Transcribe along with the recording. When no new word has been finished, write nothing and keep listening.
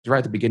right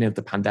at the beginning of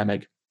the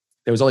pandemic,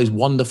 there was all these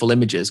wonderful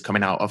images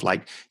coming out of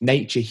like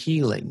nature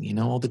healing,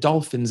 all the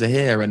dolphins are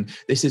here and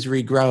this is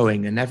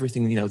regrowing and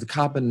everything, the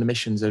carbon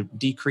emissions are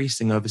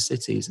decreasing over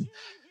cities.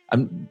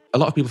 And a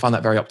lot of people found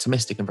that very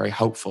optimistic and very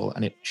hopeful.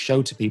 And it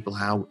showed to people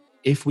how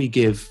if we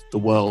give the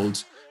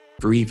world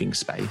breathing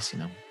space,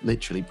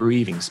 literally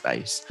breathing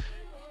space,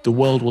 the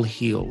world will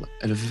heal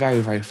at a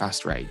very, very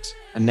fast rate.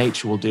 And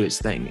nature will do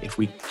its thing if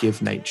we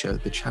give nature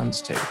the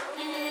chance to.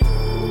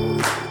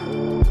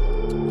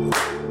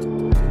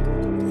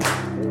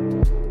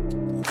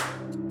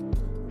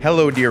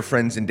 Hello, dear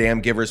friends and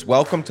damn givers.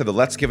 Welcome to the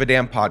Let's Give a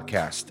Damn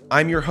podcast.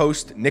 I'm your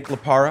host, Nick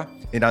Lapara,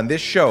 and on this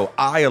show,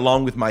 I,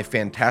 along with my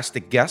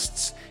fantastic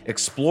guests,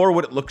 explore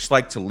what it looks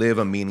like to live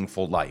a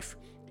meaningful life.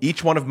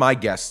 Each one of my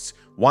guests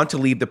want to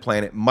leave the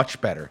planet much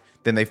better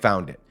than they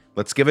found it.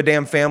 Let's Give a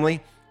Damn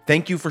family,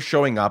 thank you for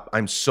showing up.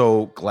 I'm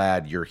so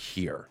glad you're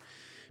here.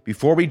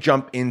 Before we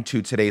jump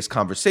into today's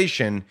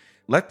conversation,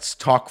 let's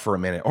talk for a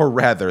minute, or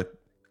rather,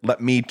 let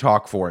me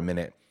talk for a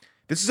minute.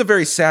 This is a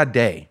very sad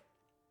day.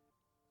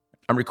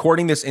 I'm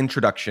recording this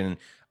introduction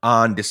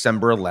on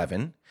December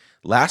 11.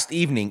 Last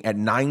evening at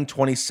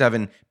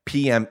 9:27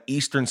 p.m.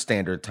 Eastern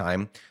Standard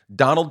Time,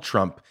 Donald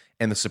Trump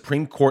and the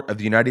Supreme Court of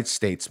the United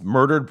States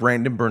murdered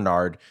Brandon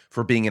Bernard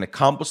for being an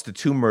accomplice to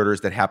two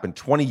murders that happened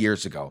 20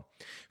 years ago.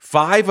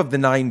 5 of the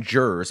 9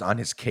 jurors on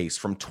his case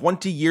from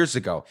 20 years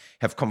ago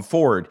have come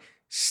forward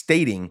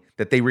stating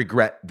that they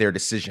regret their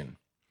decision.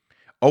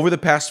 Over the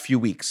past few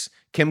weeks,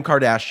 Kim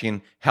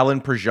Kardashian,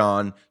 Helen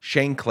Prejean,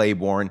 Shane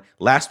Claiborne,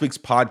 last week's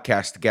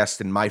podcast guest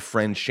and my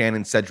friend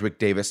Shannon Sedgwick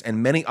Davis,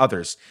 and many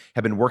others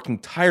have been working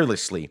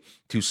tirelessly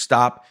to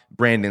stop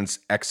Brandon's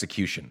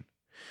execution.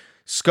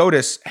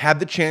 SCOTUS had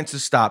the chance to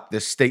stop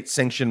this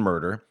state-sanctioned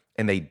murder,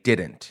 and they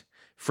didn't.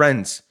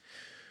 Friends,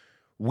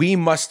 we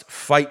must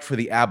fight for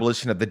the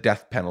abolition of the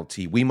death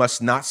penalty. We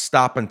must not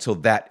stop until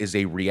that is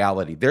a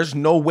reality. There's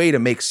no way to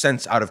make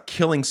sense out of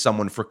killing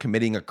someone for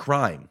committing a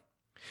crime.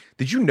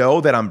 Did you know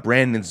that on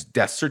Brandon's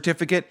death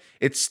certificate,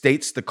 it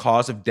states the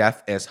cause of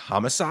death as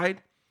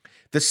homicide?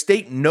 The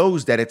state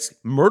knows that it's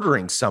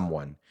murdering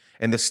someone,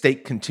 and the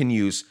state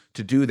continues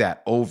to do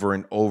that over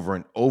and over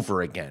and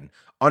over again.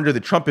 Under the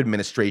Trump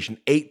administration,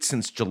 8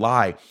 since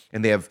July,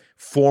 and they have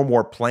 4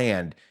 more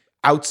planned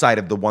outside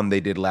of the one they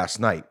did last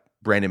night,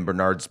 Brandon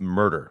Bernard's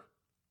murder.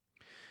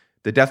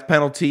 The death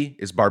penalty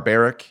is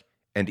barbaric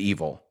and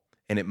evil,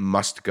 and it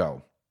must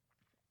go.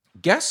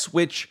 Guess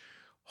which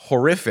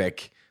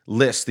horrific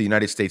list the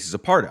United States is a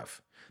part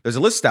of. There's a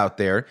list out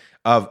there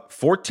of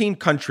 14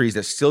 countries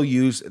that still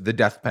use the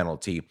death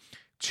penalty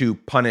to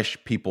punish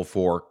people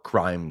for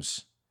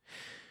crimes.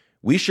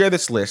 We share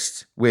this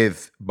list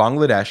with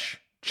Bangladesh,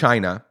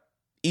 China,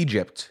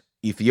 Egypt,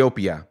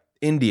 Ethiopia,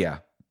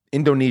 India,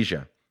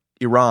 Indonesia,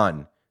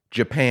 Iran,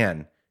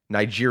 Japan,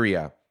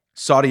 Nigeria,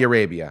 Saudi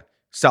Arabia,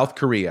 South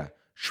Korea,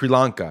 Sri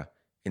Lanka,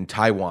 and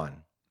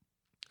Taiwan.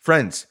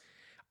 Friends,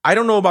 I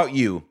don't know about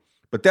you,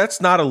 but that's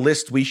not a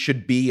list we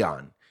should be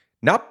on.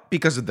 Not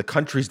because of the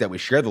countries that we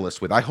share the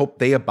list with. I hope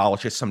they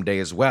abolish it someday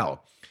as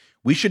well.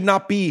 We should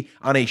not be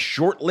on a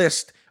short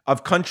list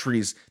of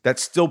countries that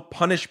still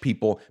punish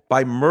people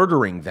by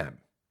murdering them.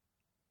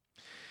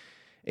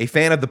 A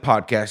fan of the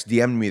podcast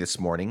DM'd me this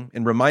morning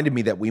and reminded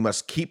me that we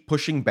must keep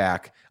pushing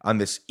back on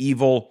this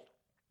evil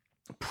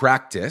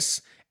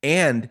practice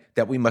and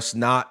that we must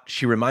not,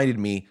 she reminded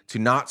me, to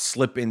not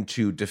slip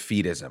into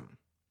defeatism.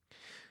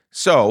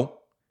 So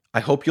I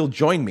hope you'll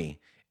join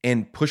me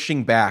in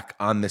pushing back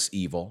on this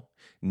evil,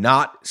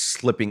 not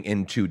slipping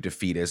into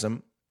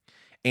defeatism,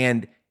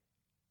 and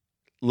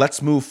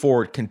let's move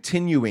forward,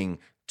 continuing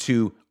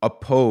to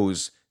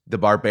oppose the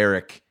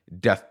barbaric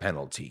death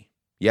penalty.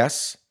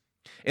 Yes?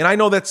 And I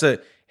know that's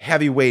a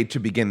heavy way to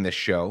begin this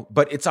show,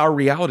 but it's our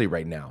reality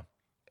right now.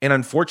 And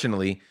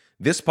unfortunately,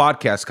 this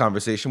podcast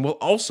conversation will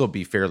also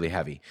be fairly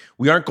heavy.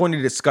 We aren't going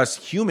to discuss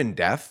human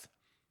death,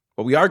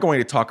 but we are going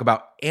to talk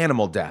about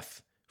animal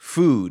death,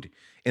 food,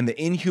 and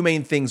the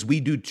inhumane things we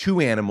do to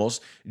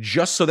animals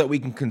just so that we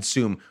can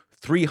consume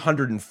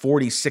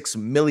 346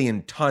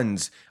 million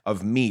tons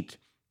of meat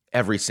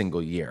every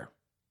single year.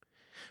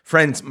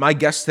 Friends, my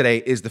guest today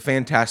is the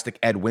fantastic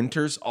Ed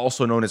Winters,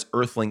 also known as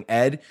Earthling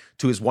Ed,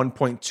 to his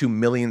 1.2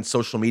 million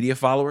social media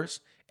followers.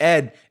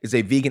 Ed is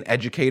a vegan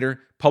educator,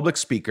 public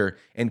speaker,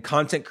 and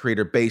content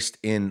creator based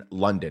in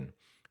London.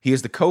 He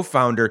is the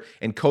co-founder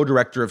and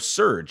co-director of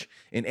Surge,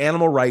 an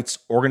animal rights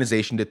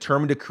organization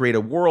determined to create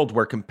a world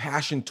where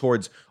compassion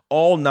towards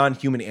all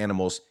non-human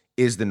animals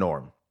is the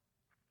norm.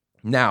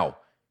 Now,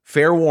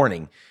 fair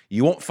warning,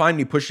 you won't find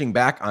me pushing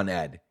back on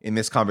Ed in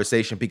this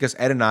conversation because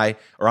Ed and I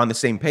are on the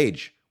same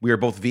page. We are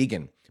both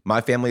vegan.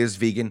 My family is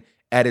vegan.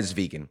 Ed is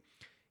vegan.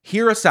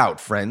 Hear us out,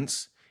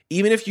 friends.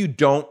 Even if you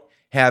don't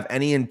have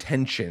any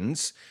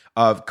intentions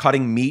of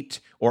cutting meat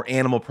or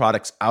animal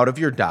products out of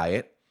your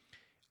diet,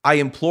 I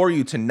implore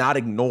you to not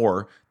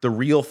ignore the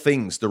real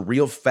things, the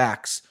real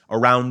facts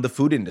around the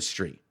food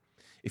industry.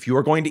 If you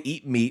are going to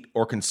eat meat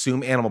or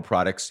consume animal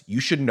products,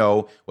 you should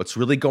know what's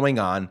really going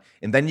on,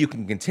 and then you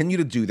can continue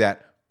to do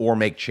that or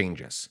make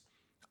changes.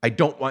 I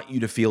don't want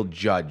you to feel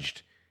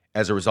judged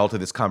as a result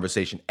of this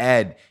conversation.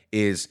 Ed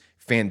is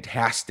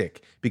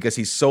fantastic because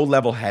he's so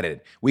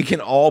level-headed. We can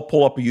all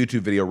pull up a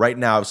YouTube video right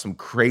now of some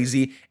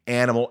crazy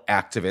animal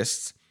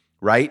activists,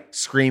 right?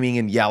 Screaming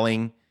and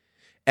yelling.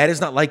 Ed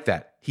is not like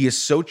that. He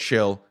is so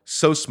chill,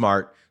 so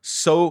smart,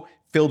 so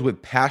filled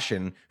with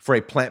passion for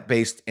a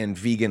plant-based and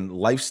vegan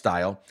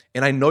lifestyle.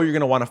 And I know you're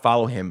going to want to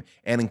follow him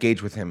and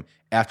engage with him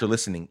after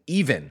listening,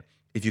 even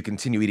if you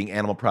continue eating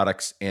animal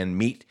products and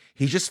meat.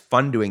 He's just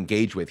fun to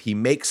engage with. He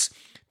makes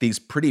these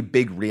pretty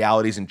big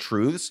realities and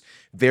truths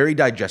very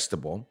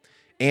digestible,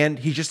 and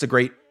he's just a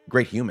great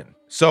human.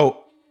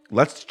 So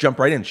let's jump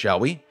right in, shall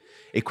we?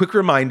 A quick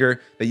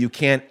reminder that you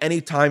can,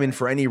 anytime and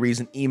for any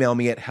reason, email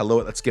me at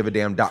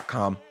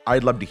hello@letsgiveadamn.com.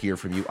 I'd love to hear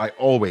from you. I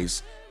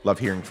always love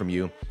hearing from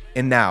you.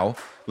 And now,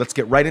 let's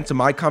get right into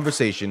my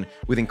conversation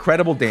with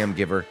incredible damn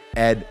giver,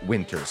 Ed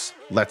Winters.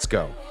 Let's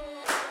go.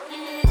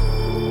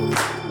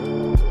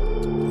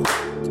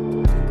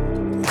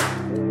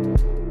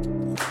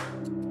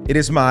 It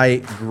is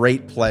my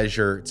great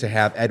pleasure to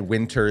have Ed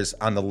Winters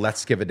on the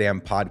Let's Give a Damn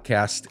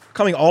podcast,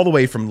 coming all the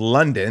way from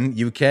London,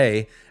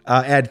 UK.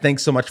 Ed,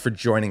 thanks so much for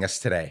joining us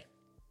today.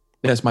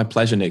 Yeah, it's my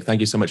pleasure, Nick.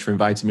 Thank you so much for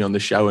inviting me on the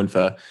show and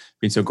for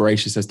being so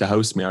gracious as to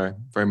host me. I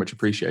very much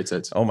appreciate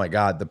it. Oh my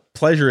God, the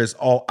pleasure is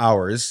all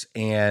ours.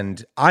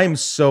 And I'm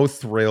so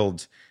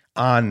thrilled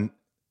on,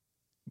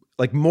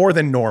 like, more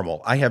than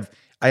normal. I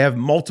have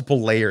multiple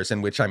layers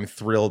in which I'm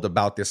thrilled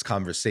about this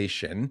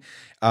conversation.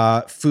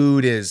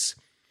 Food is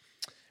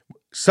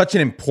such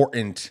an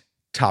important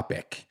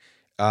topic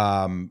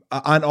on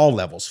all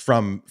levels,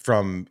 from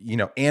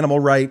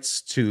animal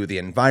rights to the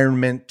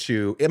environment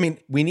to,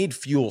 we need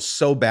fuel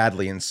so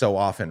badly and so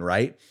often,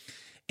 right?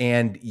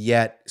 And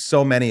yet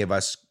so many of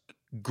us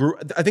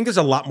I think there's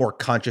a lot more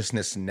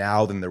consciousness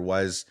now than there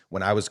was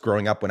when I was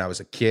growing up, when I was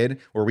a kid,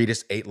 where we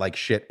just ate like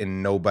shit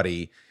and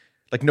nobody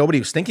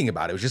was thinking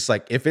about it. It was just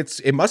like,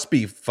 it must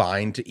be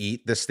fine to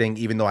eat this thing,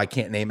 even though I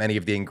can't name any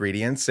of the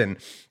ingredients. And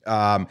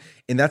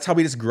that's how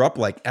we just grew up.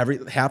 Like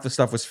half the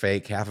stuff was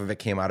fake, half of it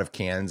came out of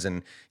cans,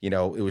 and it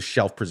was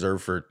shelf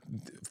preserved for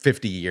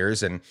 50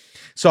 years. And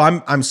so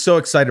I'm so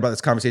excited about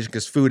this conversation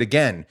because food,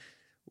 again,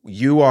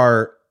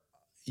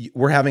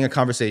 we're having a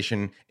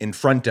conversation in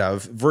front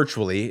of,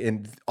 virtually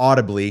and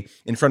audibly,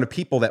 in front of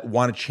people that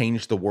want to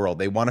change the world.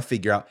 They want to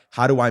figure out,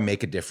 how do I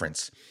make a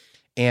difference?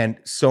 And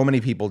so many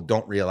people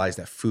don't realize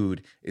that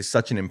food is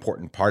such an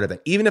important part of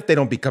it. Even if they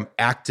don't become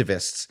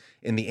activists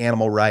in the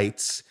animal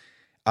rights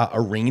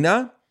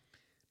arena,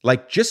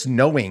 like just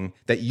knowing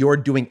that you're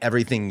doing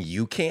everything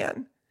you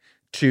can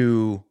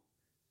to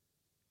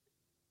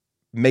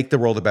make the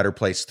world a better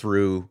place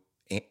through,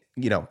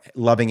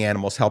 loving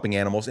animals, helping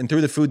animals, and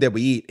through the food that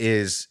we eat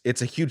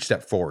it's a huge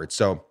step forward.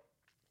 So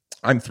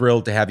I'm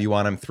thrilled to have you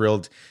on. I'm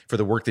thrilled for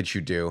the work that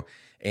you do.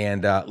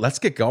 And let's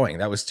get going.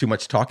 That was too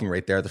much talking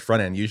right there at the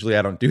front end. Usually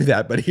I don't do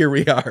that, but here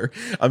we are.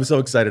 I'm so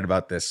excited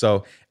about this.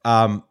 So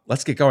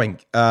let's get going.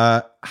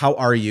 How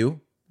are you?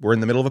 We're in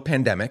the middle of a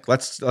pandemic.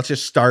 Let's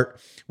just start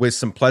with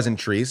some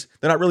pleasantries.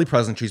 They're not really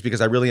pleasantries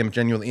because I really am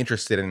genuinely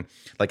interested in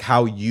like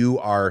how you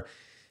are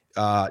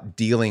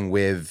dealing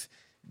with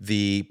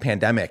the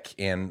pandemic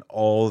and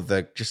all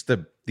the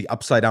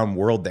upside down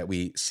world that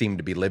we seem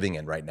to be living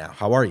in right now.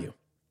 How are you?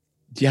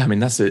 Yeah,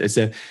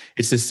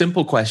 it's a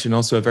simple question,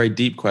 also a very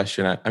deep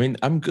question.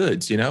 I'm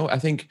good. I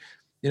think,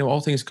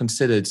 all things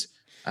considered,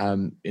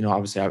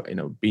 obviously,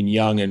 being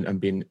young and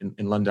being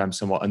in London, I'm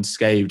somewhat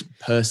unscathed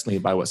personally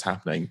by what's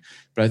happening.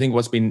 But I think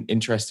what's been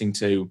interesting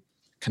to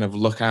kind of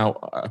look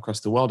out across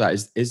the world at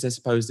is I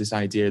suppose this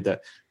idea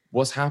that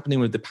what's happening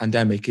with the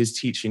pandemic is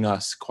teaching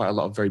us quite a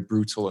lot of very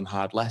brutal and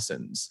hard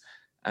lessons.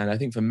 And I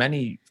think for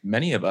many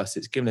of us,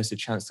 it's given us a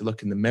chance to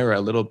look in the mirror a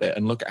little bit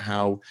and look at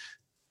how,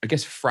 I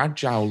guess,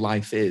 fragile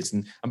life is.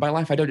 And by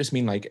life, I don't just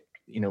mean like,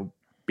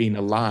 being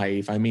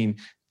alive. I mean,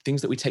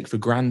 things that we take for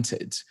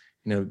granted,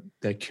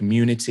 the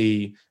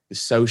community, the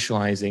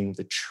socializing,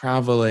 the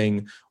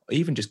traveling,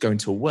 even just going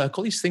to work.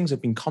 All these things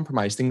have been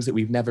compromised, things that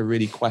we've never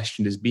really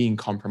questioned as being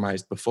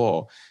compromised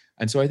before.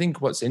 And so I think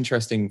what's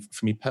interesting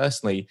for me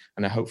personally,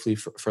 and hopefully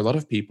for a lot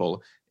of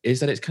people, is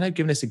that it's kind of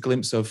given us a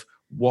glimpse of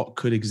what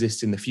could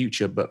exist in the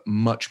future, but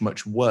much,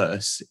 much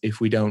worse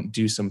if we don't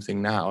do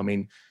something now.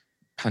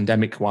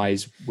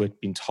 Pandemic-wise, we've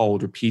been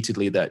told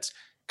repeatedly that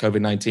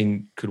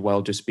COVID-19 could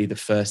well just be the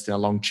first in a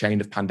long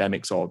chain of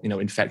pandemics or,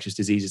 infectious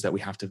diseases that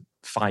we have to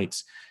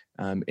fight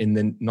in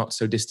the not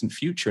so distant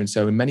future. And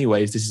so in many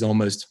ways, this is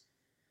almost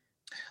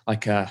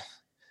like a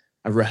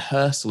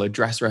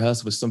dress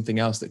rehearsal for something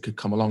else that could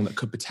come along that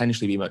could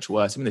potentially be much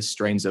worse. There's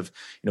strains of,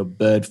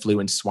 bird flu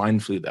and swine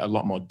flu that are a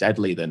lot more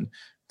deadly than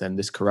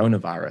this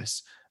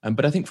coronavirus.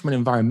 But I think from an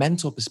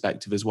environmental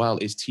perspective as well,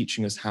 is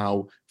teaching us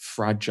how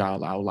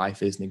fragile our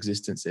life is and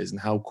existence is, and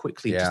how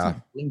quickly, just in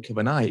the blink of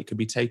an eye, it could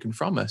be taken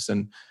from us.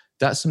 And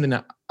that's something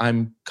that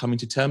I'm coming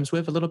to terms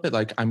with a little bit.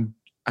 Like I'm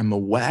I'm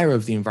aware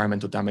of the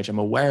environmental damage. I'm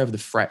aware of the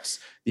threats,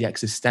 the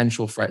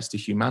existential threats to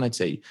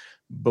humanity,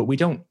 but we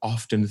don't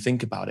often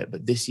think about it.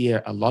 But this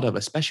year, a lot of,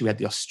 especially we had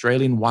the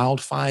Australian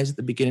wildfires at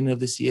the beginning of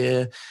this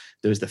year.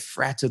 There was the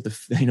threat of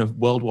the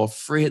World War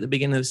III at the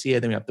beginning of this year.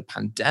 Then we have the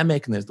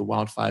pandemic, and there's the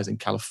wildfires in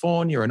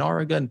California and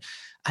Oregon.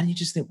 And you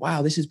just think,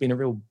 wow, this has been a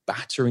real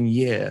battering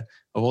year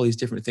of all these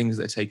different things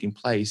that are taking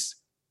place,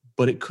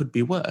 but it could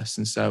be worse.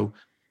 And so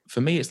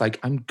for me, it's like,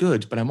 I'm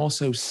good, but I'm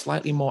also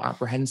slightly more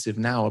apprehensive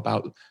now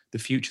about the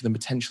future than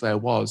potentially I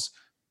was.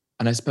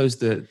 And I suppose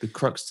the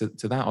crux to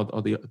that,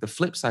 or the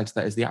flip side to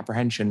that, is the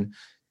apprehension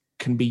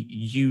can be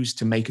used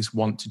to make us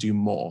want to do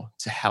more,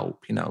 to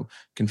help,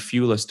 can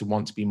fuel us to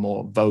want to be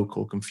more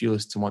vocal, can fuel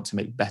us to want to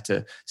make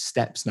better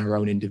steps in our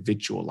own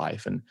individual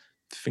life. And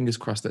fingers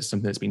crossed, that's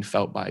something that's been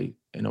felt by,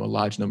 a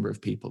large number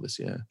of people this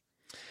year.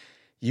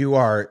 You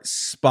are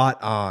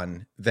spot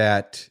on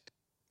that.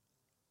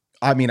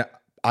 I mean,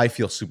 I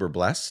feel super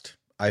blessed.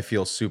 I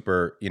feel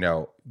super,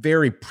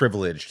 very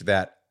privileged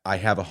that I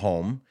have a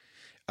home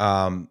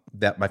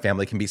that my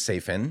family can be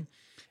safe in.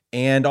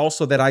 And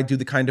also that I do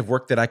the kind of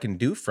work that I can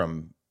do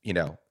from,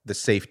 the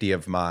safety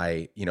of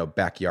my,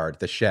 backyard,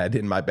 the shed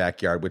in my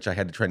backyard, which I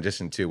had to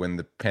transition to when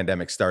the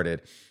pandemic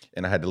started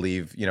and I had to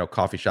leave,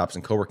 coffee shops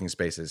and co-working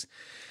spaces.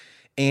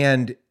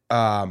 And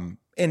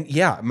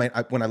yeah,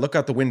 when I look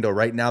out the window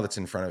right now that's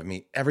in front of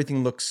me,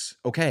 everything looks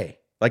okay.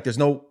 Like there's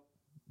no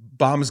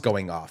bombs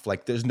going off.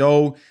 Like there's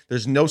no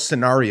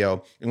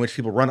scenario in which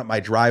people run up my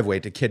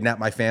driveway to kidnap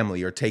my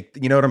family or take,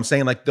 you know what I'm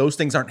saying? Like those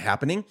things aren't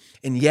happening.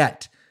 And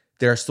yet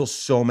there are still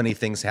so many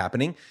things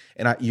happening.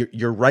 And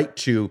you're right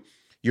to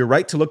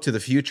look to the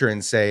future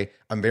and say,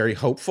 I'm very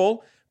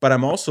hopeful, but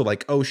I'm also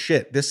like, oh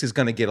shit, this is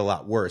going to get a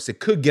lot worse.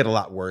 It could get a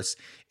lot worse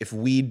if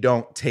we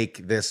don't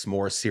take this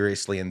more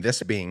seriously. And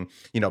this being,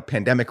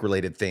 pandemic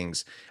related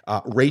things,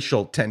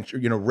 racial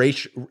tension,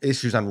 racial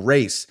issues on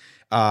race,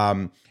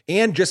 and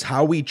just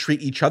how we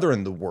treat each other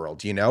in the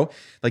world,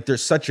 like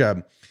there's such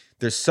a,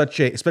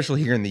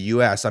 especially here in the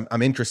US,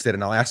 I'm interested,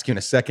 and I'll ask you in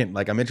a second,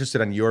 like I'm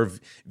interested on your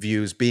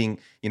views being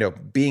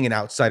an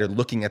outsider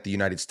looking at the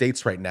United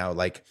States right now,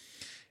 like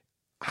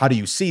how do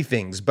you see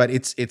things? But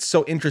it's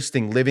so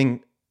interesting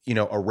living,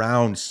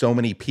 around so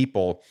many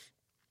people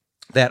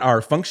that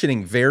are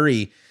functioning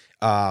very,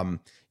 as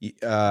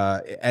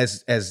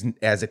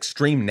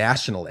extreme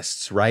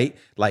nationalists, right?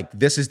 Like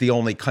this is the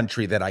only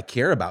country that I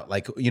care about,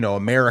 like,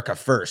 America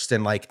first.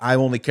 And like, I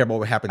only care about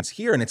what happens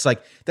here. And it's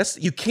like,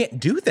 you can't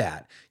do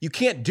that. You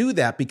can't do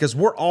that because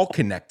we're all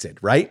connected,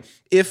 right?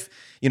 If,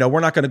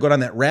 we're not going to go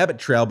down that rabbit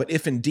trail, but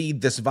if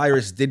indeed this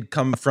virus did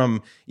come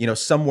from,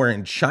 somewhere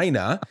in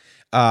China,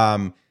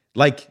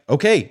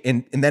 okay.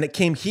 And then it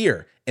came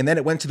here. And then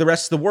it went to the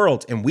rest of the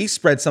world and we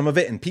spread some of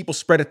it and people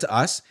spread it to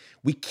us.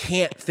 We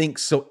can't think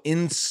so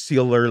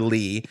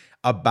insularly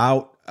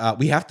about,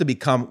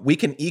 we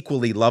can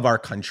equally love our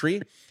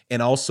country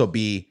and also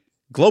be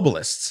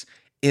globalists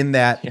in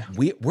that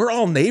we're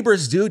all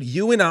neighbors, dude.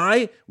 You and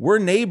I, we're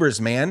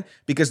neighbors, man,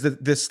 because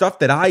the stuff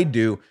that I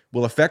do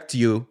will affect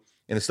you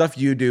and the stuff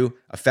you do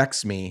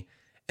affects me.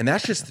 And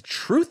that's just the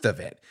truth of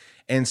it.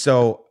 And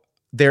so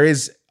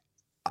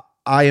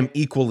I am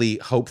equally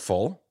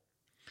hopeful.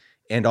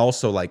 And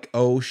also like,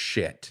 oh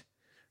shit,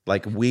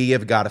 like we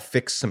have got to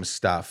fix some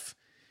stuff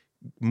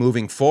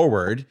moving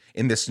forward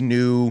in this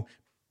new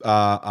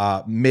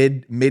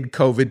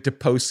mid-COVID to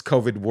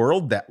post-COVID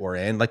world that we're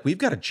in. Like we've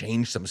got to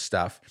change some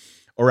stuff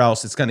or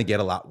else it's going to get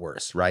a lot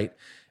worse, right?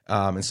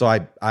 And so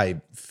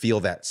I feel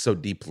that so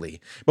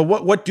deeply. But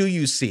what do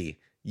you see?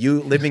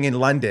 You living in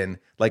London,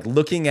 like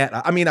looking at,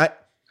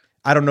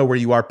 I don't know where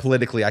you are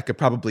politically. I could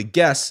probably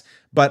guess,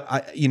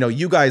 but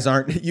you guys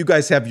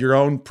have your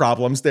own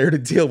problems there to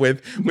deal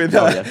with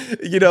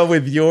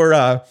with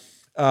your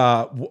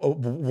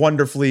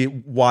wonderfully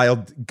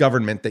wild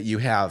government that you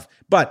have.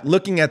 But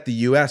looking at the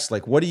U.S.,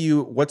 like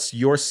what's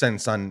your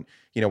sense on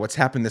what's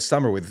happened this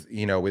summer with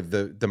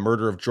the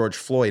murder of George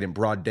Floyd in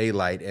broad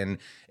daylight and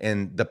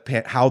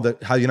how the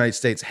United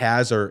States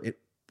has or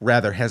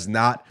rather has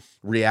not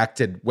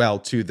reacted well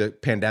to the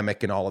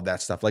pandemic and all of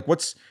that stuff. Like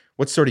what's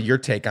sort of your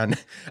take on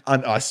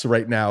us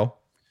right now?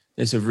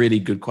 It's a really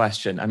good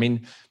question. I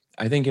mean,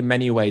 I think in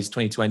many ways,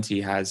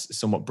 2020 has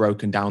somewhat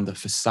broken down the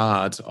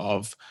facade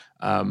of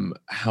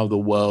how the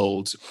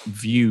world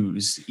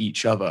views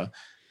each other.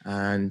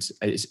 And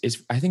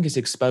I think it's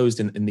exposed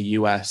in the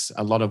US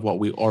a lot of what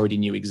we already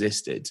knew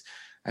existed.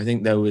 I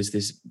think there was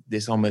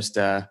this almost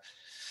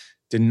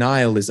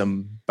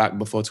denialism back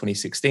before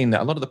 2016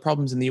 that a lot of the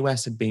problems in the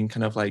US had been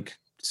kind of like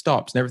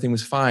stopped and everything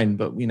was fine.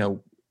 But,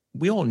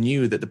 we all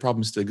knew that the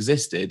problems still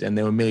existed and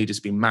they were merely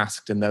just being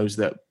masked. And those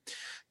that,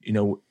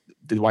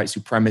 the white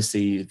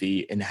supremacy,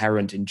 the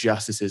inherent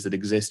injustices that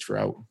exist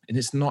throughout, and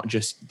it's not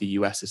just the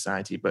US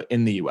society, but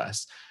in the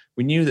US,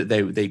 we knew that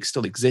they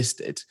still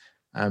existed.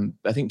 I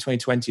think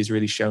 2020 has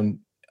really shown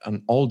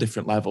on all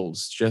different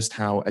levels just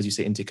how, as you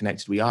say,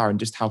 interconnected we are and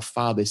just how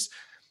far this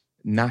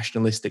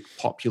nationalistic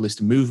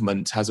populist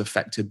movement has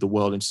affected the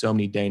world in so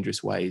many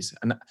dangerous ways.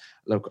 And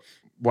look,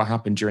 what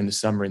happened during the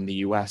summer in the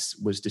US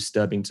was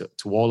disturbing to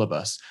all of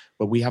us,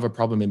 but we have a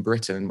problem in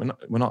Britain.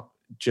 We're not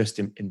just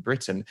in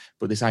Britain,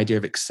 but this idea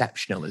of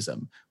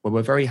exceptionalism, where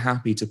we're very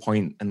happy to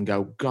point and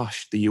go,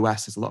 gosh, the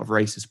US has a lot of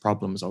racist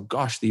problems, or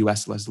gosh, the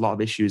US has a lot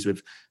of issues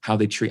with how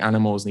they treat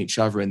animals and each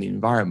other in the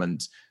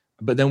environment.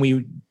 But then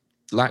we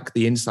lack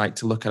the insight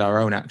to look at our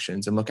own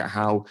actions and look at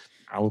how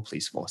our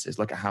police forces,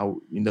 look at how,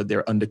 there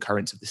are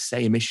undercurrents of the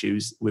same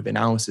issues within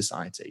our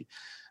society.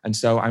 And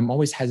so I'm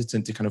always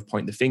hesitant to kind of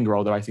point the finger,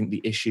 although I think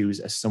the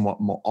issues are somewhat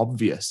more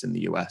obvious in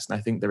the US. And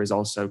I think there is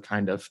also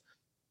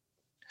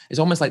it's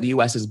almost like the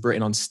US is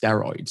Britain on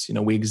steroids.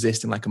 We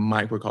exist in like a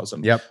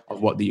microcosm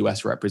of what the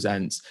US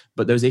represents,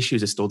 but those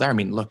issues are still there. I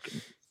mean, look,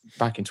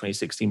 back in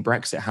 2016,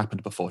 Brexit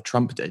happened before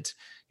Trump did,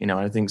 and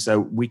I think so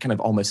we kind of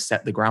almost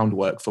set the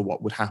groundwork for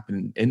what would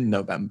happen in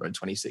November in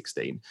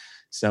 2016.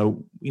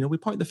 So, we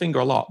point the finger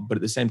a lot, but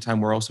at the same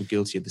time, we're also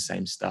guilty of the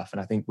same stuff. And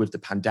I think with the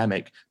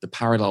pandemic, the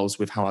parallels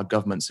with how our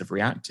governments have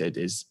reacted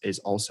is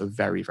also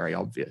very, very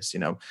obvious.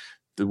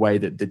 The way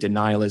that the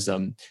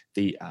denialism,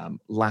 the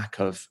lack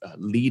of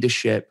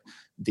leadership,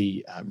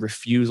 the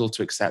refusal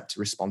to accept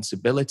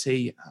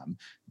responsibility,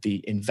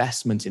 the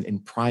investment in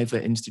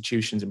private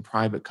institutions and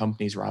private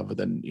companies rather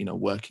than,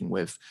 working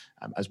with,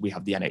 as we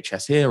have the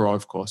NHS here, or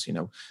of course,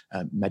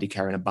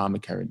 Medicare and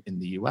Obamacare in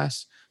the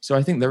US. So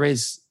I think there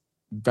is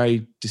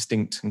very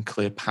distinct and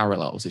clear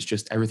parallels. It's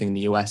just everything in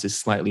the US is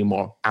slightly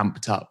more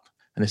amped up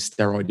and a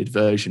steroided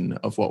version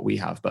of what we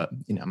have. But,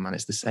 man,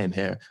 it's the same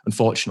here.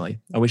 Unfortunately,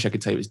 I wish I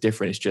could tell you it was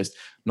different. It's just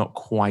not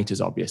quite as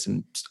obvious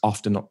and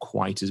often not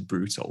quite as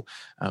brutal.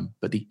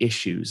 But the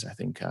issues, I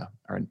think,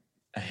 are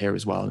here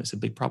as well. And it's a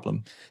big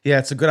problem. Yeah,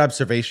 it's a good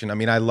observation. I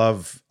mean, I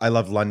love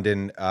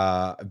London.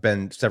 I've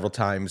been several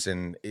times,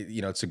 and,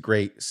 it's a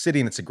great city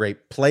and it's a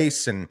great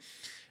place.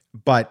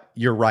 But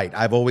you're right.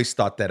 I've always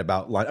thought that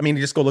about London. I mean,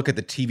 you just go look at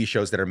the TV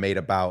shows that are made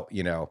about,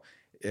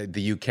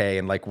 the UK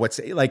and like what's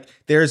like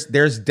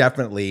there's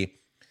definitely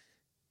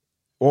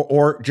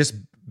or just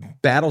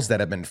battles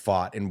that have been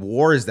fought and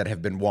wars that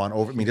have been won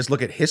over. I mean, just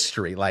look at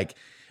history. Like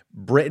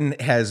Britain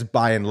has,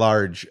 by and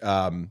large,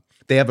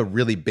 they have a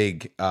really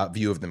big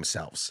view of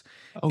themselves.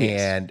 Oh,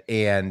 yes.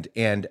 And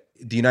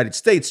the United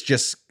States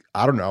just,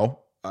 I don't know.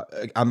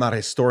 I'm not a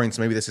historian,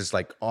 so maybe this is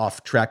like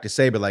off track to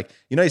say, but like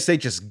United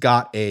States just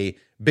got a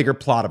bigger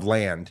plot of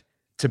land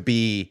to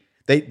be.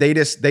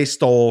 They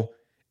stole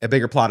a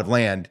bigger plot of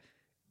land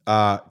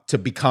to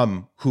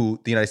become who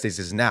the United States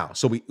is now.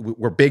 So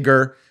we're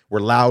bigger, we're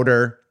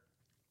louder,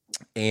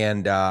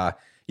 and the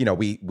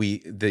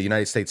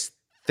United States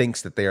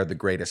thinks that they are the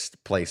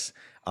greatest place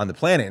on the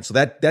planet. And so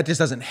that just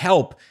doesn't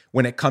help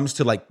when it comes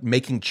to like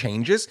making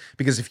changes,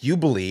 because if you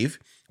believe,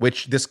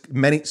 which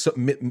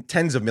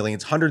tens of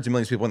millions, hundreds of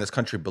millions of people in this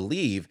country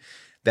believe,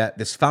 that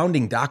this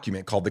founding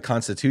document called the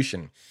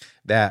Constitution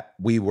that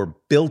we were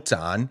built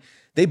on,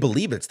 they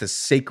believe it's this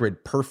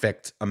sacred,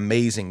 perfect,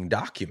 amazing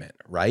document,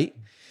 right?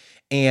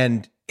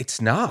 And it's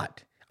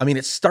not. I mean,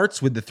 it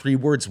starts with the three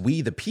words,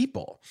 we the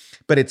people,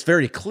 but it's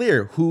very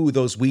clear who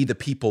those we the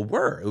people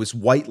were. It was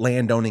white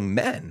landowning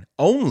men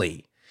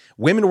only.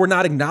 Women were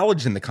not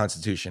acknowledged in the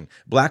Constitution.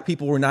 Black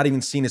people were not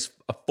even seen as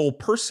a full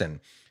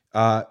person.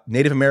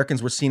 Native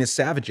Americans were seen as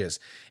savages.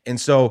 And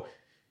so,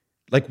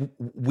 like,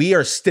 we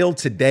are still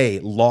today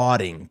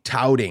lauding,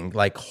 touting,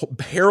 like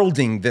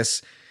heralding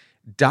this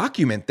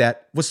document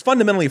that was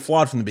fundamentally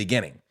flawed from the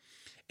beginning.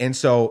 And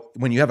so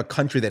when you have a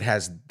country that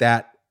has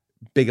that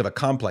big of a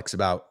complex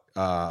about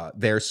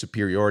their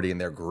superiority and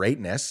their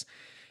greatness,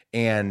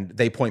 and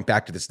they point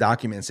back to this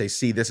document and say,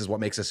 see, this is what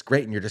makes us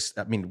great. And you're just,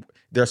 I mean,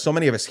 there are so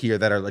many of us here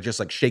that are just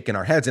like shaking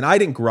our heads. And I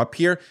didn't grow up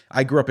here.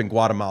 I grew up in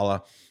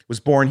Guatemala,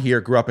 was born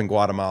here, grew up in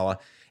Guatemala,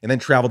 and then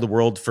traveled the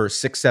world for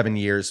 6-7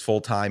 years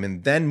full time,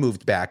 and then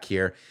moved back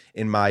here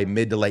in my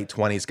mid to late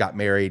 20s, got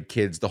married,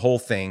 kids, the whole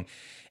thing.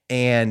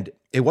 And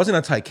it wasn't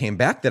until I came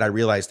back that I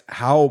realized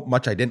how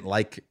much I didn't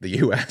like the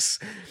US.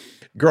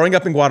 Growing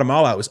up in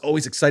Guatemala, I was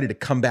always excited to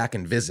come back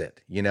and visit,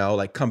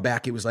 like come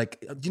back. It was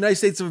like the United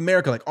States of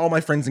America. Like all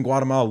my friends in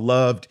Guatemala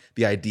loved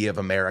the idea of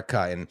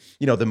America and,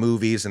 the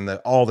movies and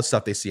all the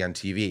stuff they see on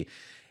TV.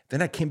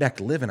 Then I came back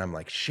to live and I'm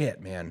like,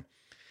 shit, man,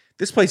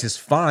 this place is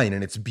fine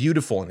and it's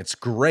beautiful and it's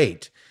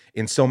great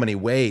in so many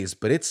ways,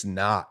 but it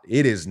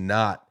is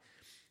not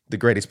the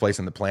greatest place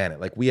on the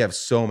planet. Like we have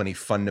so many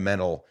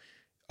fundamental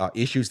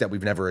issues that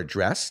we've never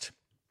addressed.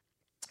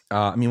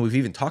 I mean, we've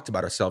even talked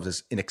about ourselves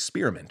as an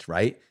experiment,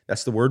 right?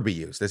 That's the word we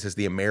use. This is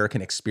the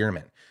American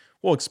experiment.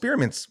 Well,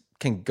 experiments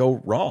can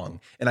go wrong,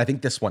 and I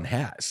think this one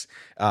has.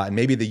 And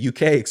maybe the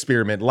UK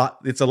experiment,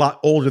 it's a lot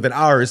older than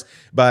ours,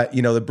 but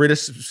the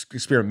British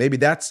experiment, maybe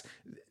that's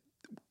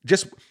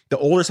just the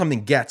older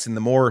something gets and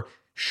the more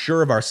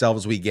sure of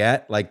ourselves we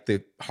get, like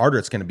the harder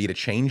it's going to be to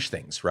change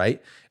things,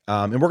 right?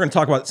 And we're going to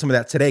talk about some of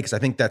that today because I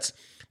think that's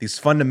this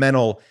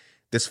fundamental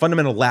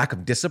lack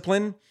of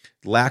discipline,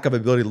 lack of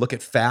ability to look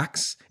at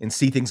facts and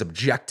see things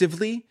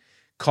objectively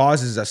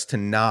causes us to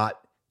not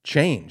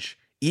change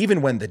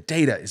even when the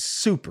data is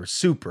super,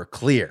 super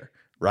clear,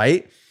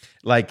 right?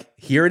 Like,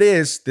 here it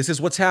is. This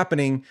is what's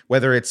happening,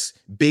 whether it's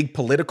big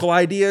political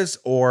ideas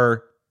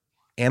or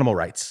animal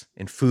rights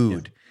and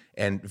food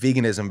and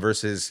veganism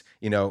versus,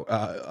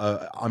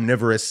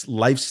 omnivorous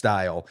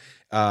lifestyle.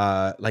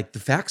 Like, the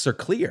facts are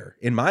clear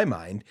in my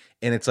mind.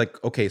 And it's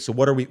like, okay, so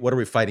what are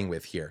we fighting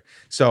with here?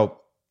 So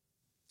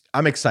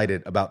I'm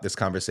excited about this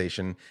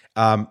conversation.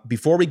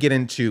 Before we get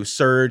into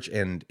Surge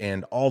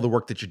and all the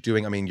work that you're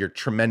doing, I mean, your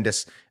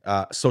tremendous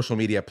social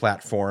media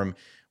platform,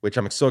 which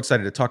I'm so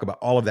excited to talk about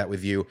all of that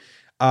with you.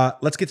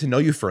 Let's get to know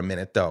you for a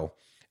minute, though,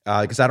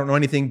 because I don't know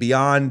anything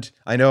beyond.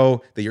 I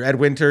know that you're Ed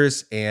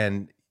Winters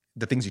and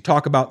the things you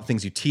talk about, the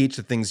things you teach,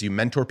 the things you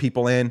mentor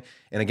people in.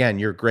 And again,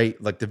 you're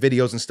great, like the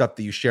videos and stuff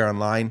that you share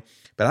online.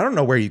 But I don't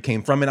know where you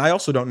came from. And I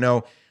also don't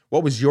know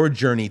what was your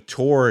journey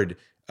toward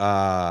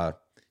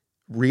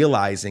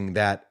realizing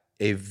that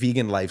a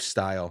vegan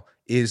lifestyle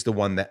is the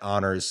one that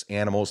honors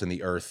animals and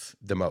the earth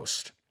the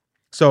most.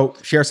 So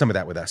share some of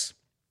that with us.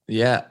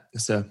 Yeah.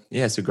 So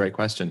it's a great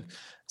question.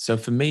 So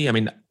for me, I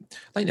mean,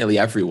 like nearly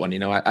everyone,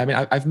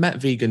 I've met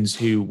vegans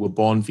who were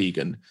born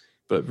vegan,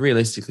 but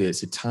realistically,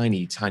 it's a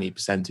tiny, tiny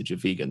percentage of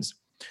vegans.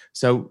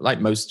 So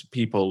like most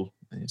people,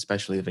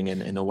 especially living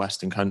in a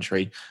Western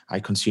country, I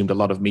consumed a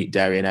lot of meat,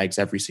 dairy, and eggs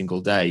every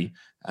single day.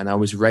 And I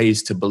was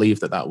raised to believe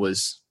that that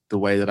was the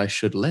way that I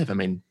should live. I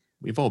mean,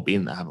 we've all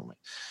been there, haven't we?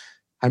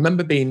 I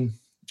remember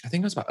I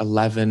think I was about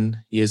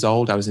 11 years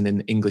old. I was in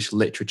an English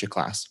literature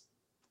class.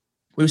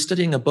 We were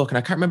studying a book, and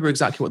I can't remember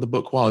exactly what the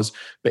book was,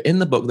 but in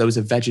the book, there was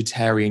a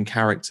vegetarian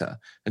character.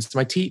 And so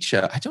my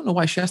teacher, I don't know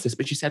why she asked this,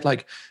 but she said,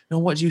 like, no,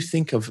 what do you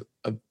think of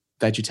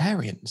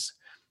vegetarians?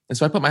 And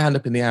so I put my hand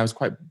up in the air. I was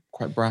quite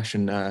brash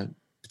and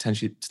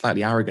potentially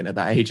slightly arrogant at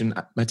that age. And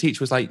my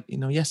teacher was like,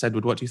 yes,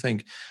 Edward, what do you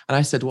think? And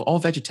I said, well, all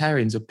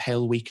vegetarians are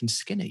pale, weak, and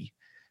skinny.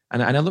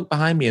 And I looked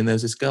behind me, and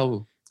there's this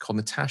girl called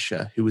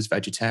Natasha who was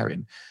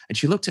vegetarian. And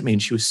she looked at me,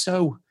 and she was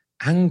so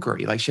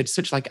angry. Like, she had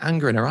such like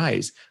anger in her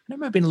eyes. I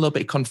remember being a little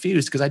bit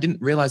confused because I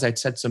didn't realize I'd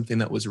said something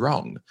that was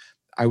wrong.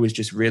 I was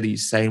just really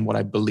saying what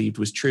I believed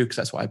was true because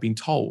that's what I'd been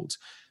told.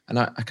 And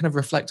I kind of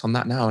reflect on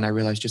that now, and I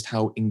realize just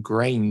how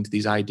ingrained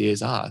these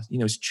ideas are.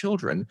 As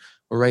children,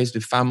 we're raised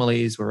with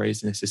families, we're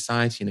raised in a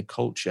society and a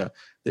culture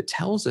that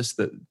tells us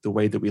that the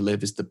way that we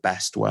live is the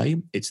best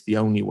way, it's the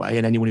only way,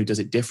 and anyone who does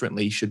it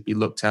differently should be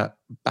looked at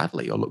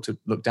badly or looked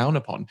down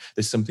upon.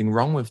 There's something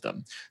wrong with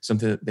them,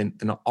 something that they're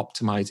not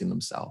optimizing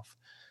themselves.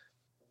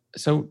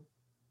 So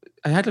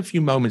I had a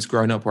few moments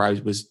growing up where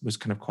I was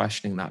kind of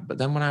questioning that. But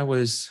then when I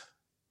was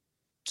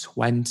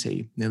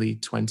 20, nearly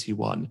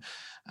 21,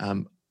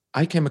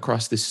 I came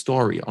across this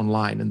story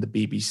online in the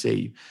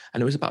BBC,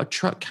 and it was about a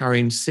truck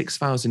carrying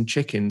 6,000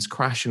 chickens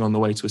crashing on the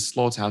way to a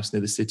slaughterhouse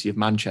near the city of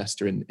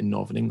Manchester in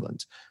northern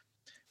England.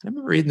 And I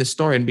remember reading the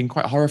story and being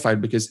quite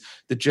horrified because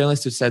the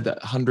journalist had said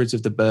that hundreds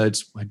of the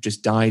birds had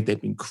just died.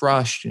 They'd been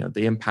crushed.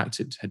 The impact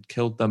had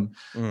killed them.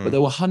 But there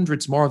were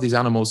hundreds more of these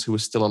animals who were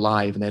still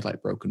alive, and they had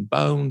like broken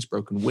bones,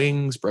 broken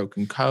wings,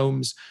 broken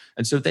combs.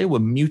 And so they were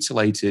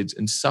mutilated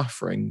and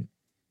suffering,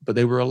 but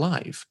they were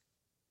alive.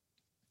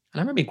 And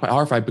I remember being quite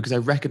horrified because I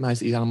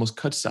recognized that these animals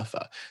could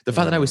suffer. The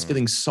fact that I was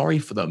feeling sorry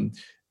for them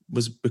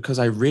was because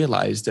I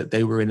realized that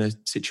they were in a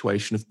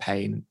situation of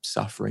pain,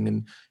 suffering,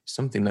 and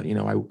something that,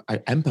 I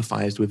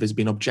empathized with as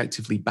being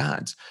objectively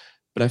bad.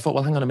 But I thought,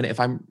 well, hang on a minute, if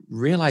I'm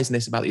realizing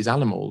this about these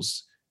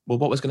animals, well,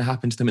 what was going to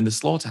happen to them in the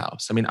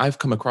slaughterhouse? I mean, I've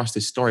come across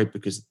this story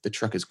because the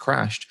truck has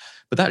crashed,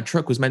 but that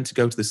truck was meant to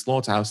go to the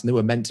slaughterhouse and they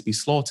were meant to be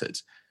slaughtered.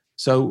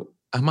 So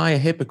am I a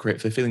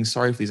hypocrite for feeling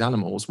sorry for these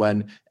animals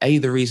when A,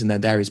 the reason they're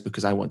there is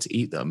because I want to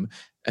eat them,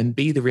 and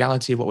B, the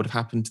reality of what would have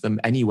happened to them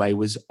anyway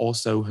was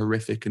also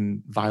horrific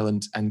and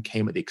violent and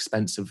came at the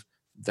expense of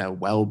their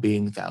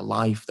well-being, their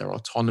life, their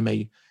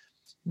autonomy.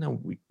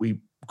 We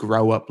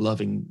grow up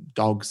loving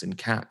dogs and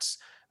cats,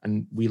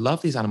 and we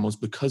love these animals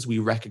because we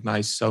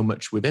recognize so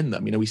much within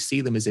them. We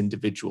see them as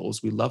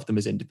individuals. We love them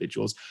as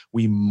individuals.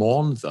 We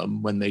mourn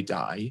them when they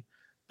die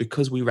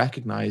because we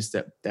recognize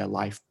that their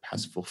life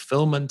has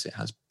fulfillment. It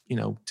has,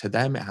 to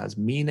them, it has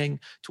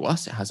meaning. To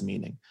us, it has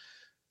meaning.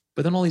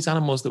 But then all these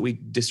animals that we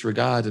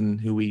disregard and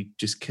who we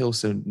just kill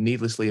so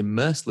needlessly and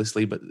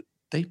mercilessly, but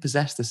they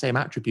possess the same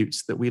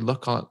attributes that we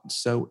look at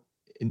so,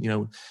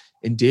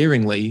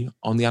 endearingly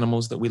on the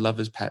animals that we love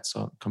as pets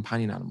or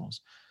companion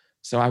animals.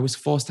 So I was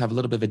forced to have a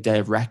little bit of a day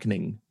of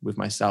reckoning with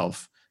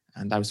myself.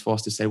 And I was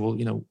forced to say,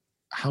 well,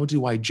 how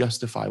do I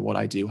justify what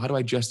I do? How do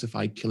I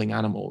justify killing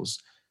animals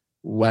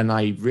when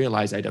I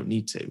realize I don't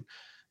need to?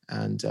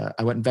 And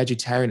I went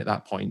vegetarian at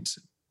that point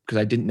because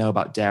I didn't know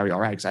about dairy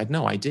or eggs. I had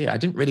no idea. I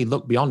didn't really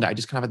look beyond it. I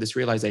just kind of had this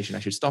realization I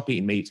should stop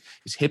eating meat.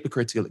 It's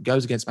hypocritical. It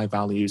goes against my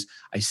values.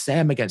 I say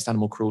I'm against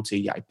animal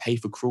cruelty, yet I pay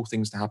for cruel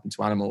things to happen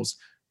to animals.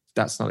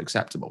 That's not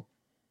acceptable.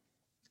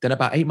 Then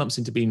about 8 months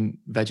into being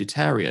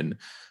vegetarian,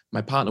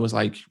 my partner was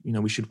like,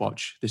 we should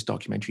watch this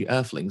documentary,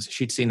 Earthlings.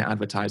 She'd seen it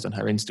advertised on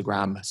her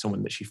Instagram.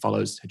 Someone that she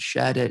follows had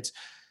shared it.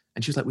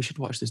 And she was like, we should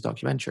watch this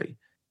documentary.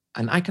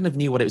 And I kind of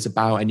knew what it was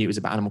about. I knew it was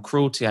about animal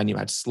cruelty. I knew it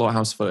had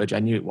slaughterhouse footage. I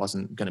knew it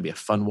wasn't going to be a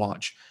fun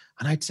watch.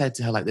 And I'd said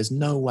to her, like, there's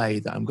no way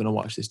that I'm going to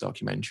watch this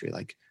documentary.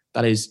 Like,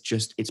 that is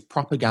just, it's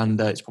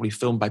propaganda. It's probably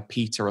filmed by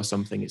PETA or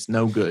something. It's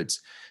no good.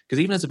 Because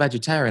even as a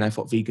vegetarian, I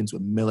thought vegans were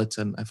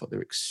militant. I thought they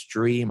were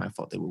extreme. I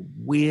thought they were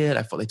weird.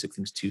 I thought they took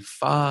things too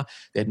far.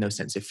 They had no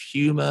sense of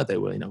humor. They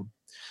were,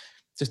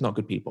 just not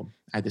good people.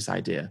 I had this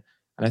idea.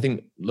 And I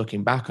think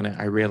looking back on it,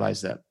 I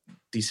realized that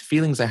these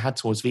feelings I had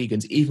towards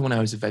vegans, even when I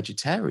was a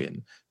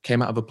vegetarian,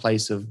 came out of a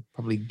place of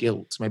probably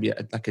guilt, maybe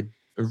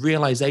a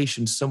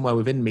realization somewhere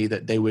within me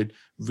that they were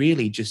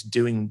really just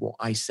doing what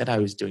I said I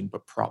was doing,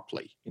 but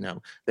properly.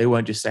 They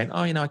weren't just saying,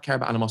 oh, I care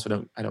about animals,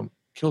 so I don't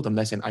kill them.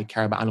 They're saying, I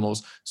care about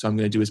animals, so I'm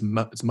going to do as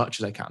much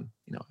as I can.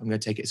 I'm going to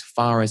take it as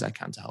far as I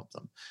can to help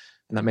them.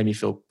 And that made me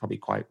feel probably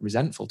quite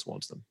resentful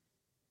towards them.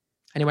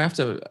 Anyway,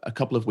 after a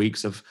couple of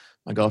weeks of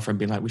my girlfriend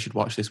being like, we should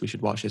watch this,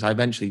 I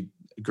eventually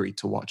agreed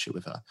to watch it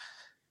with her.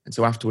 And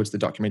so afterwards, the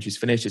documentary's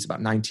finished. It's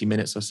about 90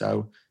 minutes or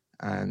so.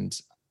 And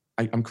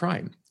I'm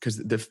crying because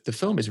the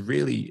film is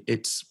really,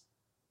 it's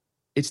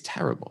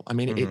terrible. I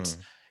mean,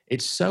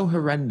 it's so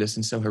horrendous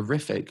and so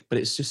horrific, but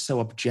it's just so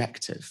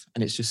objective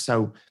and it's just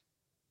so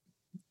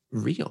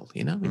real,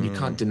 and you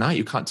can't deny it,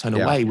 you can't turn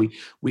away.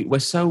 We're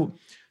so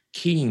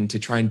keen to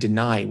try and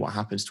deny what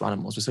happens to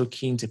animals. We're so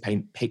keen to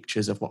paint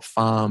pictures of what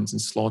farms and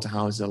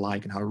slaughterhouses are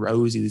like and how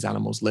rosy these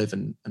animals live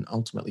and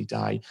ultimately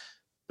die.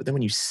 But then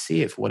when you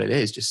see it for what it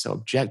is, just so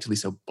objectively,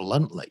 so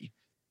bluntly,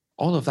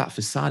 all of that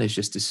facade is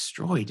just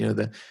destroyed.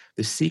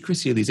 The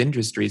secrecy of these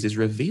industries is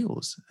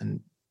revealed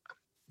and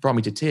brought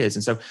me to tears.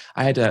 And so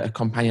I had a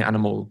companion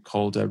animal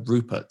called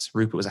Rupert.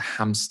 Rupert was a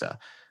hamster.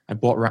 I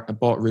bought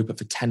Rupert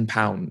for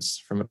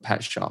 £10 from a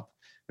pet shop,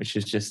 which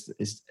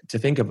is to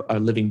think of a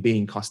living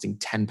being costing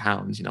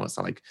 £10. It's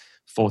not like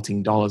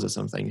 $14 or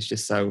something. It's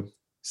just so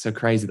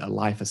crazy that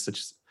life has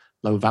such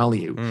low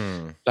value.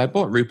 So I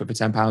bought Rupert for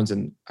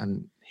 £10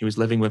 and he was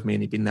living with me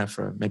and he'd been there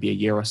for maybe a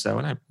year or so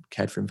and I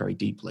cared for him very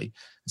deeply.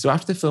 So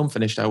after the film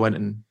finished, I went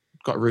and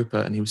got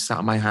Rupert and he was sat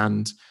on my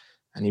hand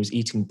and he was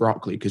eating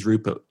broccoli because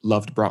Rupert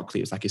loved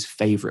broccoli. It was like his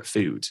favorite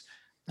food.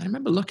 And I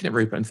remember looking at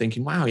Rupert and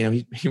thinking, wow,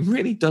 he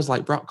really does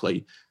like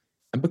broccoli.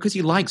 And because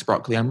he likes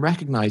broccoli, I'm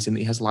recognizing that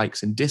he has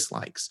likes and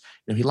dislikes.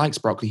 He likes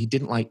broccoli. He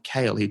didn't like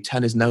kale. He'd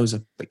turn his nose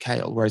up at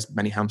kale, whereas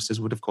many hamsters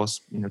would, of course,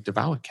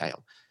 devour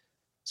kale.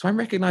 So I'm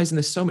recognizing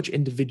there's so much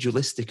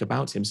individualistic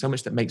about him, so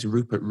much that makes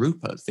Rupert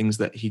Rupert, things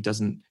that he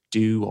doesn't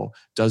do or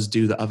does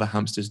do that other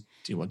hamsters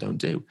do or don't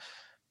do.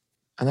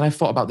 And then I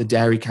thought about the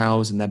dairy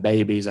cows and their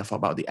babies. I thought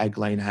about the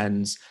egg-laying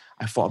hens.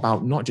 I thought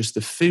about not just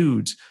the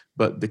food,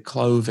 but the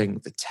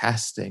clothing, the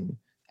testing,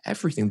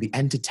 everything, the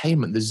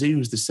entertainment, the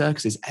zoos, the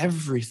circuses,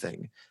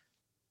 everything.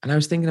 And I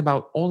was thinking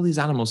about all these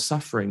animals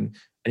suffering,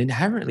 and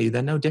inherently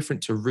they're no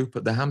different to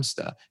Rupert the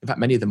hamster. In fact,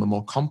 many of them are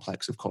more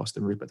complex, of course,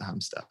 than Rupert the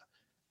hamster.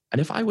 And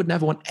if I would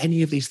never want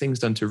any of these things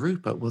done to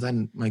Rupert, well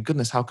then, my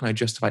goodness, how can I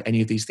justify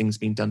any of these things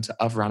being done to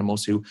other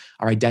animals who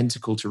are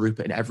identical to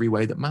Rupert in every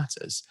way that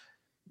matters?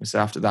 And so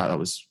after that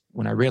was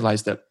when I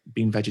realized that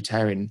being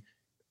vegetarian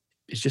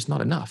is just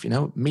not enough.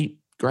 Meat,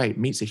 great.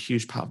 Meat's a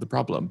huge part of the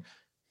problem.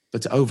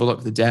 But to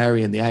overlook the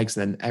dairy and the eggs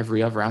and then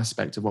every other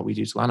aspect of what we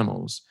do to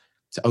animals,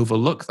 to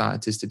overlook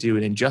that is to do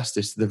an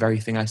injustice to the very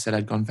thing I said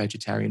I'd gone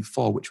vegetarian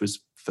for, which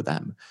was for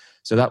them.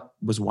 So that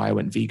was why I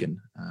went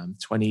vegan,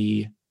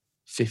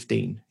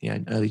 2015,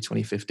 in early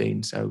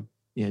 2015. So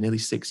nearly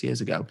 6 years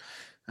ago.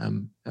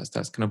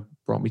 That's kind of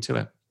brought me to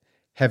it.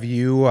 Have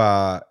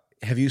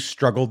you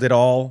struggled at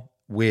all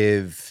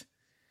with?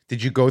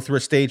 Did you go through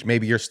a stage?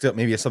 Maybe it's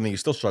something you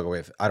still struggle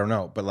with. I don't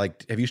know,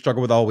 but have you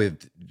struggled with all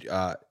with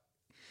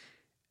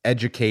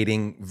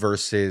educating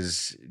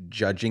versus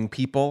judging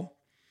people,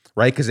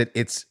 right? Because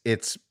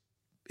it's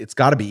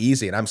got to be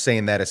easy, and I'm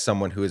saying that as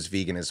someone who is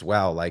vegan as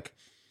well.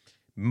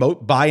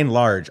 By and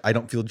large, I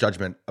don't feel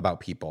judgment about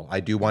people. I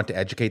do want to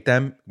educate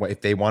them. If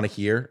they want to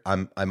hear,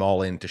 I'm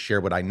all in to share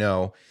what I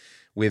know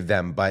with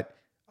them. But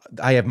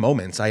I have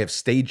moments, I have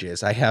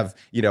stages, I have,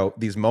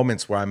 these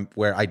moments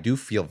where I do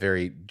feel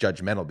very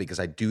judgmental because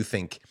I do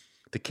think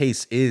the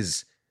case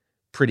is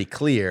pretty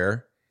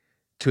clear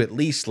to at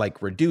least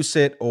reduce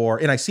it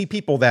and I see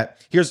people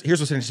that here's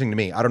what's interesting to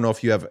me. I don't know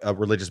if you have a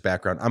religious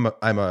background.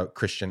 I'm a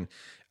Christian,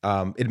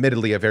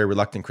 admittedly a very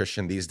reluctant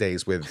Christian these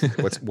days with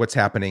what's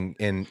happening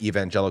in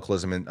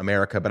evangelicalism in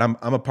America. But I'm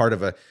a part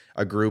of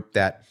a group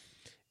that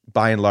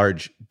by and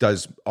large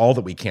does all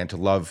that we can to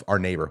love our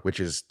neighbor, which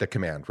is the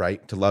command,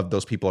 right? To love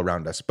those people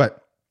around us.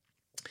 But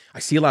I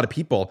see a lot of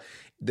people,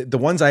 the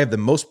ones I have the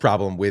most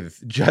problem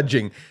with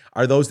judging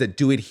are those that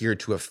do adhere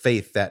to a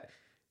faith that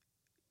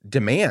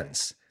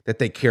demands that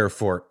they care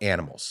for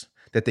animals,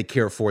 that they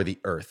care for the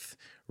earth,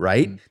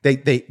 right?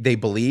 Mm. They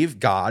believe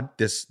God,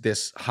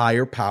 this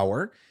higher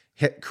power,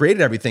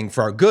 created everything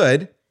for our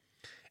good,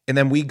 and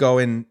then we go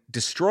and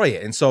destroy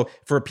it. And so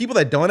for people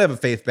that don't have a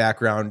faith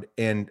background,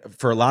 and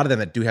for a lot of them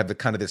that do have the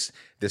kind of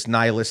this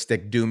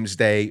nihilistic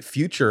doomsday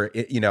future,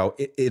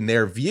 in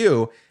their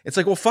view, it's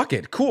well, fuck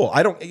it. Cool.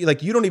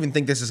 You don't even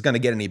think this is going to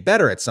get any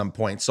better at some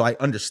point. So I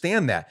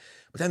understand that.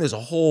 But then there's a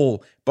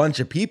whole bunch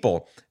of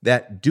people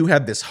that do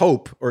have this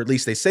hope, or at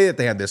least they say that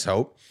they have this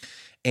hope.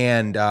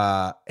 and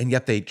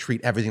yet they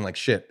treat everything like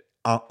shit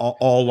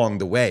all along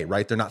the way,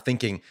 right? They're not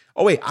thinking,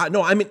 oh wait,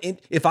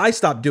 if I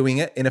stop doing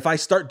it, and if I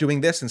start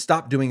doing this and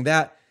stop doing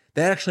that,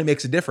 that actually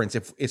makes a difference.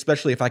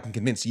 Especially if I can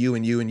convince you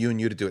and you and you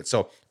and you to do it.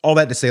 So all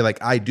that to say,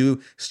 like, I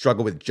do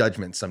struggle with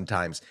judgment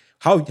sometimes.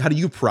 How do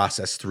you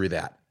process through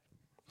that?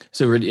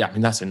 So really, yeah, I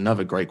mean, that's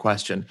another great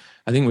question.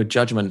 I think with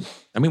judgment,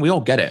 I mean, we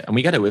all get it, and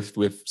we get it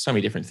with so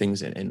many different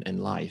things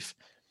in life.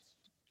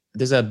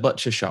 There's a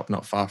butcher shop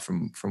not far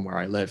from where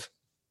I live.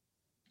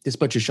 This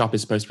butcher shop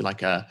is supposed to be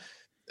like a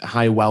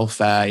high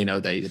welfare,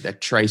 they're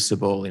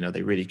traceable,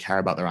 they really care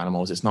about their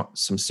animals. It's not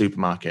some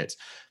supermarket.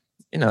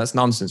 That's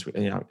nonsense.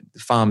 The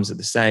farms are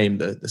the same,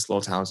 the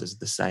slaughterhouses are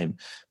the same,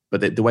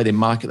 but the way they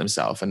market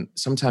themselves. And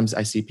sometimes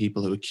I see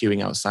people who are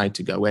queuing outside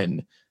to go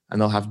in, and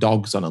they'll have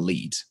dogs on a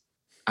lead.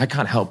 I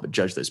can't help but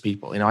judge those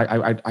people.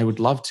 I would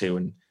love to,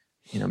 and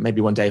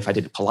maybe one day if I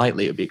did it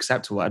politely, it would be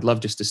acceptable. I'd love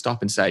just to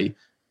stop and say,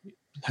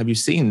 have you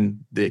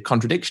seen the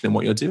contradiction in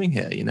what you're doing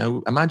here?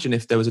 Imagine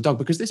if there was a dog,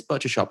 because this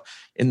butcher shop,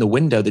 in the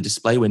window, the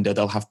display window,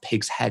 they'll have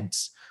pigs'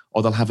 heads,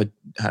 or they'll have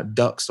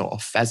ducks or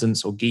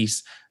pheasants or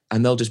geese,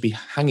 and they'll just be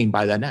hanging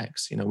by their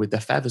necks, with their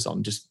feathers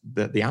on, just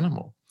the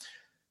animal.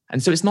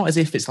 And so it's not as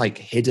if it's like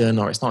hidden,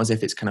 or it's not as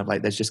if it's kind of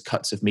like there's just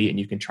cuts of meat and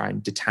you can try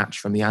and detach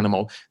from the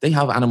animal. They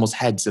have animals'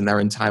 heads and their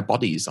entire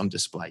bodies on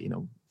display,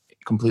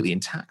 completely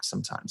intact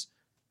sometimes.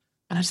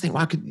 And I just think,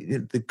 wow,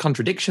 the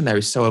contradiction there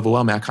is so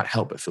overwhelming. I can't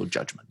help but feel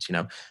judgment,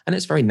 and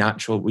it's very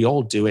natural. We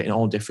all do it in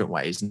all different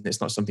ways. And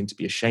it's not something to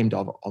be ashamed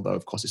of, although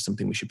of course it's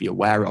something we should be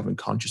aware of and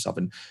conscious of,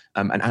 and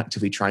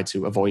actively try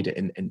to avoid it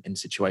in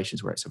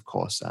situations where it's of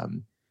course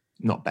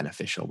not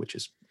beneficial, which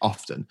is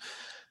often.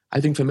 I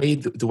think for me,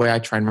 the way I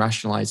try and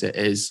rationalize it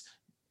is,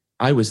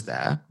 I was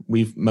there.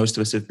 Most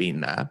of us have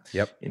been there.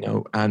 Yep.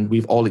 And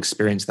we've all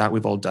experienced that.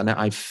 We've all done it.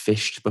 I've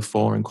fished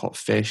before and caught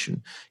fish,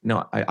 and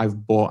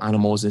I've bought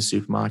animals in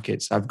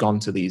supermarkets. I've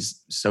gone to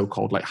these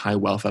so-called like high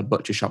welfare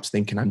butcher shops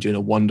thinking I'm doing a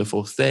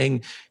wonderful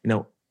thing.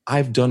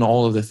 I've done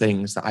all of the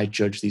things that I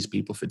judge these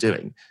people for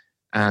doing,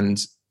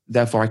 and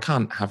therefore I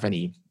can't have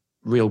any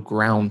real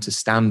ground to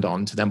stand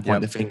on to then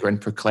point the finger and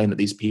proclaim that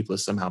these people are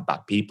somehow bad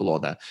people, or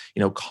they're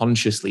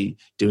consciously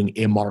doing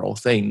immoral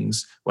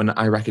things, when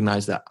I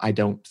recognize that I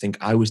don't think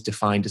I was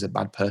defined as a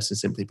bad person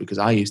simply because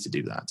I used to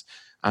do that,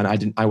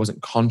 and I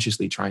wasn't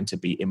consciously trying to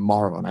be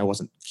immoral, and I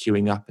wasn't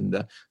queuing up in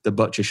the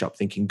butcher shop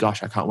thinking,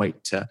 gosh, I can't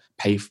wait to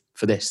pay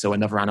for this so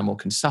another animal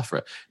can suffer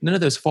it. None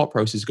of those thought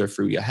processes go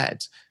through your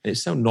head, and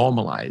it's so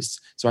normalized.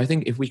 So I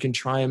think if we can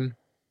try and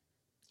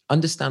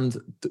understand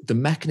the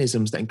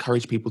mechanisms that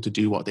encourage people to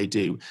do what they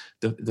do,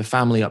 the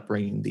family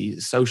upbringing, the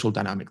social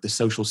dynamic, the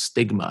social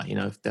stigma,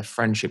 if their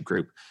friendship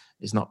group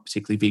is not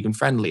particularly vegan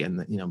friendly, and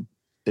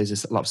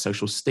there's a lot of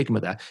social stigma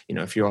there.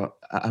 If you're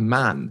a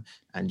man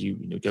and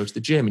you go to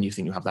the gym and you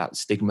think you have that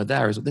stigma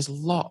there's a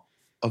lot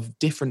of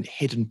different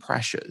hidden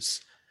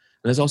pressures.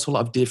 And there's also a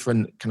lot of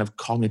different kind of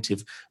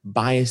cognitive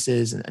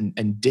biases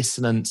and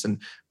dissonance and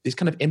these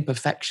kind of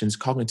imperfections,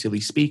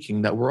 cognitively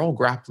speaking, that we're all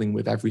grappling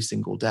with every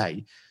single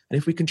day. And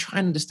if we can try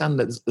and understand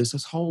that there's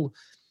this whole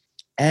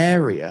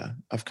area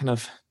of kind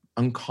of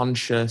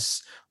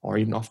unconscious or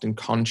even often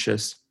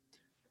conscious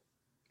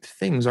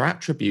things or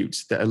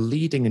attributes that are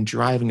leading and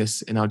driving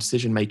us in our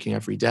decision-making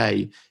every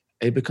day,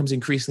 it becomes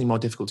increasingly more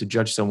difficult to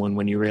judge someone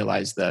when you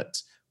realize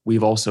that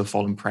we've also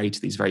fallen prey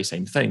to these very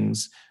same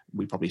things.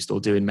 We probably still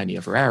do in many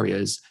other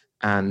areas.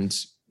 And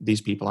these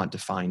people aren't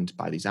defined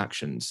by these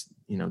actions.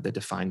 They're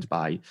defined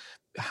by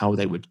how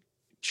they would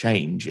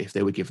change if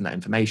they were given that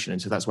information. And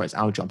so that's why it's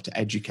our job to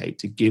educate,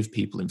 to give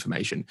people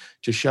information,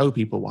 to show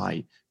people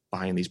why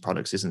buying these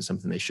products isn't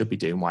something they should be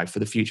doing, why for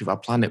the future of our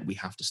planet, we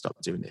have to stop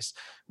doing this.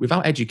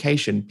 Without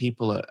education,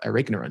 people are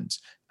ignorant.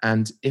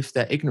 And if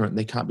they're ignorant,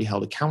 they can't be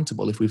held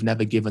accountable if we've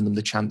never given them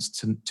the chance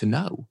to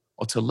know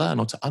or to learn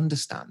or to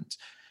understand.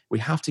 We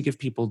have to give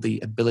people the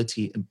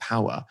ability and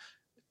power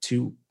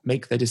to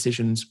make their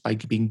decisions by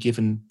being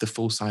given the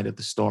full side of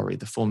the story,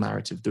 the full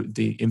narrative,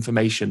 the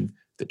information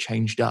that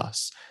changed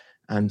us.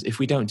 And if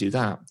we don't do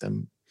that,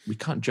 then we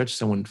can't judge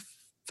someone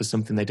for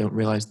something they don't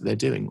realize that they're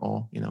doing,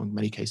 or, in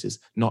many cases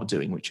not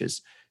doing, which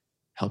is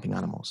helping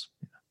animals.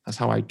 That's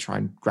how I try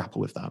and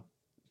grapple with that.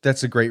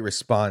 That's a great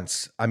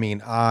response. I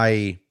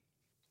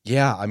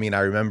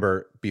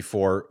remember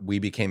before we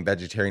became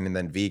vegetarian and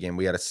then vegan,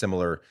 we had a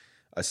similar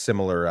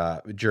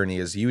journey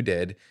as you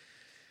did.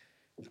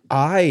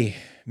 None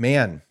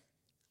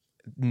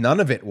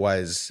of it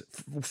was,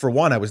 for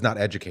one, I was not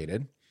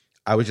educated.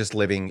 I was just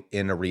living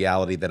in a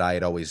reality that I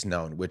had always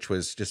known, which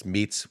was just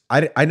meats.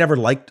 I never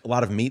liked a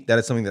lot of meat. That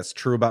is something that's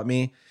true about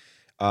me.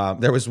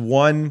 There was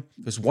one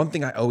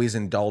thing I always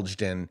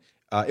indulged in.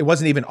 It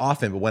wasn't even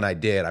often, but when I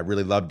did, I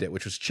really loved it,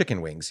 which was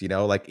chicken wings.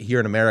 Like here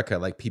in America,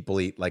 like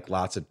people eat like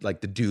lots of, like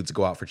the dudes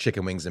go out for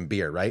chicken wings and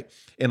beer, right?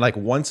 And like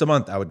once a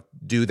month I would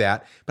do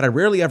that, but I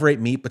rarely ever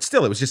ate meat, but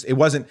still it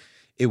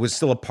was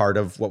still a part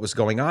of what was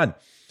going on.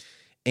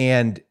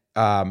 And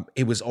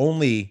it was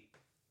only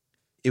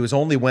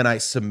when I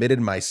submitted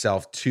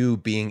myself to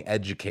being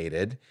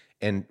educated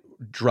and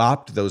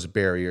dropped those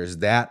barriers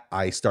that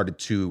I started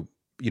to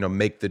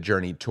make the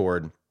journey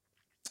toward,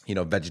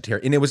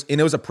 vegetarian. And it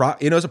was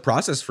a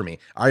process for me.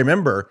 I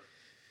remember,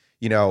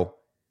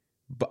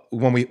 but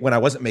when I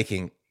wasn't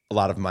making a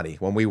lot of money,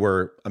 when we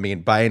were,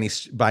 by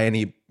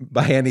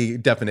any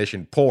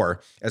definition,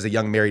 poor as a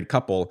young married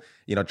couple,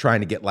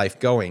 trying to get life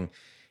going,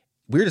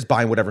 we were just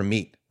buying whatever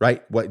meat,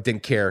 right?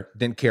 Didn't care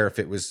if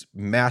it was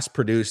mass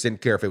produced,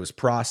 didn't care if it was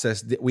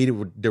processed.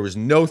 There was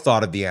no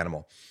thought of the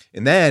animal.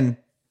 And then,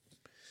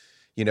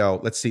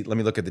 let's see, let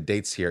me look at the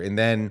dates here. And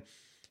then,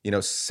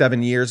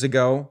 7 years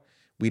ago,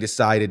 we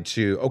decided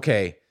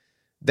okay,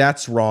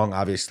 that's wrong.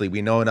 Obviously,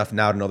 we know enough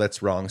now to know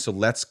that's wrong. So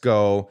let's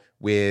go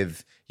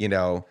with,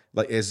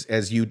 like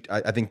as you,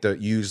 I think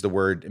use the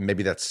word, and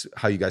maybe that's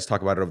how you guys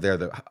talk about it over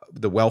there,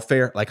 the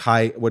welfare, like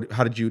how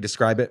did you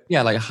describe it?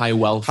 Yeah, like high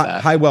welfare.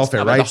 High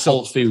welfare, right? Like the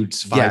Whole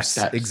Foods 5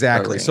 steps.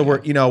 Exactly. So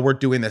we're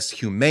doing this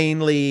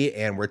humanely,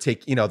 and we're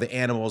taking, the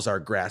animals are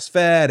grass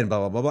fed and blah,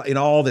 blah, blah, blah, and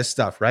all this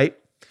stuff, right?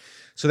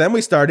 So then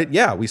we started,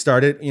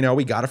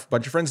 we got a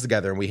bunch of friends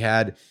together, and we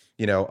had,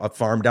 a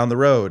farm down the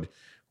road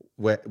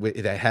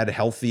that had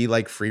healthy,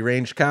 like free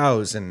range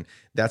cows. And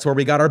that's where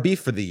we got our beef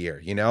for the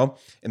year,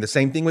 and the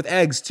same thing with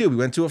eggs too. We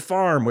went to a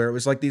farm where it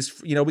was like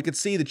these, we could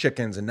see the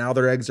chickens, and now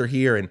their eggs are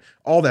here and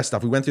all that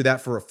stuff. We went through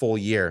that for a full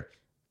year.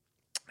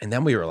 And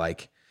then we were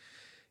like,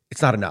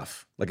 it's not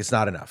enough. Like, it's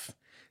not enough.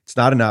 It's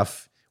not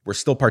enough. We're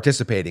still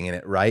participating in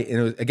it. Right. And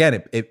it was,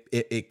 again,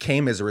 it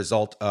came as a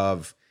result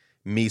of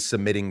me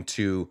submitting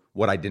to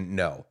what I didn't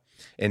know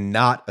and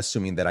not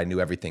assuming that I knew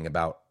everything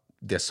about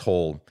this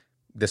whole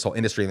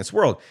industry in this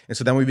world. And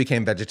so then we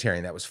became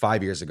vegetarian. That was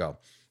 5 years ago.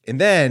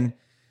 And then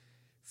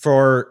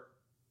I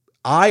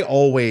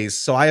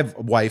have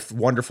a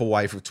wonderful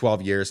wife of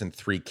 12 years and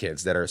 3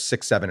 kids that are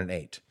 6, 7, and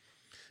 8.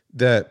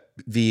 The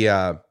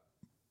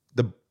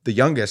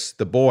youngest,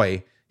 the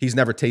boy, he's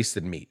never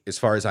tasted meat as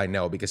far as I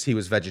know, because he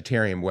was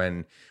vegetarian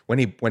when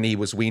he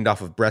was weaned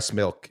off of breast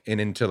milk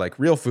and into like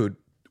real food.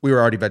 We were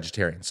already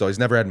vegetarian. So he's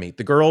never had meat.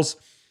 The girls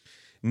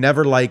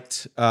never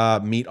liked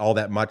meat all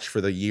that much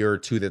for the year or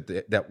two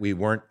that we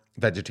weren't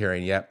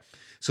vegetarian yet.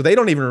 So they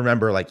don't even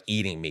remember like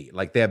eating meat.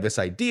 Like, they have this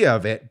idea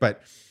of it,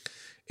 but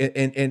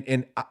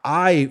and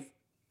I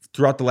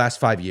throughout the last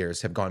 5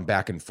 years have gone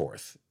back and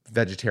forth,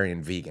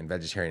 vegetarian,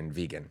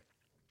 vegan.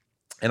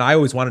 And I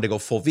always wanted to go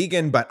full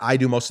vegan, but I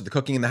do most of the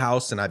cooking in the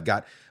house, and I've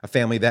got a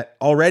family that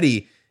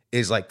already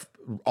is like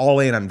all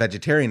in on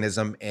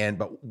vegetarianism,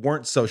 but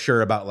weren't so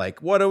sure about like,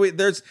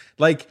 there's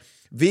like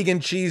vegan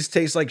cheese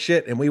tastes like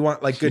shit, and we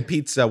want like good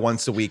pizza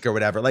once a week or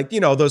whatever. Like,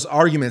 those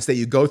arguments that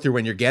you go through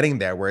when you're getting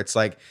there, where it's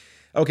like,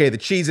 okay, the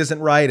cheese isn't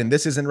right, and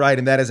this isn't right,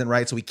 and that isn't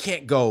right, so we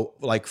can't go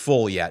like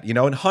full yet,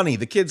 and honey,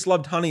 the kids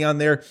loved honey on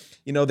their,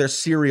 their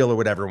cereal or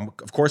whatever.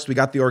 Of course, we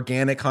got the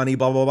organic honey,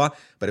 blah, blah, blah,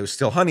 but it was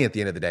still honey at the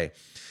end of the day.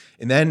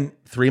 And then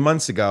 3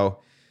 months ago,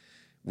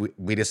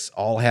 we just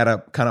all had a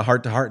kind of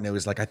heart to heart, and it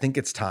was like, I think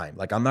it's time.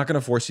 Like, I'm not going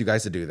to force you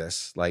guys to do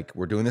this. Like,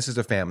 we're doing this as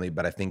a family,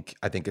 but I think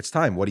it's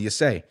time. What do you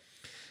say?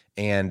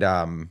 And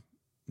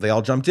they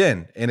all jumped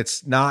in, and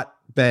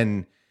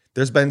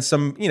there's been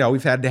some,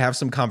 we've had to have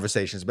some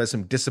conversations, but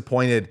some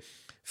disappointed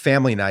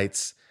family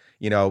nights.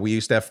 We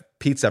used to have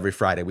pizza every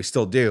Friday. We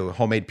still do,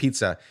 homemade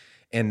pizza.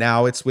 And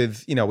now it's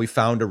with, we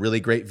found a really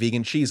great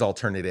vegan cheese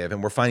alternative,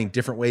 and we're finding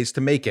different ways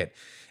to make it.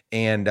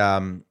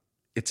 And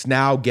it's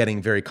now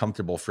getting very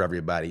comfortable for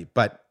everybody.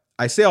 But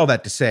I say all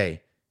that to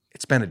say,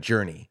 it's been a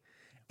journey.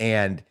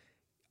 And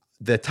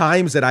the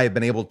times that I have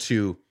been able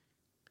to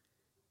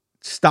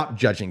stop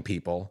judging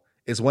people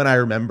is when I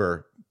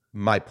remember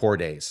my poor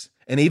days,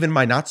 and even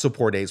my not so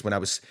poor days, when I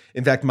was,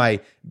 in fact,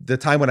 the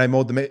time when I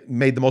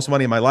made the most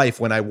money in my life,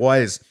 when I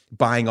was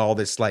buying all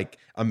this like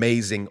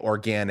amazing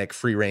organic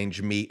free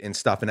range meat and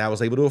stuff. And I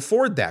was able to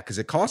afford that because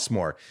it costs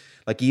more.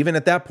 Like, even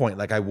at that point,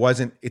 like,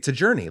 it's a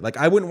journey. Like,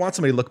 I wouldn't want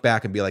somebody to look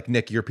back and be like,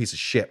 Nick, you're a piece of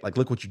shit. Like,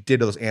 look what you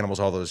did to those animals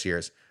all those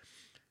years.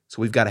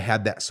 So we've got to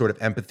have that sort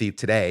of empathy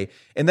today.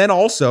 And then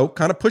also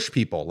kind of push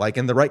people like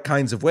in the right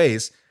kinds of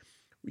ways.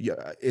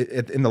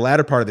 In the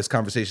latter part of this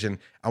conversation,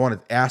 I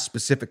want to ask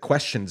specific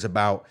questions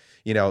about,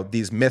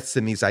 these myths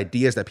and these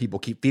ideas that people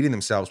keep feeding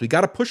themselves. We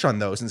got to push on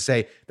those and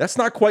say, that's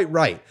not quite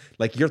right.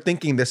 Like, you're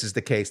thinking this is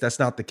the case. That's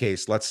not the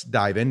case. Let's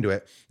dive into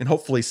it. And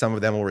hopefully some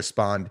of them will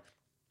respond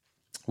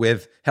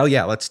with, hell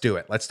yeah, let's do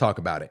it. Let's talk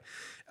about it.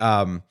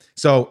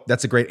 So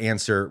that's a great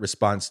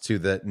response to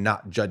the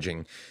not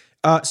judging.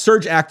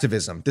 Surge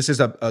activism. This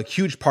is a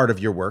huge part of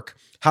your work.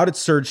 How did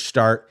Surge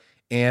start?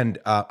 And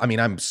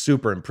I'm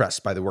super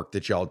impressed by the work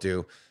that y'all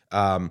do.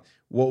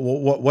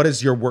 What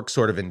does your work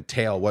sort of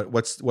entail?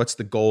 What's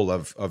the goal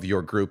of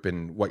your group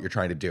and what you're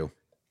trying to do?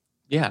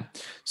 Yeah.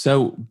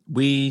 So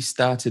we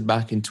started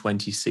back in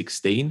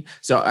 2016.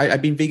 So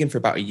I've been vegan for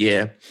about a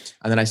year,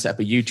 and then I set up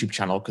a YouTube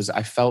channel because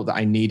I felt that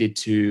I needed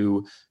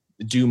to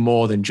do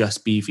more than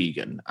just be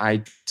vegan.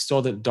 I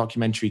saw the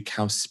documentary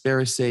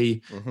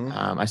Cowspiracy. Mm-hmm.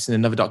 I seen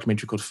another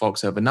documentary called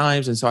Forks Over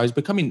Knives. And so I was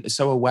becoming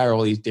so aware of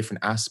all these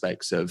different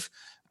aspects of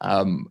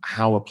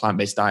how a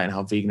plant-based diet and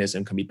how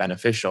veganism can be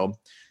beneficial.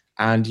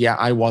 And yeah,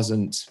 I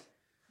wasn't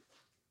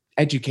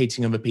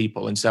educating other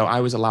people. And so I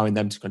was allowing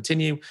them to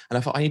continue. And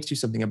I thought, I need to do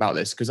something about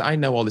this because I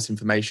know all this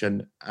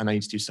information and I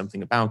need to do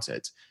something about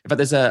it. In fact,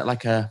 there's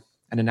an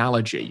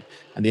analogy.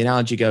 And the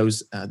analogy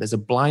goes, there's a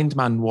blind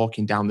man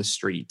walking down the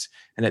street.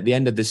 And at the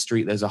end of the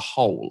street, there's a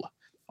hole.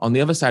 On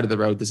the other side of the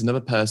road, there's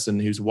another person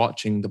who's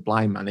watching the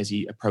blind man as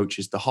he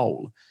approaches the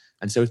hole.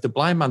 And so if the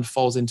blind man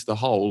falls into the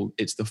hole,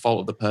 it's the fault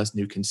of the person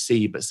who can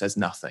see but says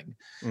nothing.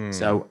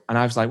 So, and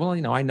I was like, well,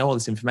 I know all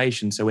this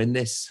information. So in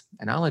this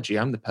analogy,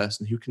 I'm the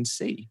person who can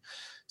see.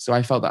 So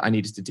I felt that I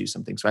needed to do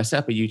something. So I set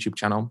up a YouTube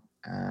channel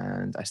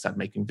and I started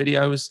making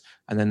videos.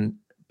 And then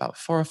about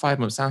 4 or 5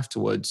 months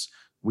afterwards,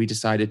 we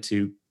decided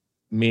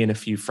me and a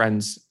few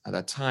friends at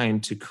that time,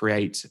 to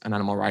create an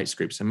animal rights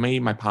group. So me,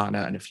 my partner,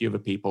 and a few other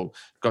people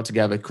got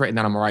together, created an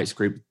animal rights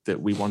group that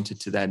we wanted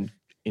to then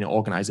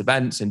organize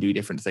events and do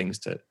different things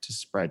to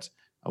spread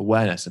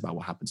awareness about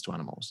what happens to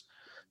animals.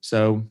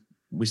 So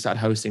we started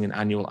hosting an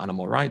annual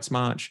animal rights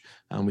march,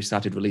 and we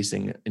started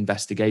releasing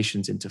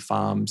investigations into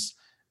farms.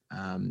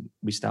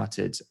 We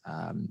started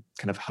kind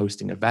of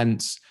hosting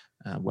events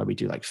where we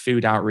do like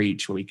food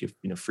outreach, where we give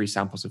free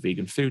samples of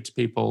vegan food to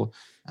people,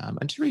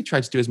 and to really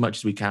try to do as much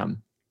as we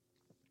can.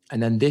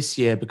 And then this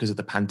year, because of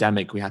the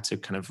pandemic, we had to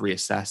kind of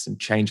reassess and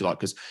change a lot,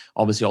 because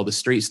obviously all the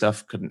street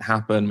stuff couldn't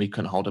happen. We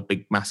couldn't hold a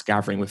big mass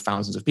gathering with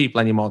thousands of people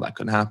anymore. That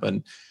couldn't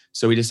happen.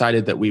 So we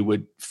decided that we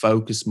would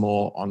focus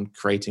more on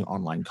creating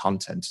online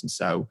content. And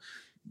so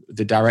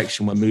the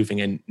direction we're moving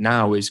in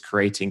now is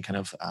creating kind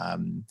of,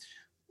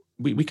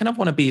 we kind of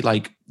want to be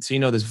like, so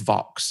there's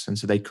Vox, and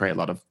so they create a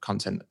lot of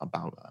content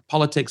about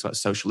politics, about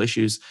social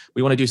issues.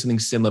 We want to do something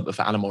similar, but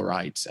for animal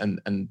rights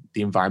and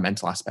the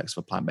environmental aspects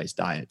of a plant-based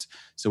diet.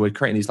 So we're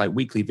creating these like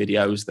weekly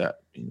videos that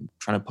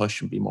trying to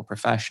push and be more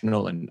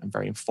professional and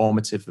very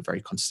informative, and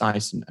very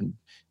concise and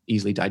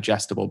easily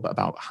digestible, but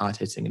about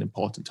hard-hitting and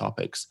important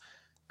topics.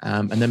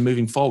 And then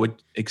moving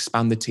forward,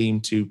 expand the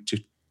team to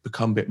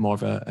become a bit more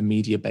of a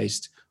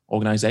media-based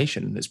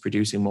organization that's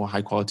producing more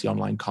high quality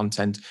online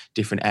content,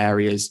 different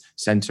areas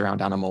centered around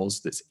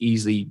animals, that's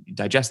easily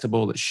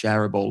digestible, that's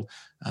shareable,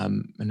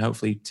 and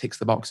hopefully ticks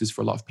the boxes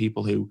for a lot of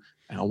people who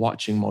are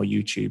watching more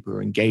YouTube, who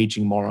are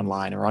engaging more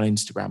online or on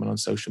Instagram and on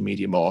social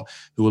media more,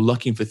 who are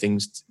looking for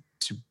things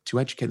to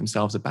educate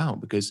themselves about.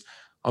 Because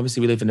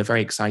obviously we live in a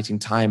very exciting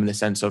time in the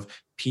sense of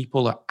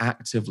people are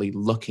actively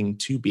looking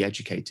to be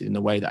educated in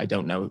a way that I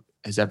don't know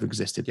has ever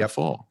existed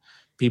before.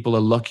 People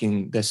are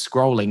looking, they're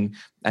scrolling,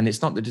 and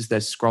it's not that just they're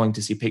scrolling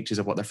to see pictures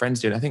of what their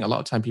friends do. I think a lot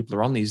of time people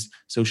are on these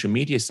social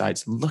media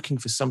sites looking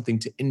for something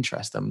to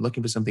interest them,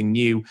 looking for something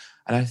new,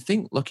 and I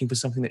think looking for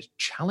something that's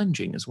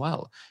challenging as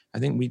well. I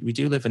think we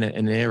do live in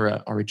an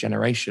era or a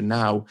generation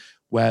now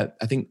where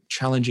I think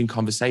challenging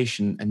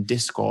conversation and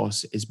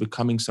discourse is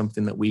becoming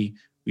something that we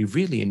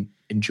really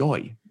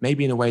enjoy,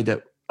 maybe in a way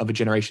that other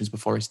generations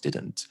before us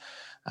didn't.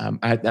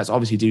 That's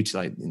obviously due to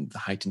like the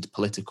heightened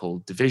political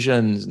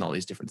divisions and all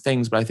these different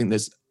things, but I think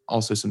there's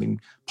also something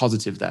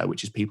positive there,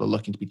 which is people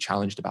looking to be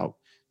challenged about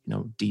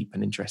deep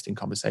and interesting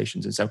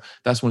conversations. And so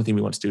that's one thing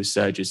we want to do as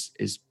Surge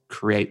is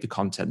create the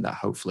content that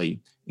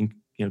hopefully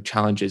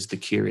challenges the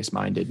curious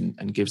minded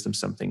and gives them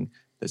something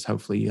that's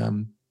hopefully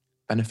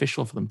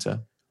beneficial for them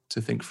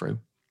to think through.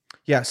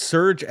 Yeah,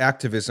 Surge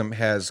activism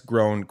has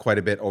grown quite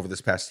a bit over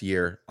this past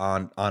year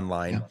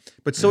online,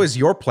 but so is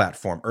your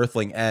platform,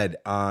 Earthling Ed,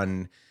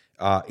 on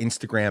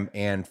Instagram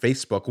and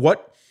Facebook.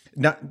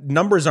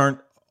 Numbers aren't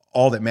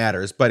all that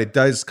matters, but it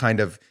does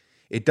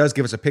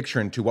give us a picture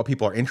into what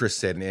people are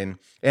interested in,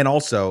 and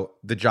also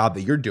the job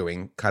that you're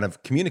doing, kind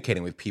of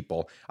communicating with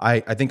people. I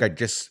think I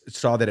just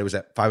saw that it was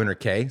at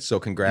 500K. So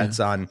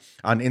congrats on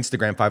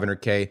Instagram,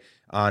 500K,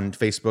 on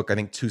Facebook, I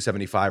think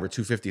 275 or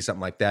 250,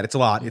 something like that. It's a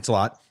lot. It's a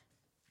lot.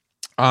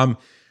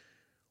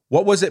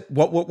 What was it?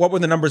 What were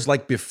the numbers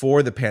like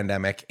before the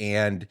pandemic,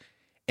 and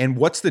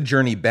what's the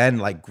journey been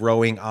like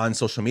growing on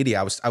social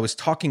media? I was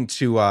talking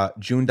to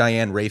June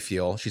Diane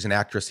Raphael. She's an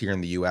actress here in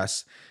the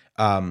U.S.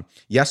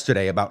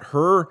 Yesterday about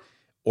her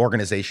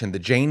organization, the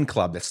Jane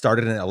Club, that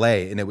started in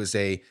LA, and it was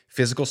a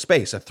physical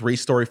space, a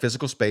 3-story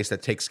physical space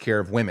that takes care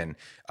of women.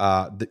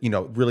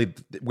 Really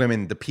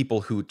women, the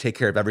people who take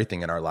care of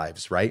everything in our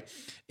lives, right?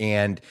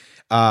 And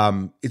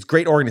it's a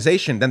great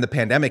organization. Then the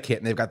pandemic hit,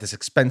 and they've got this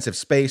expensive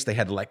space they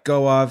had to let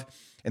go of,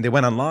 and they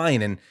went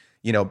online, and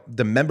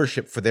the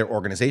membership for their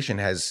organization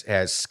has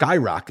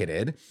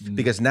skyrocketed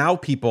because now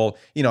people,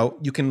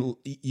 you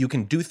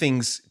can do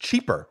things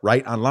cheaper,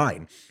 right?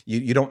 Online.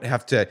 You don't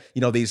have to,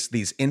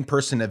 these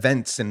in-person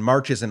events and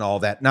marches and all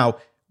that. Now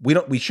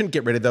we shouldn't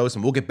get rid of those,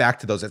 and we'll get back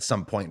to those at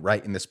some point,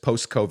 right? In this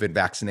post-COVID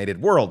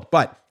vaccinated world.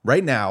 But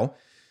right now,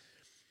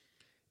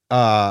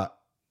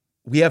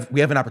 we have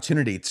an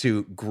opportunity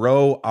to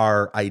grow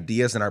our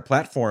ideas and our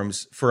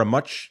platforms for a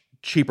much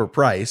cheaper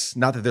price.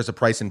 Not that there's a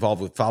price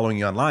involved with following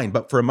you online,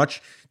 but for a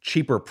much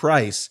cheaper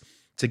price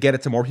to get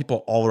it to more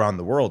people all around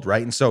the world,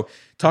 right? And so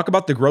talk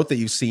about the growth that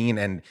you've seen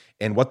and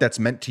what that's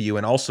meant to you,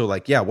 and also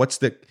like,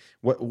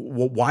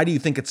 why do you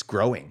think it's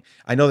growing?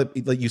 I know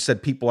that, like you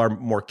said, people are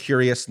more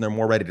curious and they're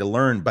more ready to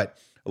learn, but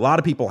a lot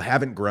of people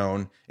haven't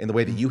grown in the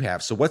way that you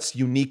have. So what's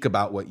unique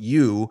about what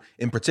you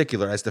in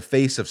particular as the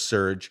face of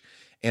Surge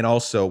and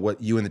also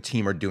what you and the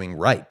team are doing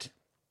right?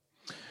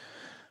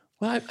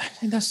 Well, I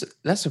think that's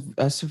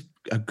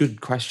a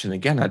good question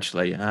again,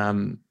 actually.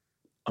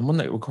 And one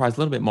that requires a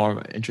little bit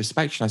more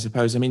introspection, I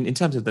suppose. I mean, in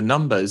terms of the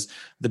numbers,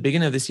 the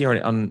beginning of this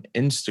year on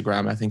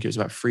Instagram, I think it was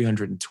about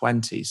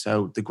 320.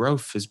 So the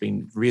growth has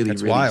been really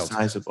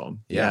sizable.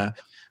 Yeah.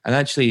 And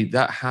actually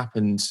that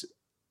happened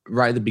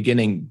right at the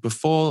beginning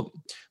before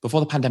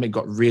the pandemic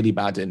got really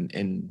bad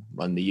in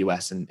the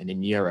US and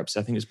in Europe. So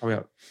I think it was probably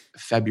about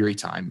February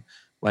time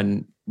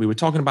when we were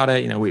talking about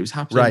it. It was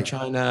happening in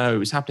China, it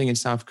was happening in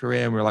South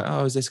Korea, and we were like,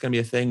 oh, is this going to be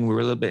a thing? We were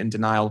a little bit in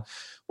denial.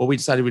 Well, we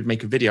decided we'd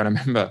make a video, and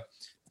I remember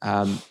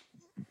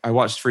I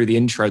watched through the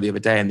intro the other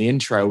day, and the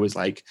intro was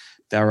like,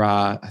 there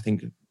are, I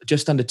think,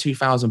 just under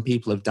 2,000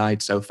 people have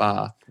died so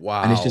far.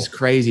 Wow. And it's just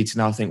crazy to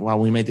now think, well,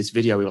 when we made this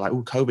video, we were like,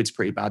 oh, COVID's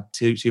pretty bad.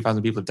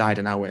 2,000 people have died,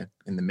 and now we're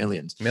in the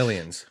millions.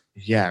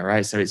 Yeah,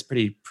 right. So it's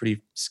pretty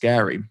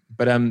scary.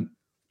 But when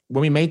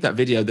we made that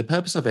video, the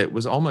purpose of it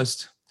was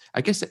almost,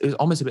 I guess it was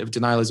almost a bit of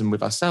denialism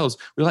with ourselves.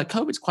 We were like,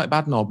 COVID's quite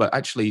bad and all, but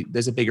actually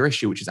there's a bigger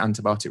issue, which is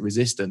antibiotic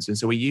resistance. And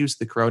so we used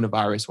the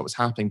coronavirus, what was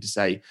happening, to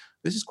say,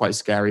 this is quite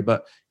scary,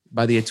 but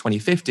by the year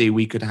 2050,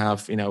 we could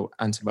have,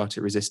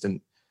 antibiotic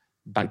resistant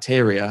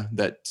bacteria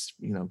that's,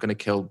 going to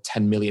kill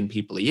 10 million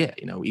people a year,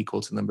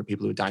 equal to the number of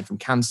people who are dying from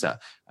cancer.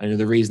 And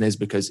the reason is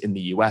because in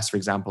the US, for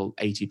example,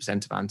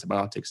 80% of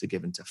antibiotics are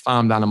given to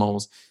farmed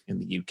animals. In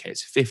the UK,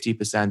 it's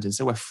 50%. And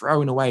so we're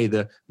throwing away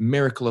the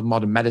miracle of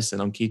modern medicine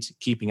on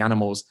keeping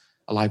animals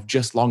alive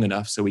just long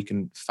enough so we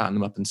can fatten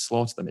them up and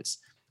slaughter them. It's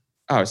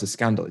a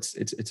scandal.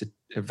 It's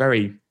a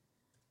very,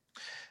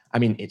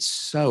 it's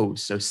so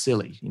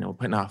silly, we're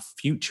putting our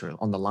future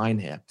on the line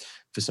here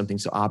for something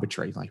so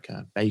arbitrary like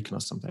bacon or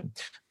something.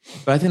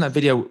 But I think that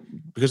video,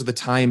 because of the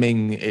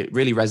timing, it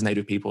really resonated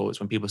with people. It's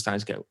when people started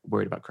to get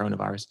worried about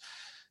coronavirus.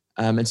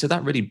 And so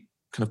that really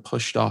kind of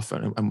pushed off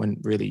and went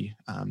really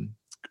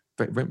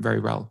very, very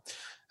well.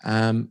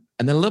 And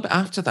then a little bit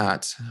after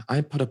that,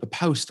 I put up a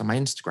post on my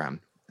Instagram.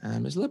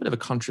 It was a little bit of a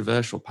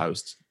controversial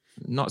post.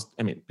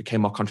 It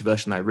became more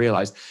controversial than I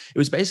realized. It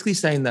was basically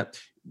saying that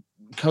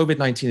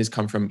COVID-19 has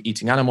come from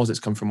eating animals. It's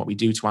come from what we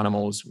do to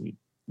animals. We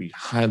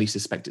highly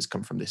suspect it's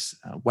come from this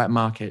wet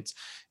market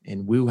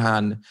in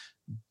Wuhan.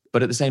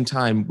 But at the same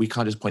time, we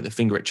can't just point the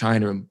finger at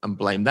China and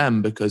blame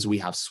them, because we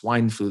have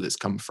swine flu that's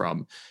come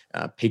from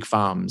pig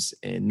farms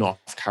in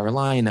North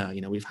Carolina.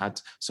 We've had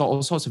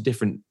all sorts of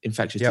different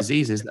infectious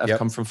diseases that have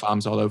come from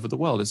farms all over the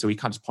world. And so we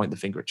can't just point the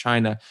finger at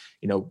China.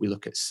 We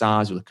look at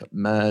SARS, we look at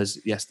MERS,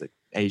 yes,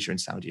 Asia and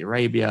Saudi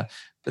Arabia.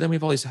 But then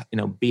we've all these,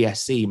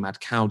 BSE, mad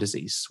cow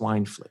disease,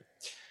 swine flu.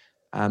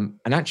 And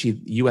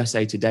actually,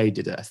 USA Today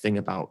did a thing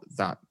about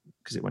that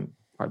because it went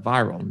quite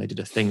viral. And they did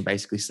a thing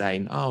basically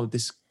saying, oh,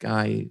 this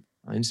guy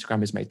on Instagram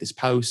has made this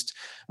post.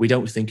 We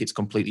don't think it's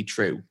completely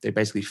true. They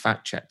basically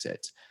fact-checked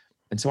it.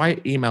 And so I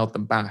emailed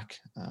them back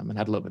and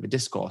had a little bit of a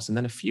discourse. And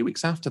then a few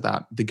weeks after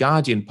that, The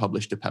Guardian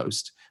published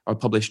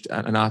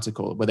an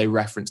article where they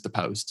referenced the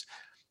post.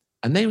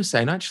 And they were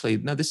saying, actually,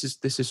 no, this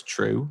is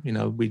true.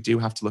 We do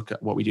have to look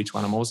at what we do to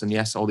animals. And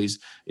yes, all these,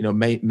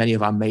 many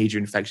of our major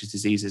infectious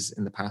diseases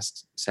in the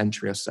past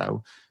century or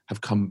so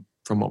have come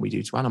from what we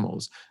do to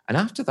animals. And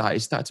after that, it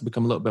started to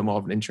become a little bit more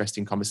of an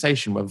interesting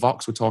conversation where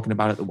Vox were talking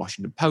about it, the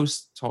Washington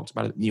Post talked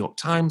about it, the New York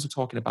Times were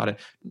talking about it,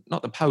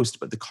 not the Post,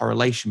 but the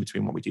correlation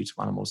between what we do to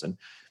animals and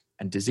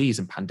disease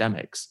and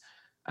pandemics.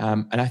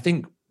 And I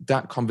think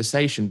that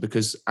conversation,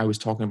 because I was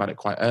talking about it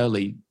quite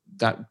early,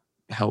 that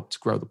helped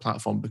grow the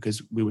platform,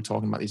 because we were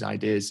talking about these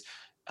ideas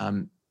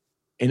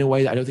in a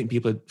way that I don't think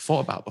people had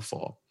thought about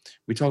before.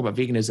 We talk about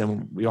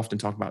veganism, we often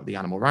talk about the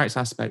animal rights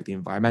aspect, the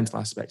environmental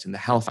aspect, and the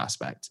health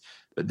aspect.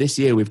 But this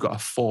year we've got a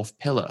fourth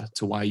pillar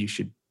to why you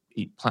should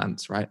eat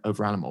plants, right,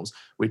 over animals,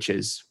 which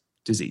is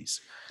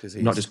disease.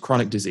 Not just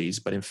chronic disease,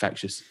 but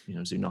infectious,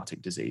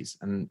 zoonotic disease.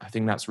 And I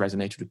think that's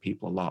resonated with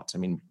people a lot.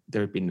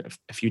 There have been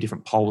a few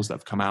different polls that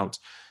have come out.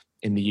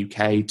 In the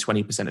UK,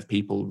 20% of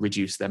people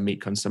reduced their meat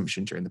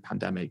consumption during the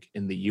pandemic.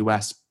 In the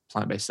US,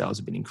 plant-based sales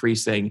have been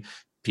increasing.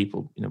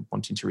 People,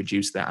 wanting to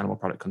reduce their animal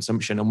product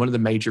consumption. And one of the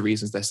major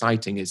reasons they're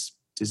citing is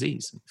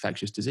disease,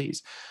 infectious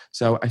disease.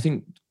 So I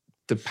think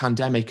the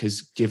pandemic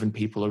has given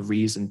people a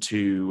reason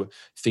to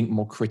think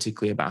more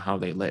critically about how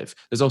they live.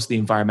 There's also the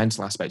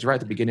environmental aspect. Right at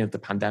the beginning of the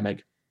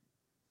pandemic,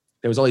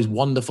 there was all these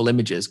wonderful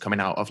images coming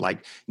out of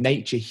like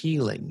nature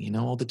healing,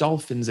 all the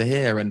dolphins are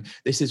here and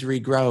this is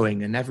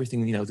regrowing and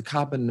everything, the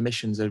carbon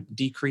emissions are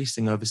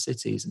decreasing over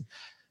cities.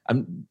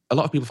 And a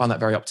lot of people found that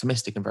very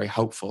optimistic and very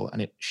hopeful.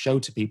 And it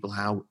showed to people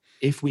how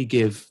if we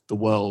give the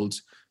world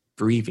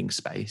breathing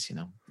space,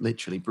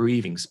 literally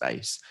breathing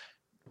space,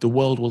 the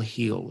world will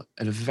heal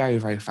at a very,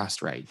 very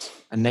fast rate.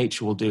 And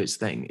nature will do its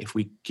thing if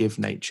we give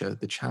nature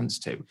the chance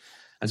to.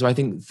 And so I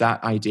think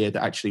that idea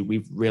that actually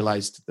we've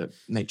realized that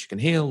nature can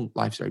heal,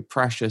 life's very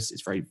precious,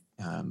 it's very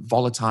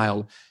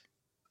volatile.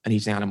 and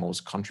eating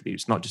animals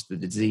contributes not just to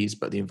the disease,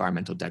 but the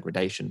environmental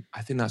degradation.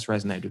 I think that's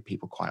resonated with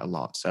people quite a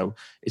lot. So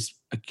it's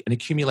an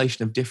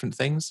accumulation of different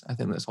things. I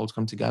think that's all to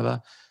come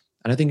together.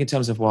 And I think in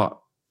terms of what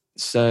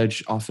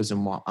Serge offers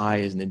and what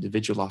I as an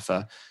individual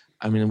offer,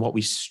 I mean, what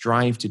we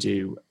strive to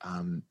do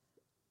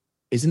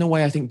is in a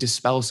way, I think,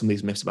 dispel some of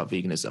these myths about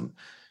veganism.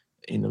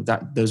 You know,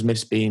 that those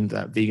myths being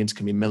that vegans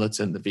can be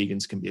militant, that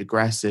vegans can be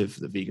aggressive,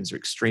 that vegans are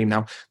extreme.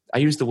 Now, I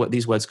use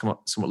these words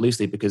somewhat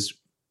loosely because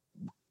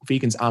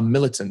vegans are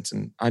militant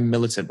and I'm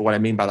militant, but what I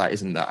mean by that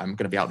isn't that I'm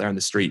going to be out there on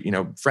the street, you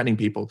know, threatening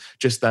people,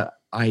 just that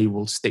I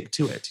will stick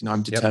to it. You know,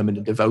 I'm determined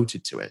and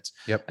devoted to it.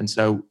 And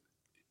so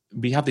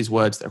we have these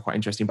words that are quite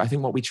interesting, but I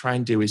think what we try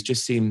and do is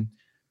just seem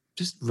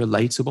just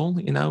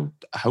relatable, you know,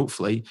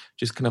 hopefully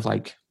just kind of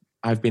like,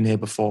 I've been here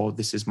before.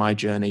 This is my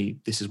journey.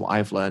 This is what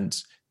I've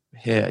learned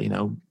here, you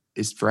know,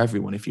 is for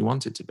everyone if you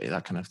want it to be,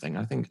 that kind of thing.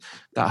 I think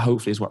that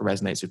hopefully is what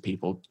resonates with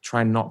people.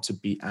 Try not to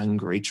be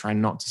angry, try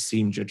not to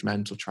seem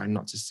judgmental, try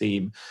not to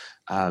seem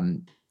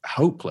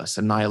hopeless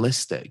and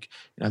nihilistic.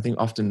 You know, I think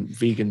often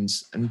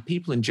vegans and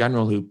people in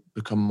general who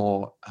become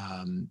more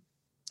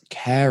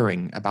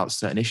caring about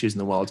certain issues in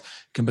the world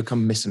can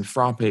become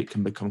misanthropic,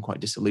 can become quite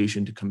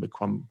disillusioned, can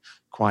become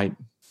quite,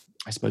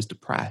 I suppose,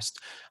 depressed.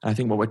 And I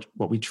think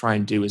what we try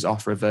and do is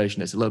offer a version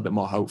that's a little bit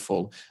more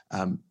hopeful,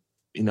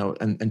 you know,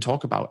 and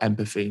talk about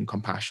empathy and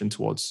compassion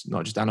towards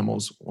not just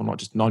animals, or not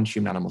just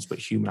non-human animals, but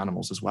human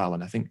animals as well.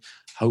 And I think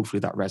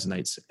hopefully that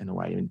resonates in a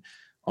way. I mean,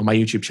 on my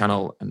YouTube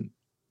channel and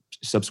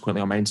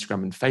subsequently on my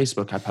Instagram and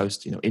Facebook, I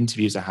post, you know,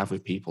 interviews I have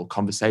with people,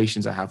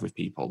 conversations I have with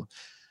people,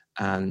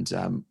 and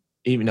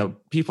even, you know,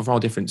 people from all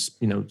different,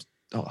 you know,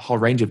 a whole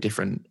range of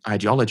different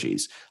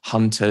ideologies,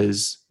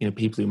 hunters, you know,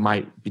 people who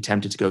might be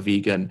tempted to go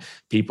vegan,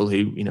 people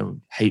who, you know,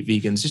 hate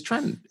vegans, just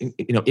trying,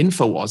 you know,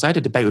 InfoWars. I had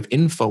a debate with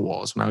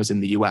InfoWars when I was in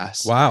the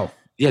US. Wow.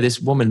 Yeah,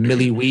 this woman,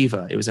 Millie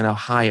Weaver, it was in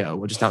Ohio,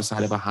 or just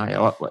outside of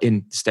Ohio,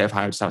 in the state of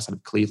Ohio, just outside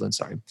of Cleveland,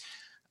 sorry.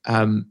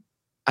 And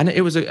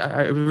it was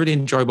a really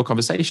enjoyable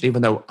conversation,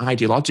 even though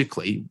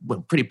ideologically we're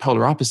pretty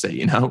polar opposite,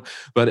 you know,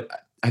 but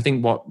I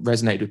think what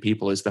resonated with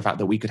people is the fact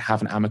that we could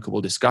have an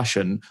amicable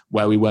discussion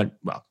where we weren't,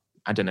 well,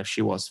 I don't know if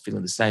she was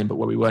feeling the same, but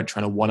where we weren't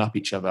trying to one-up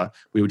each other,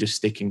 we were just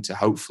sticking to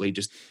hopefully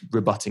just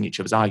rebutting each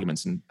other's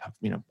arguments. And,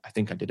 you know, I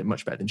think I did it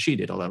much better than she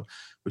did, although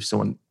with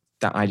someone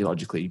that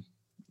ideologically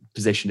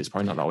positioned, it's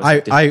probably not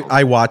always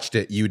I watched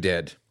it. You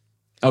did.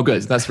 Oh,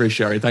 good. That's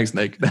reassuring. Thanks,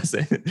 Nick. That's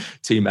it.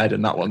 Team Ed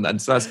and that one then.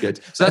 So that's good.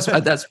 So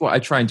that's what I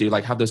try and do,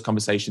 like have those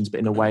conversations, but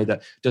in a way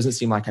that doesn't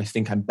seem like I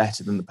think I'm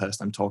better than the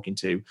person I'm talking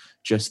to,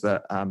 just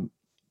that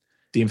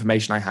the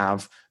information I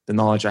have, the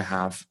knowledge I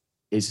have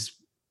is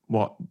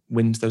what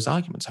wins those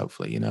arguments,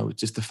 hopefully, you know,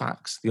 just the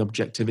facts, the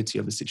objectivity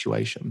of the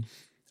situation.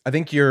 I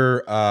think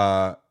you're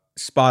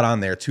spot on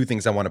there. Two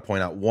things I want to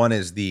point out. One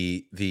is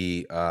the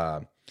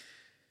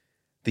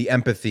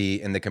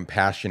empathy and the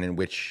compassion in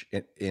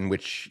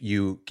which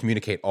you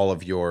communicate all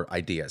of your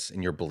ideas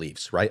and your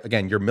beliefs, right?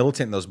 Again, you're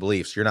militant in those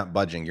beliefs. You're not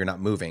budging, you're not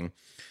moving.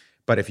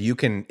 But if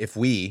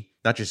we,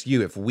 not just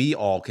you, if we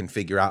all can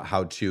figure out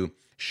how to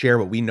share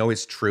what we know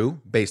is true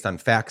based on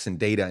facts and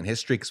data and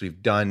history, because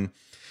we've done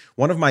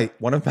one of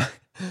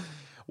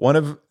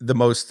the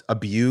most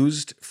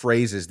abused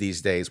phrases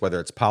these days, whether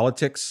it's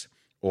politics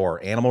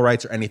or animal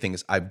rights or anything,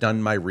 is I've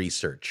done my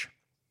research.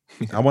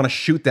 I want to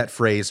shoot that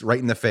phrase right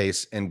in the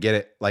face and get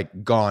it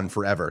like gone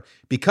forever,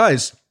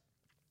 because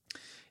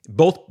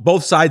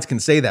both sides can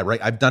say that, right?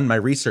 I've done my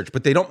research,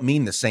 but they don't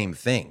mean the same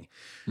thing.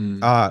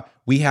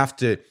 We have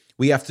to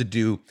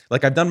do,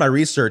 like, I've done my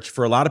research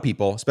for a lot of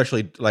people,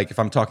 especially like if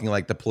I'm talking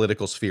like the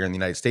political sphere in the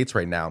United States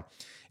right now.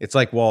 It's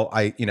like, well,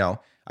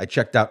 I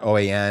checked out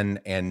OAN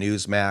and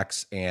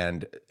Newsmax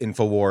and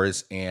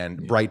InfoWars and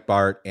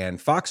Breitbart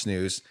and Fox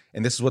News,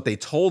 and this is what they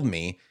told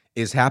me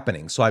is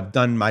happening. So I've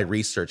done my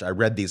research. I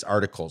read these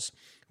articles,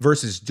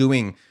 versus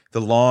doing the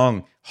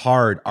long,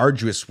 hard,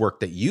 arduous work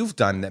that you've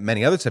done, that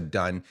many others have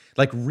done,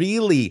 like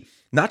really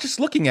not just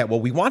looking at, well,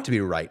 we want to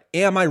be right.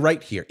 Am I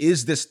right here?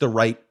 Is this the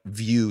right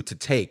view to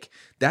take?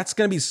 That's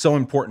going to be so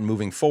important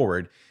moving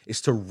forward,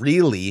 is to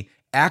really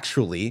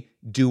actually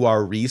do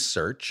our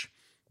research,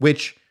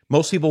 which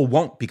most people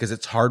won't, because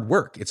it's hard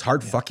work. It's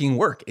hard fucking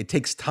work. It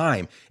takes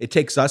time. It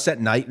takes us at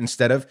night,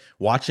 instead of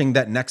watching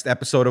that next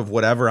episode of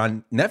whatever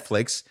on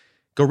Netflix,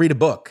 go read a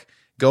book,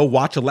 go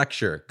watch a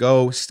lecture,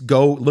 go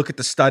look at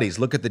the studies,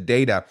 look at the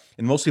data.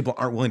 And most people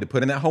aren't willing to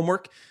put in that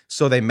homework.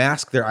 So they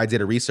mask their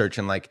idea of research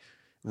and like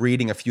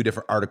reading a few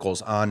different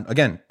articles on,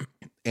 again,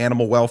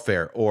 animal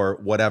welfare or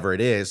whatever it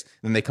is.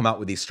 Then they come out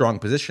with these strong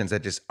positions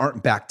that just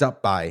aren't backed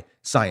up by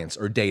science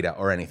or data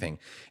or anything.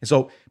 And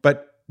so,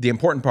 but the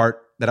important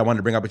part that I wanted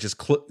to bring up is just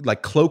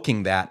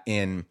cloaking that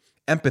in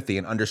empathy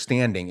and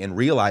understanding and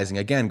realizing,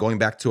 again, going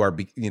back to our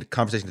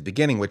conversation at the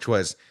beginning, which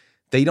was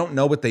they don't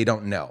know what they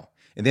don't know.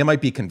 And they might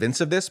be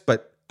convinced of this,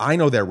 but I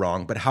know they're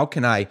wrong. But how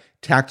can I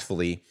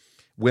tactfully,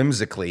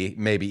 whimsically,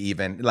 maybe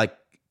even like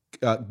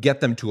get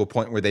them to a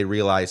point where they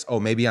realize, oh,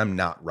 maybe I'm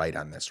not right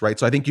on this, right?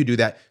 So I think you do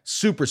that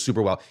super,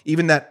 super well.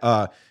 Even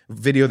that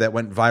video that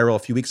went viral a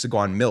few weeks ago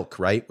on milk,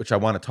 right? Which I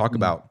want to talk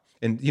about.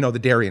 and the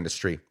dairy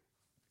industry.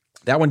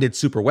 That one did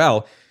super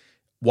well.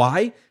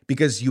 Why?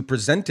 Because you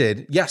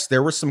presented, yes,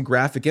 there were some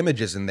graphic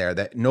images in there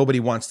that nobody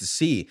wants to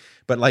see,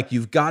 but like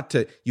you've got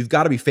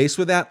to be faced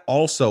with that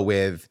also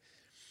with,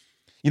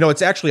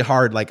 it's actually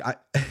hard. Like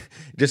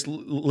just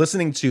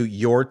listening to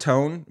your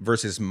tone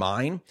versus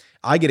mine,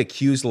 I get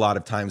accused a lot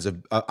of times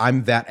of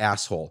I'm that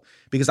asshole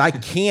because I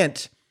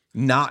can't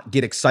not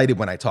get excited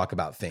when I talk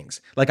about things.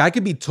 Like I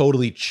could be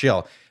totally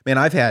chill. Man,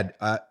 I've had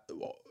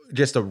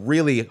just a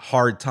really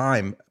hard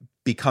time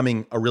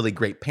becoming a really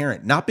great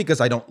parent, not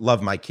because I don't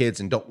love my kids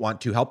and don't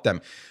want to help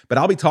them, but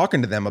I'll be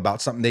talking to them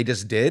about something they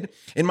just did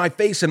and my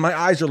face and my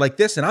eyes are like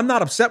this. And I'm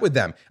not upset with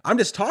them. I'm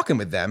just talking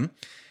with them.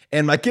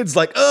 And my kid's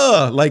like,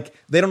 ugh, like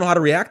they don't know how to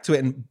react to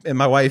it. And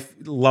my wife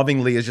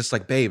lovingly is just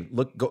like, babe,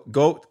 look,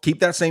 go, keep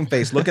that same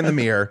face, look in the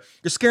mirror.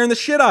 You're scaring the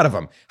shit out of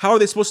them. How are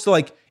they supposed to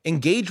like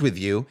engage with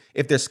you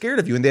if they're scared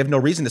of you and they have no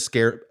reason to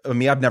scare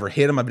me? I've never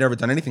hit them. I've never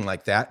done anything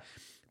like that.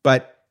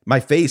 But my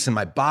face and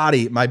my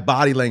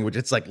body language,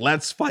 it's like,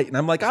 let's fight. And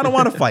I'm like, I don't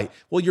want to fight.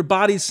 Well, your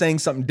body's saying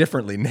something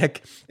differently,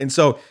 Nick. And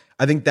so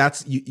I think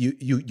that's,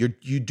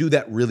 you do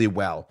that really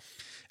well.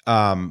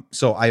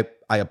 So I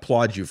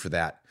applaud you for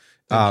that.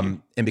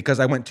 And because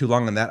I went too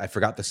long on that, I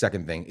forgot the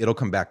second thing. It'll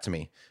come back to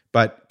me.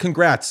 But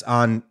congrats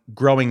on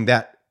growing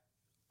that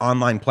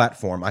online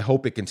platform. I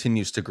hope it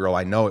continues to grow.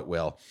 I know it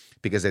will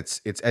because it's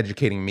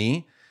educating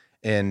me.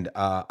 And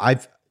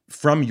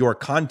from your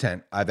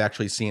content, I've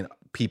actually seen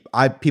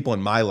people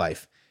in my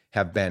life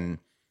have been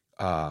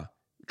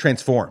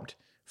transformed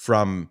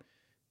from.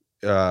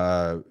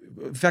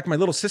 In fact, my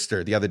little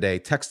sister the other day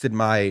texted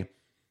my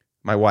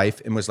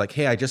wife and was like,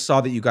 "Hey, I just saw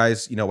that you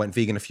guys, went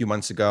vegan a few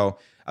months ago.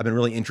 I've been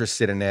really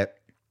interested in it.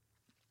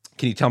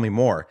 Can you tell me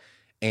more?"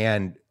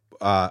 And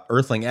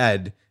Earthling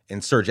Ed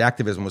and Surge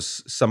Activism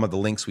was some of the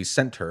links we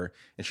sent her.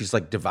 And she's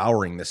like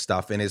devouring this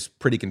stuff and is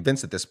pretty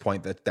convinced at this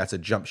point that that's a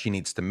jump she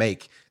needs to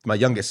make. My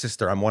youngest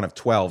sister, I'm one of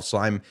 12, so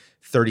I'm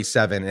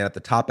 37. And at the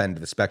top end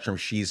of the spectrum,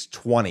 she's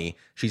 20.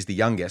 She's the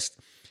youngest.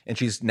 And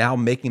she's now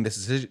making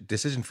this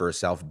decision for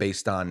herself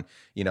based on,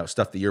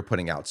 stuff that you're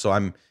putting out. So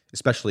I'm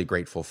especially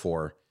grateful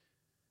for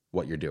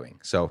what you're doing.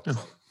 So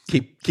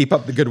keep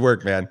up the good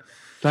work, man.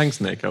 Thanks,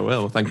 Nick. I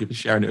will. Thank you for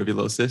sharing it with your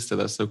little sister.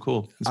 That's so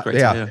cool. It's great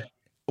to hear.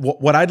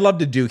 What I'd love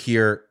to do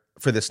here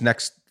for this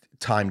next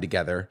time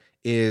together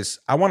is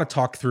I want to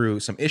talk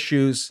through some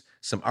issues,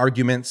 some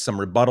arguments, some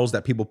rebuttals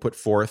that people put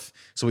forth.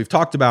 So we've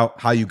talked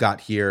about how you got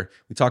here.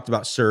 We talked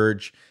about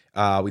Surge.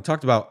 We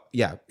talked about,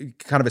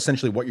 kind of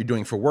essentially what you're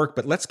doing for work.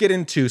 But let's get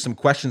into some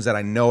questions that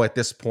I know at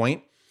this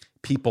point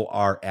people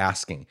are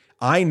asking.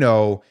 I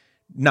know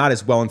not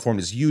as well informed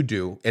as you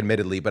do,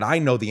 admittedly, but I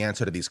know the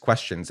answer to these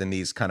questions and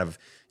these kind of,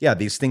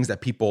 these things that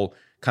people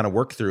kind of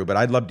work through. But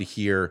I'd love to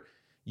hear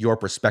your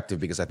perspective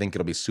because I think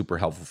it'll be super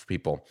helpful for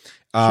people.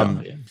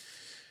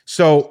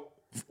 So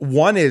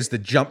one is the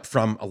jump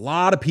from a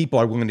lot of people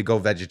are willing to go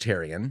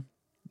vegetarian,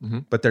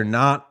 but they're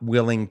not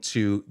willing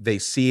to, they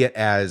see it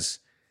as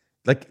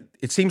like,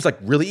 it seems like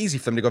really easy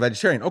for them to go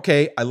vegetarian.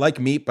 Okay, I like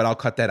meat, but I'll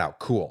cut that out.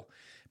 Cool.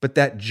 But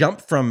that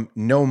jump from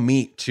no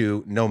meat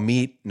to no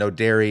meat, no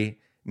dairy,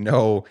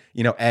 no,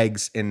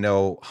 eggs and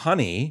no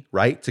honey,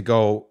 right? To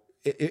go,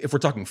 if we're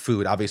talking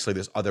food, obviously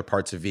there's other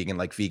parts of vegan,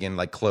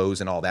 like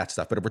clothes and all that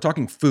stuff. But if we're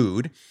talking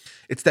food,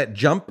 it's that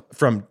jump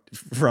from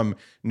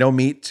no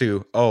meat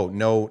to,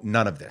 no,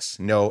 none of this,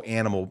 no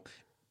animal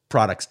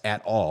products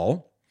at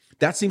all.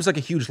 That seems like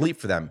a huge leap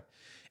for them.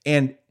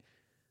 And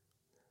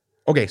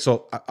okay,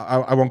 so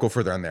I won't go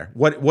further on there.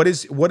 What would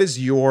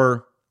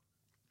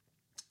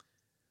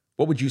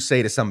you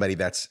say to somebody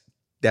that's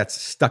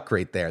stuck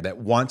right there, that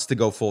wants to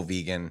go full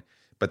vegan,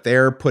 but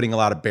they're putting a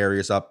lot of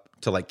barriers up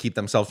to like keep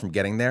themselves from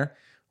getting there?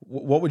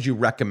 What would you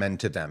recommend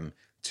to them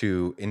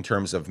in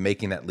terms of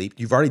making that leap?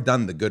 You've already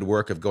done the good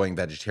work of going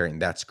vegetarian.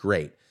 That's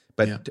great.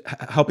 But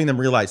helping them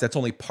realize that's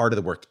only part of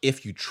the work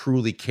if you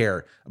truly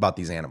care about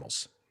these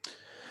animals.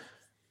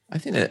 I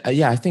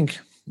think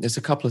there's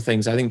a couple of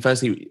things. I think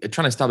firstly,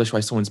 trying to establish why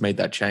someone's made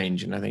that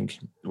change. And I think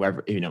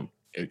whether,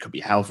 it could be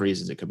health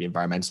reasons, it could be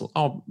environmental,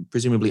 or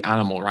presumably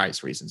animal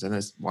rights reasons. And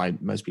that's why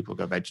most people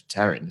go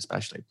vegetarian,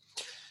 especially.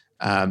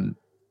 And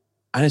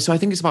so I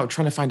think it's about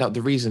trying to find out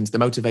the reasons, the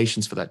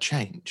motivations for that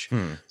change.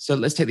 So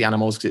let's take the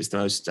animals because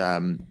it's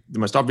the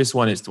most obvious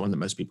one. It's the one that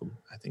most people,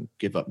 I think,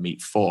 give up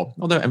meat for.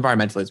 Although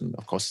environmentalism,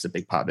 of course, is a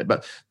big part of it.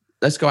 But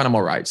let's go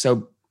animal rights.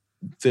 So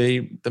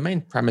the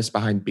main premise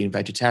behind being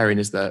vegetarian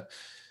is that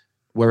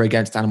we're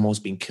against animals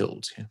being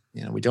killed.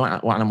 We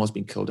don't want animals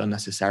being killed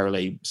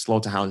unnecessarily.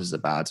 Slaughterhouses are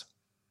bad.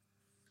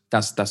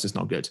 That's just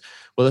not good.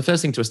 Well, the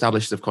first thing to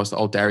establish is, of course, that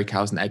all dairy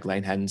cows and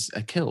egg-laying hens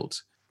are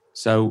killed.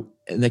 And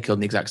they're killed in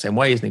the exact same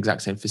ways, in the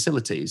exact same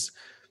facilities.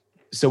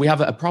 So we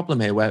have a problem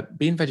here where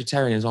being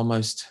vegetarian is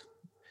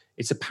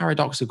it's a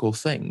paradoxical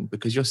thing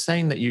because you're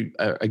saying that you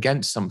are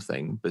against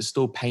something, but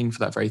still paying for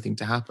that very thing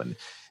to happen.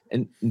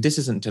 And this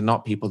isn't to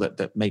knock people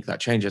that make that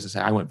change. As I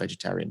say, I went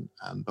vegetarian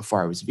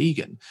before I was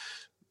vegan.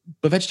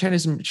 But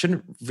vegetarianism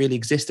shouldn't really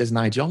exist as an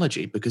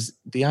ideology because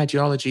the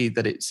ideology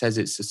that it says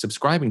it's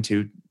subscribing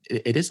to,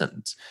 it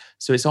isn't.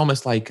 So it's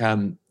almost like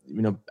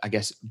I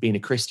guess being a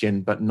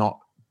Christian, but not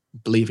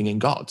believing in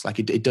God. Like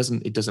it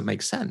doesn't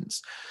make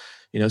sense.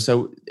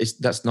 So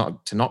that's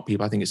not to knock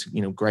people. I think it's,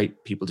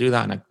 great people do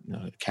that and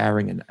are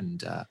caring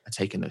and are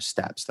taking those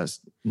steps. That's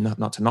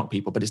not to knock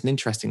people, but it's an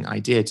interesting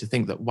idea to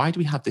think that why do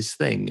we have this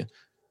thing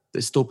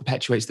that still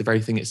perpetuates the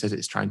very thing it says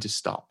it's trying to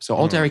stop? So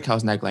all dairy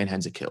cows and egg-laying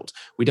hens are killed.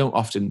 We don't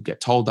often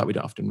get told that. We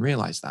don't often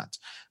realize that.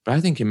 But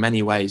I think in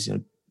many ways,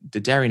 the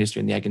dairy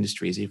industry and the egg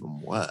industry is even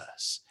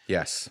worse.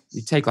 Yes.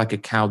 You take like a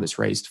cow that's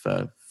raised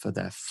for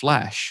their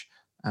flesh,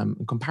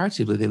 and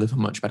comparatively, they live a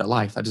much better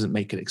life. That doesn't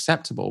make it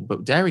acceptable.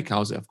 But dairy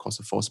cows, of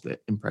course, are forcibly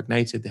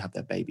impregnated. They have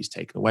their babies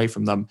taken away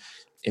from them.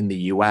 In the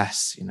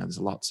US, there's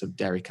lots of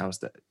dairy cows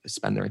that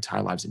spend their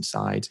entire lives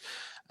inside.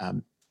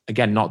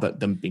 Again, not that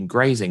them being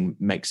grazing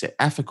makes it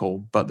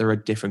ethical, but there are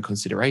different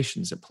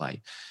considerations at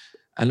play.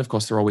 And of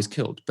course, they're always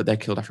killed, but they're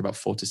killed after about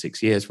 4 to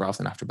 6 years rather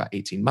than after about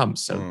 18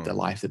 months. So the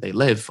life that they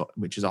live,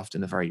 which is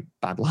often a very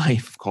bad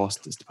life, of course,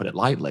 just to put it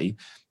lightly,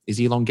 is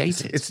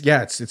elongated.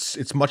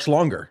 It's much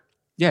longer.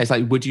 Yeah, it's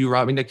like, would you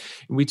rather? I mean,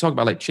 we talk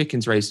about like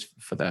chickens raised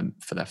for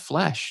their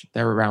flesh.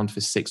 They're around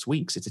for 6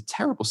 weeks. It's a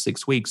terrible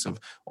 6 weeks of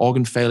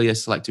organ failure,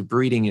 selective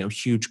breeding,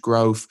 huge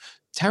growth,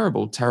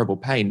 terrible, terrible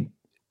pain.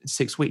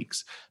 6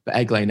 weeks. But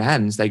egg-laying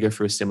hens, they go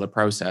through a similar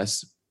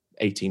process,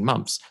 18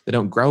 months. They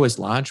don't grow as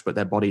large, but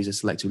their bodies are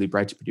selectively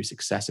bred to produce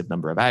excessive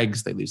number of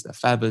eggs. They lose their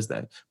feathers.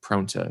 They're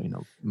prone to,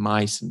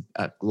 lice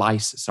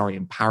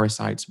and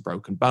parasites, and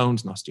broken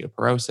bones and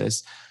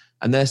osteoporosis.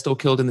 And they're still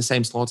killed in the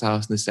same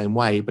slaughterhouse in the same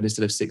way, but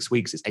instead of 6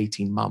 weeks, it's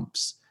 18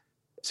 months.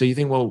 So you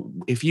think, well,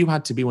 if you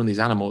had to be one of these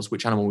animals,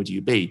 which animal would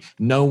you be?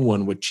 No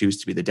one would choose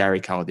to be the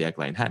dairy cow or the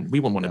egg-laying hen. We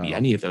wouldn't want to be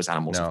any of those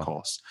animals, of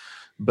course.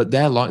 But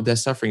their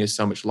suffering is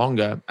so much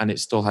longer, and it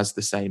still has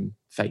the same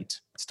fate.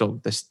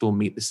 They still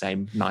meet the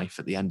same knife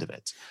at the end of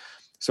it.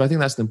 So I think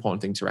that's an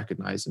important thing to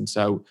recognize. And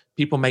so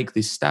people make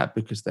this step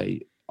because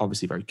they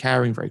obviously very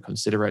caring, very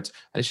considerate.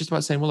 And it's just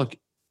about saying, well, look,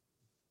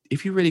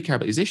 if you really care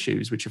about these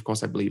issues, which of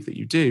course I believe that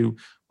you do,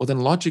 well,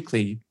 then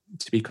logically,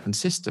 to be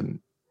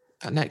consistent,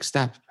 that next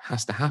step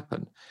has to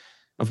happen.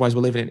 Otherwise,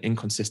 we're living an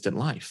inconsistent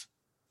life.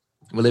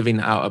 We're living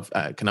out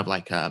of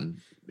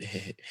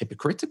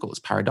hypocritical. It's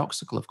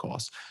paradoxical, of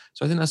course.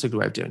 So I think that's a good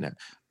way of doing it.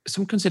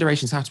 Some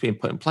considerations have to be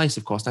put in place,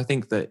 of course. And I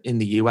think that in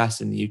the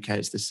US and the UK,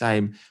 it's the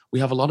same.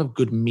 We have a lot of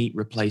good meat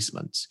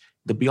replacements.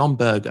 The Beyond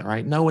Burger,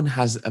 right? No one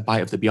has a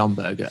bite of the Beyond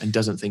Burger and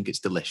doesn't think it's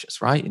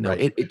delicious, right?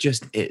 Right. It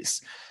just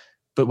is.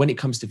 But when it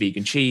comes to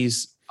vegan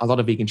cheese, a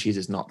lot of vegan cheese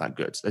is not that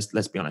good.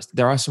 Let's be honest.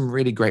 There are some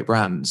really great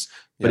brands,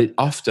 but it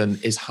often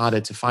is harder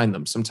to find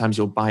them. Sometimes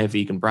you'll buy a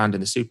vegan brand in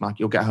the supermarket,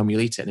 you'll get home,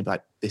 you'll eat it, and you'll be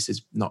like, this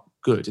is not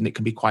good. And it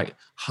can be quite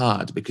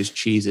hard because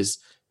cheese is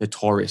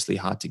notoriously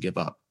hard to give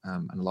up.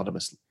 And a lot of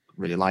us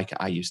really like it.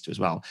 I used to as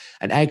well.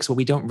 And eggs, well,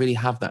 we don't really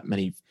have that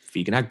many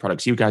vegan egg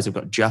products. You guys have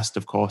got Just,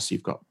 of course.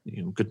 You've got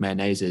good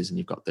mayonnaises, and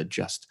you've got the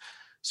Just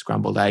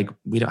scrambled egg.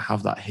 We don't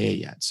have that here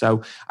yet.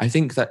 So I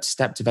think that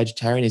step to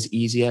vegetarian is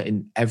easier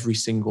in every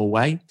single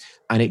way.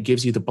 And it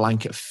gives you the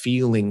blanket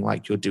feeling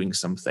like you're doing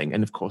something.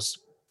 And of course,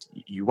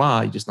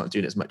 you're just not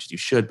doing as much as you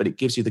should, but it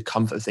gives you the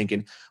comfort of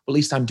thinking, well, at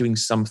least I'm doing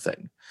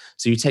something.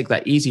 So you take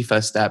that easy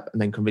first step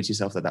and then convince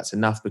yourself that that's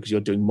enough because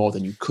you're doing more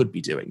than you could be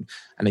doing.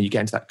 And then you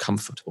get into that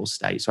comfortable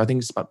state. So I think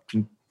it's about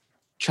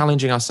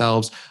challenging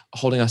ourselves,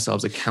 holding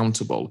ourselves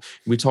accountable.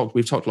 We've talked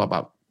a lot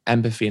about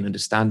empathy and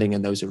understanding,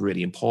 and those are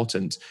really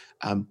important.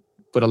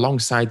 But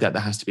alongside that,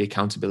 there has to be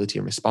accountability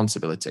and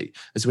responsibility.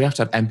 And so we have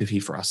to have empathy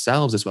for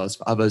ourselves as well as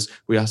for others.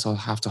 We also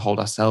have to hold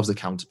ourselves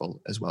accountable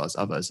as well as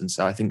others. And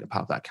so I think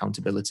part of that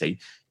accountability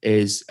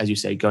is, as you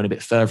say, going a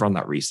bit further on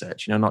that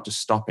research, not just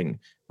stopping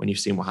when you've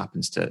seen what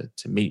happens to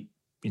meat,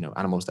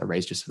 animals that are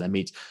raised just for their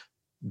meat,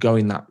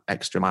 going that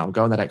extra mile,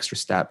 going that extra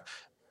step,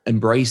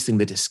 embracing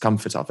the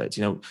discomfort of it.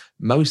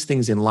 Most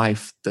things in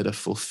life that are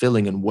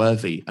fulfilling and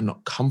worthy are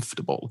not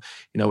comfortable.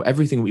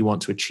 Everything we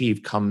want to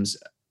achieve comes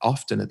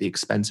often at the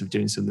expense of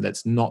doing something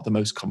that's not the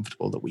most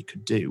comfortable that we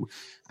could do.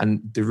 And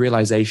the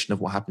realization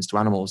of what happens to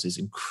animals is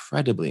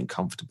incredibly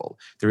uncomfortable.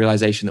 The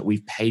realization that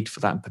we've paid for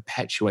that and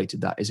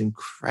perpetuated that is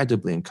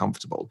incredibly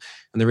uncomfortable.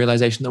 And the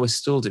realization that we're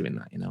still doing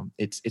that,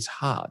 it's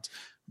hard.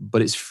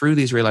 But it's through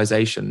these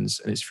realizations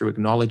and it's through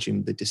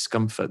acknowledging the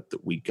discomfort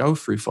that we go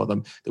through for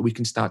them that we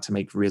can start to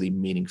make really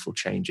meaningful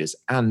changes.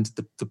 And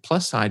the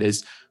plus side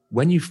is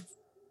when you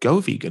go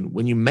vegan,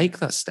 when you make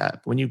that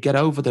step, when you get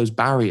over those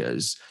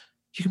barriers,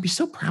 you can be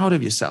so proud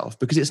of yourself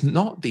because it's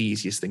not the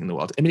easiest thing in the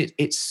world. I mean,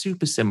 it's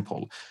super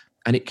simple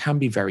and it can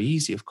be very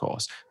easy, of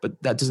course,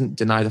 but that doesn't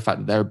deny the fact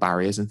that there are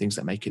barriers and things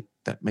that make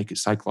it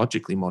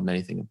psychologically more than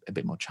anything a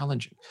bit more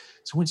challenging.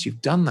 So once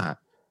you've done that,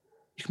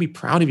 you can be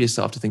proud of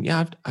yourself to think,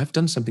 yeah, I've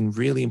done something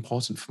really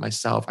important for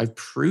myself. I've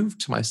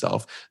proved to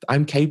myself that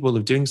I'm capable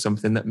of doing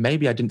something that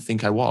maybe I didn't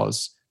think I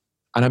was.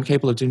 And I'm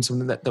capable of doing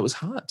something that was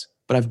hard,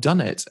 but I've done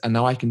it. And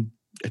now I can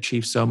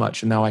achieve so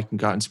much. And now I can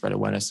go out and spread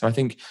awareness. So I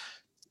think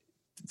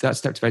that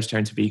step to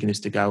vegetarian to vegan is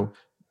to go,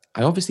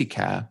 I obviously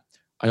care.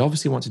 I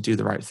obviously want to do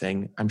the right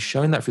thing. I'm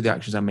showing that through the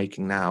actions I'm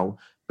making now.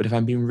 But if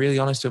I'm being really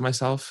honest with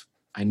myself,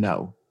 I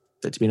know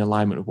that to be in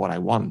alignment with what I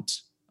want,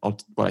 or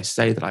what I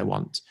say that I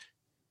want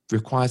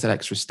requires that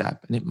extra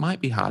step. And it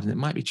might be hard and it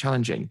might be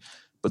challenging,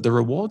 but the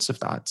rewards of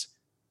that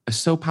are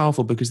so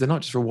powerful because they're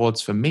not just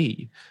rewards for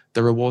me,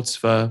 they're rewards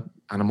for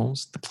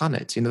animals, the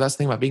planet. That's the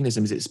thing about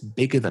veganism is it's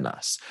bigger than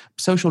us.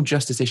 Social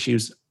justice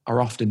issues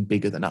are often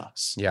bigger than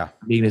us. Yeah.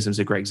 Veganism is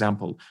a great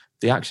example.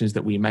 The actions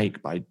that we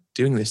make by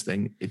doing this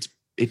thing,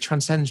 it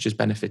transcends just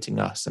benefiting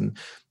us. And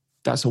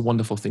that's a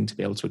wonderful thing to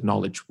be able to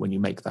acknowledge when you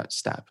make that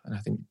step. And I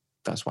think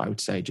that's why I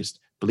would say just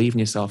believe in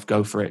yourself,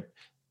 go for it.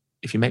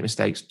 If you make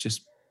mistakes,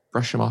 just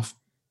brush them off,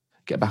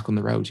 get back on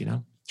the road,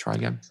 try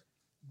again.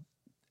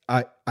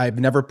 I've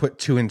never put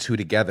two and two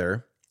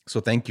together. So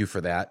thank you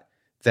for that.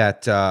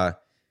 That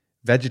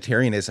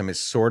vegetarianism is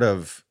sort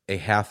of a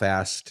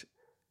half-assed,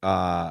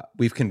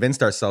 we've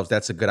convinced ourselves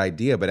that's a good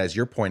idea. But as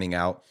you're pointing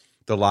out,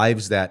 the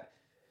lives that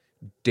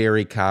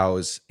dairy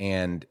cows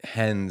and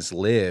hens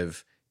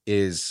live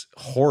is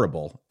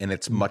horrible, and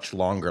it's much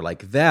longer.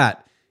 Like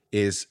that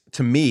is,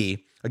 to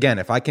me, again,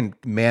 if I can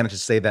manage to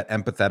say that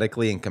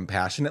empathetically and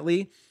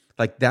compassionately,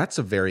 like that's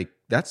very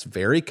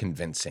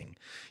convincing,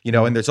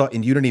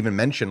 and you didn't even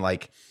mention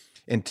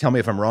and tell me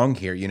if I'm wrong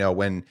here,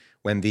 when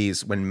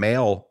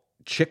male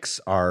chicks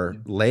are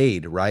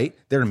laid, right?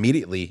 They're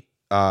immediately,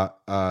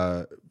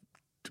 I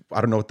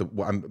don't know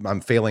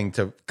I'm failing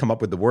to come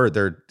up with the word.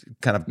 They're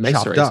kind of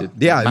chopped up.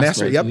 Yeah.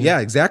 Yep. Yeah,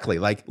 exactly.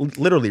 Like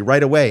literally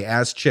right away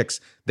as chicks,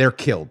 they're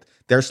killed.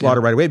 They're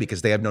slaughtered right away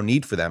because they have no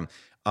need for them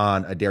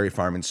on a dairy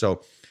farm. And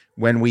so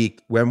when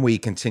we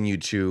continue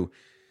to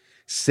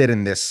sit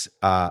in this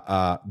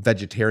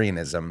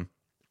vegetarianism,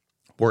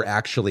 we're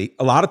actually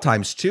a lot of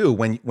times too,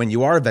 when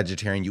you are a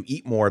vegetarian, you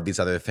eat more of these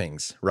other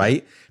things,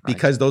 right?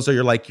 Because those are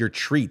your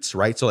treats,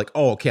 right? So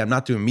I'm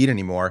not doing meat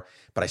anymore,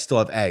 but I still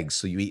have eggs.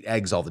 So you eat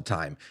eggs all the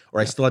time, or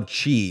I still have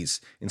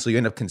cheese. And so you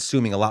end up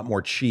consuming a lot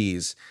more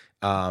cheese.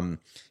 That's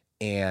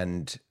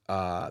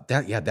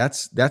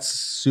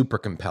super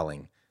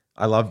compelling.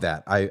 I love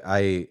that.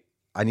 I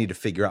need to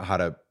figure out how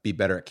to be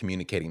better at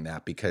communicating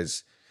that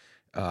because,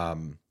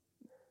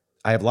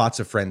 I have lots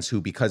of friends who,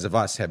 because of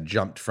us, have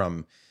jumped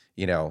from,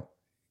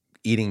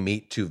 eating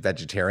meat to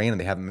vegetarian,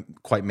 and they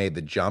haven't quite made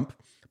the jump.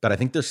 But I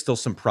think there's still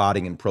some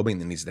prodding and probing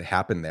that needs to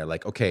happen there.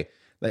 Like, okay,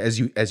 as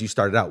you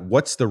started out,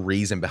 what's the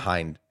reason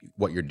behind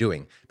what you're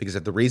doing? Because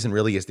if the reason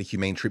really is the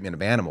humane treatment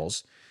of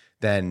animals,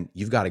 then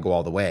you've got to go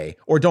all the way,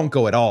 or don't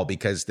go at all,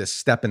 because this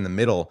step in the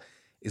middle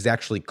is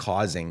actually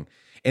causing.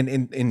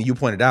 And you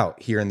pointed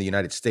out here in the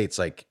United States,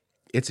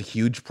 it's a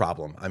huge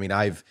problem. I mean,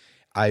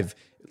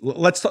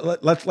 let's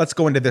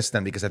go into this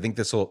then, because I think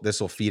this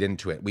will feed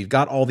into it. We've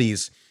got all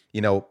these,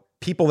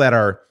 people that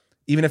are,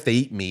 even if they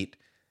eat meat,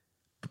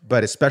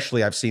 but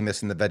especially I've seen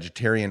this in the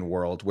vegetarian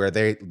world where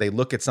they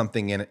look at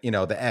something in,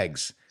 the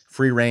eggs,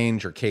 free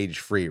range or cage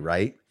free,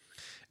 right?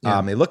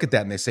 Yeah. They look at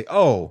that and they say,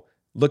 oh,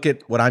 look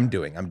at what I'm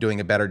doing. I'm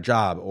doing a better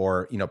job.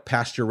 Or,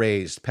 pasture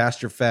raised,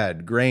 pasture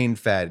fed, grain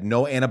fed,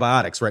 no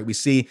antibiotics, right? We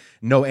see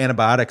no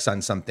antibiotics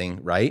on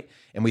something, right?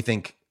 And we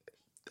think,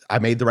 I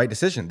made the right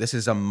decision. This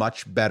is a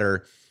much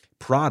better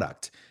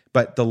product.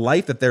 But the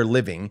life that they're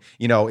living,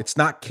 it's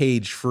not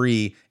cage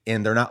free,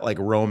 and they're not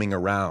roaming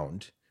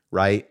around,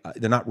 right?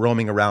 They're not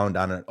roaming around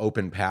on an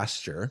open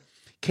pasture.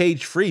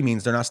 Cage free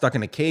means they're not stuck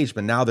in a cage,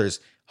 but now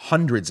there's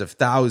hundreds of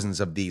thousands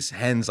of these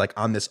hens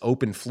on this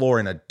open floor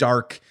in a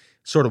dark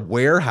sort of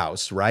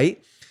warehouse,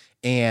 right?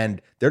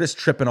 And they're just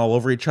tripping all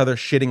over each other,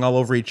 shitting all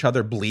over each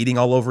other, bleeding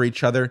all over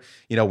each other.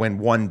 When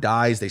one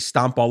dies, they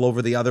stomp all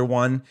over the other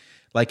one.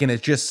 And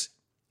it's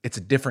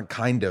a different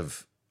kind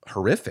of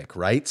horrific,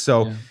 right?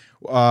 So,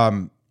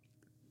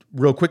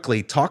 real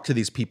quickly, talk to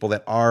these people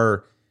that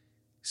are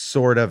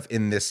sort of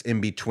in this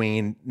in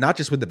between, not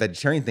just with the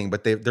vegetarian thing,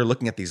 but they're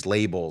looking at these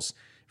labels,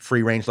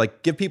 free range.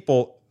 Give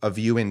people a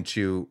view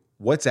into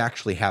what's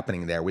actually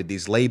happening there with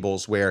these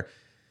labels, where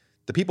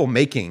the people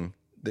making,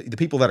 the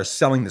people that are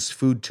selling this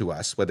food to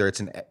us, whether it's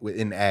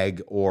an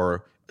egg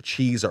or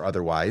cheese or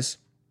otherwise,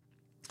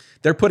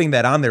 they're putting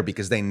that on there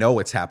because they know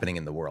what's happening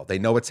in the world. They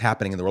know what's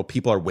happening in the world.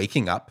 People are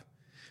waking up.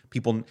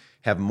 People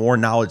have more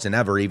knowledge than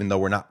ever, even though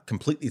we're not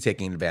completely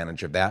taking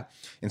advantage of that.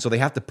 And so they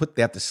have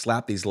to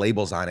slap these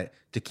labels on it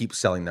to keep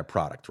selling their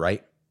product,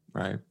 right?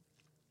 Right.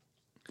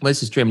 Well,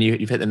 this is true. I mean,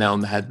 you've hit the nail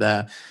on the head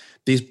there.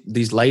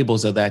 These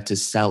labels are there to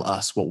sell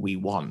us what we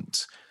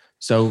want.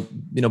 So,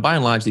 by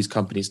and large, these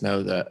companies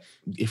know that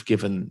if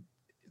given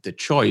the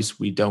choice,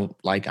 we don't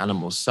like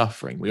animals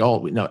suffering. We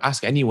know,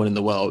 ask anyone in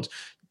the world,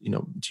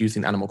 do you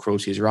think animal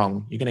cruelty is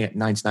wrong? You're going to get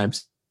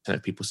 99%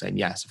 of people saying,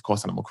 yes, of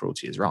course, animal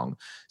cruelty is wrong.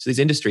 So these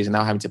industries are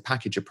now having to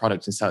package a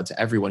product and sell it to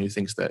everyone who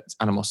thinks that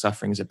animal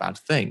suffering is a bad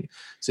thing.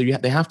 So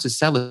they have to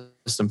sell us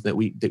something that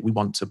we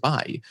want to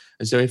buy.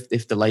 And so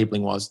if the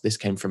labeling was, this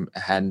came from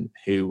a hen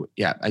who,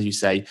 as you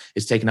say,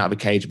 is taken out of a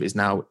cage, but is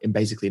now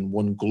basically in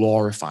one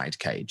glorified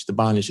cage. The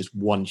barn is just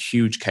one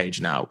huge cage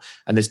now,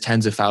 and there's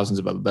tens of thousands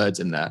of other birds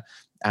in there.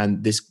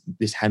 And this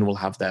hen will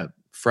have their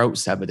throat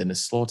severed in a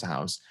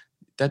slaughterhouse.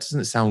 That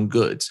doesn't sound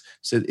good.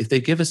 So if they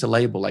give us a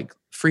label,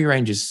 free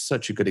range is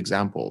such a good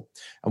example.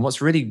 And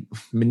what's really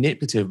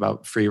manipulative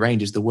about free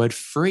range is the word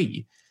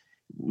free.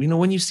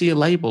 when you see a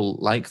label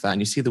like that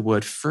and you see the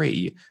word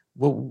free,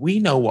 well, we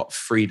know what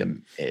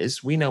freedom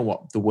is. We know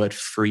what the word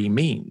free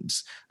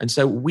means. And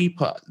so we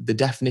put the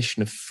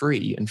definition of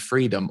free and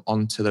freedom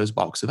onto those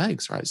box of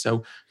eggs, right?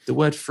 So the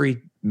word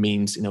free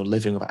means,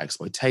 living without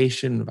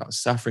exploitation, without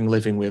suffering,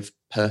 living with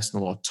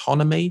personal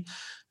autonomy.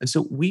 And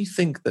so we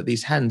think that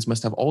these hens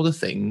must have all the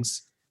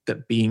things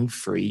that being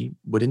free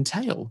would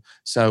entail.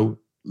 So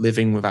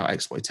living without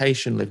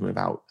exploitation,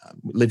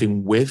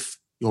 living with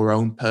your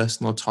own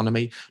personal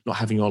autonomy, not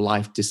having your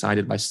life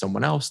decided by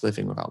someone else,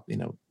 living without,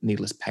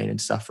 needless pain and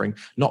suffering,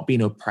 not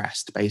being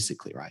oppressed,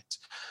 basically, right?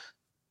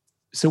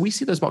 So we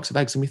see those box of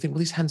eggs and we think, well,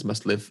 these hens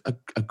must live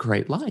a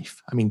great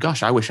life. I mean,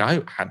 gosh, I wish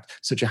I had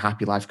such a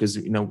happy life because,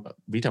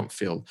 we don't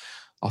feel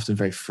often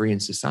very free in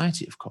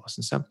society, of course.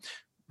 And so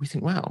we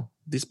think, wow,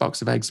 this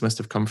box of eggs must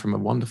have come from a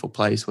wonderful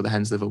place where the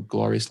hens live a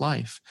glorious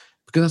life,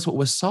 because that's what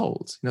we're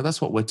sold. That's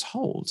what we're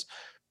told.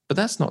 But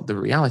that's not the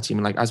reality. I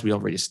mean, like, as we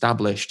already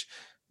established,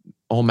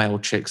 all male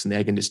chicks in the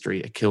egg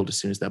industry are killed as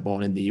soon as they're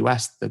born. In the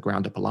US, they're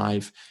ground up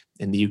alive.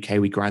 In the UK,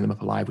 we grind them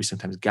up alive. We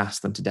sometimes gas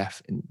them to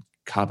death in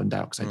carbon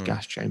dioxide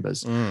gas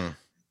chambers. And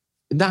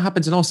that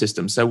happens in all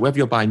systems. So whether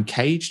you're buying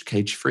caged,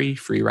 cage-free,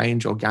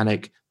 free-range,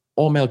 organic,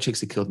 all male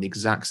chicks are killed in the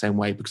exact same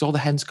way because all the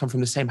hens come from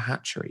the same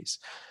hatcheries.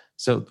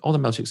 So all the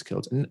male chicks are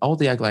killed. And all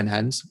the egg-laying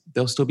hens,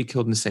 they'll still be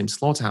killed in the same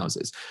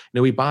slaughterhouses.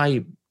 We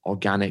buy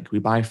organic, we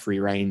buy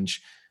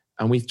free-range,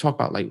 and we talk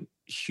about like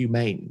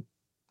humane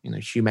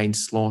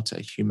slaughter,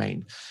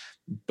 humane.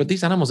 But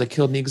these animals are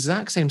killed in the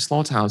exact same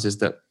slaughterhouses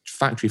that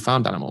factory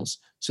farmed animals.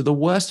 So the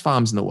worst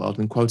farms in the world,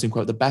 and quote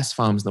unquote, the best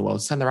farms in the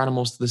world, send their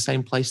animals to the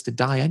same place to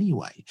die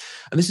anyway.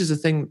 And this is the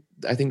thing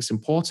I think is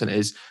important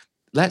is,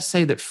 let's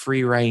say that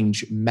free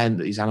range meant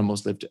that these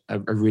animals lived a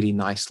really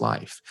nice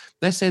life.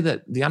 Let's say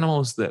that the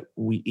animals that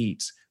we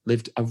eat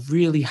lived a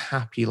really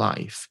happy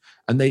life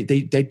and they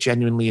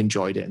genuinely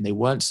enjoyed it and they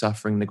weren't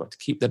suffering. They got to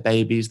keep their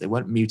babies. They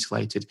weren't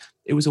mutilated.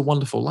 It was a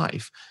wonderful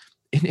life.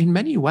 In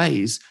many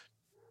ways,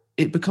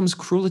 it becomes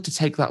crueler to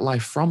take that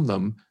life from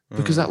them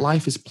because that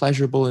life is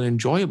pleasurable and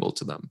enjoyable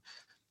to them.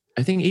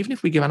 I think even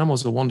if we give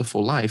animals a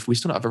wonderful life, we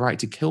still don't have a right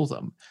to kill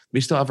them.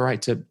 We still have a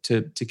right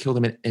to kill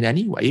them in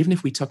any way. Even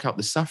if we took out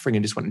the suffering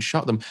and just went and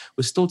shot them,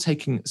 we're still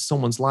taking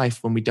someone's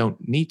life when we don't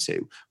need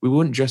to. We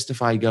wouldn't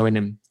justify going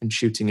and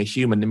shooting a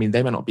human. I mean,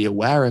 they might not be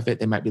aware of it.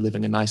 They might be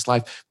living a nice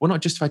life. We're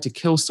not justified to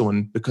kill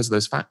someone because of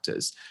those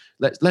factors.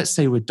 Let's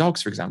say with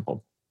dogs, for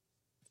example.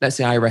 Let's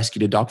say I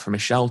rescued a dog from a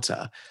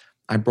shelter.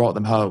 I brought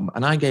them home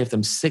and I gave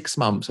them 6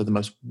 months of the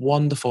most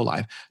wonderful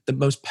life, the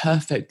most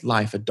perfect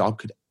life a dog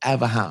could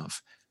ever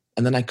have.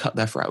 And then I cut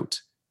their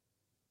throat.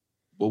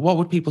 Well, what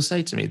would people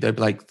say to me? They'd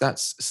be like,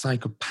 that's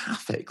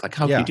psychopathic. Like,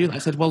 how can you do that? I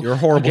said, well, you're a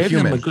horrible I gave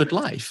human. them a good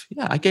life.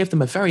 Yeah, I gave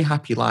them a very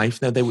happy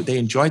life. They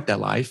enjoyed their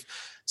life.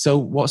 So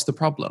what's the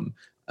problem?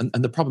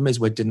 And the problem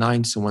is we're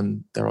denying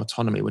someone their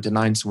autonomy. We're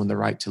denying someone the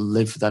right to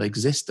live that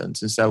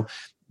existence. And so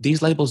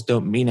these labels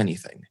don't mean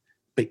anything.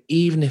 But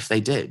even if they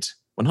did,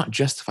 we're not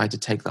justified to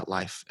take that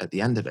life at the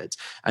end of it.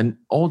 And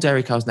all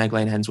dairy cows and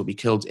egg-laying hens will be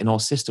killed in all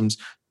systems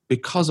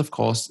because, of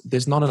course,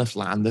 there's not enough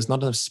land, there's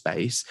not enough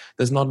space,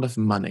 there's not enough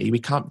money.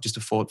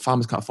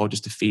 Farmers can't afford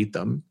just to feed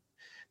them.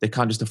 They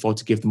can't just afford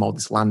to give them all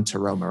this land to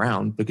roam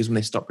around, because when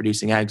they stop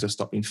producing eggs or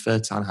stop being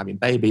fertile and having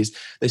babies,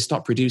 they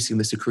stop producing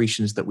the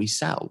secretions that we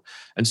sell.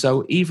 And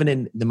so even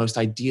in the most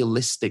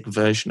idealistic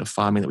version of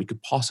farming that we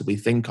could possibly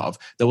think of,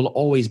 there will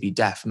always be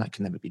death, and that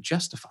can never be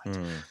justified.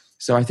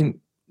 So I think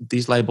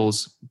these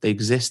labels, they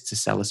exist to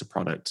sell us a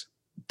product.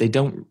 They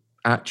don't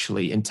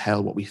actually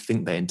entail what we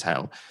think they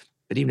entail.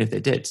 But even if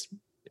they did,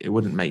 it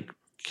wouldn't make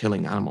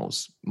killing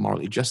animals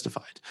morally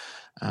justified.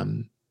 I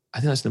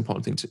think that's an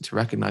important thing to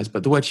recognize.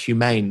 But the word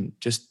humane,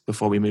 just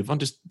before we move on,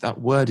 just that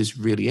word is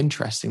really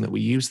interesting that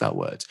we use that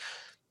word.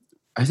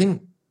 I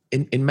think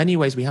in many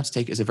ways we have to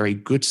take it as a very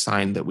good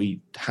sign that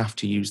we have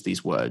to use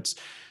these words.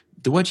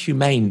 The word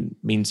humane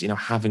means,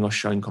 having or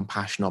showing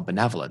compassion or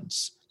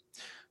benevolence.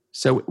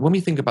 So when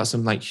we think about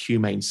something like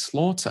humane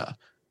slaughter,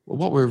 well,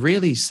 what we're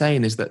really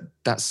saying is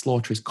that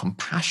slaughter is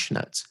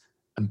compassionate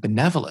and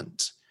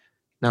benevolent.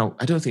 Now,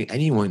 I don't think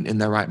anyone in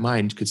their right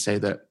mind could say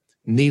that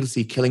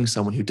needlessly killing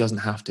someone who doesn't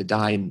have to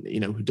die and,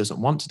 who doesn't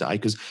want to die,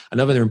 because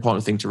another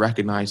important thing to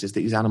recognize is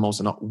that these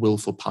animals are not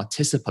willful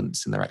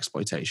participants in their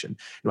exploitation.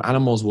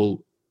 Animals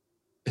will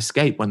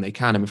escape when they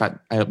can. And in fact,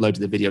 I uploaded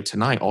the video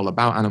tonight all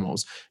about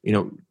animals,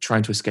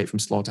 trying to escape from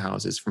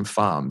slaughterhouses, from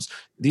farms.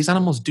 These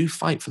animals do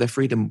fight for their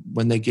freedom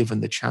when they're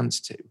given the chance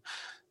to.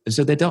 And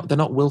so they're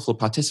not willful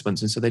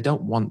participants. And so they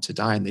don't want to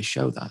die, and they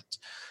show that.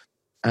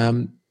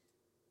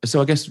 So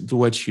I guess the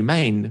word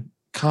humane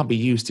can't be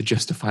used to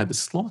justify the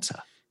slaughter,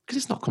 because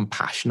it's not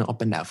compassionate or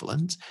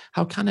benevolent.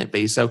 How can it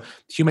be? So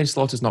humane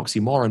slaughter is an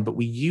oxymoron, but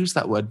we use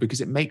that word because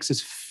it makes us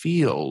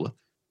feel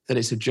that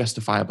it's a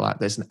justifiable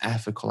act, there's an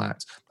ethical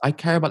act. I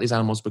care about these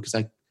animals because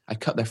I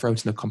cut their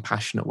throat in a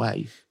compassionate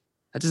way.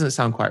 That doesn't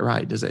sound quite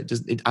right, does it?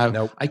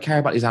 Nope. I care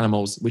about these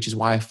animals, which is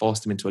why I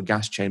forced them into a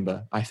gas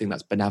chamber. I think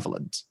that's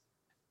benevolent.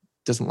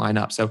 It doesn't line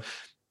up. So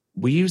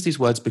we use these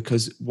words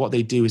because what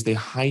they do is they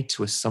hide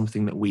to us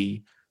something that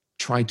we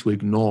try to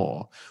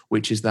ignore,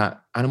 which is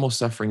that animal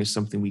suffering is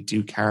something we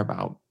do care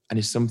about and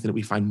is something that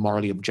we find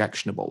morally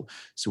objectionable.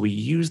 So we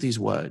use these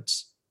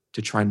words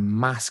to try and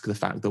mask the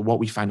fact that what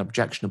we find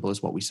objectionable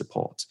is what we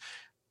support.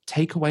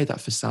 Take away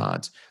that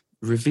facade,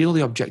 reveal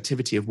the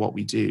objectivity of what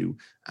we do,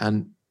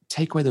 and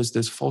take away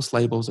those false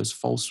labels, those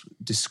false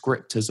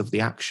descriptors of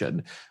the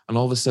action. And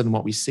all of a sudden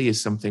what we see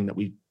is something that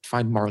we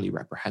find morally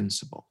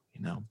reprehensible,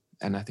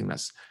 And I think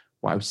that's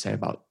what I would say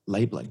about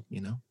labeling,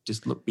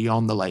 just look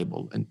beyond the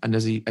label. And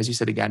as you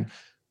said again,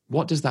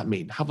 what does that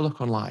mean? Have a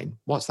look online.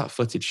 What's that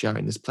footage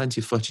showing? There's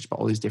plenty of footage about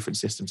all these different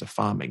systems of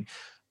farming,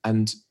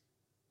 and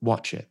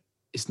watch it.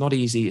 It's not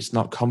easy. It's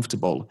not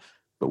comfortable,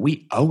 but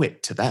we owe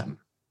it to them.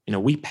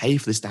 We pay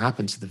for this to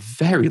happen. So the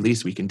very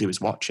least we can do is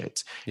watch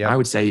it. Yeah. I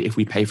would say if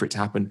we pay for it to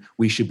happen,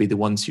 we should be the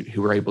ones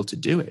who are able to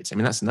do it. I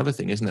mean, that's another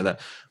thing, isn't it? That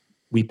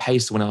we pay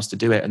someone else to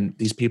do it. And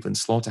these people in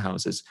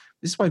slaughterhouses,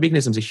 this is why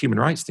veganism is a human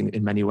rights thing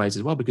in many ways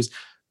as well, because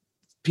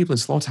people in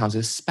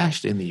slaughterhouses,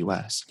 especially in the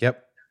US,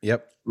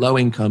 low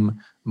income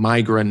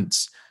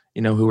migrants,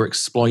 who are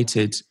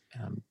exploited,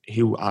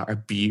 who are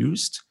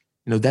abused,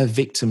 they're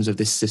victims of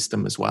this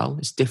system as well.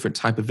 It's a different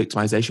type of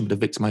victimization, but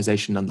a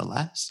victimization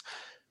nonetheless.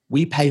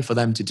 We pay for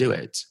them to do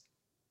it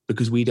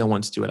because we don't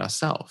want to do it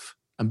ourselves.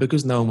 And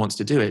because no one wants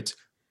to do it,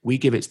 we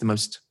give it to the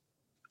most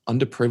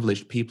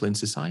underprivileged people in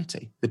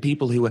society, the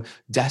people who are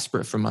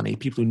desperate for money,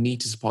 people who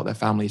need to support their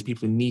families,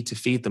 people who need to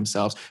feed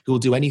themselves, who will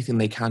do anything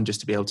they can just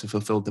to be able to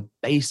fulfill the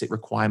basic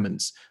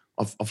requirements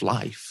of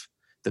life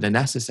that are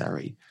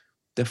necessary.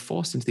 They're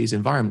forced into these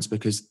environments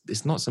because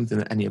it's not something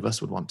that any of us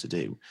would want to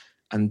do.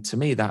 And to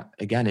me, that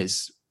again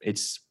it's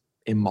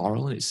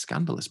immoral and it's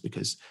scandalous,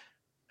 because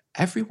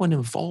everyone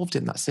involved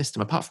in that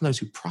system, apart from those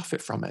who profit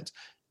from it,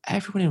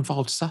 everyone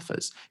involved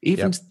suffers.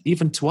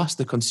 Even to us,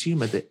 the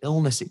consumer, the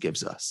illness it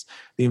gives us,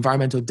 the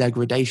environmental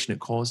degradation it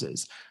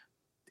causes.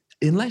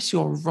 Unless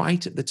you're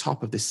right at the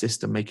top of the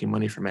system making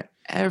money from it,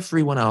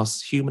 everyone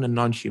else, human and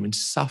non-human,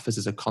 suffers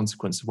as a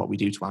consequence of what we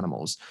do to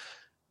animals.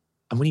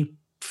 And when you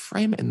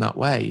frame it in that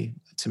way,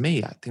 to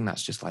me, I think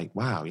that's just like,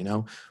 wow,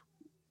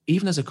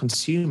 even as a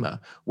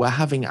consumer, we're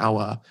having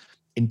our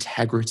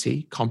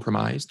integrity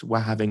compromised.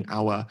 We're having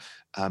our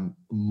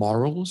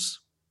morals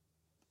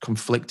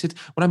conflicted.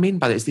 What I mean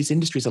by that is these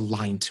industries are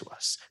lying to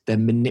us. They're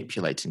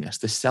manipulating us.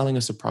 They're selling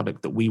us a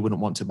product that we wouldn't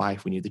want to buy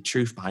if we knew the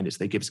truth behind it. So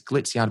they give us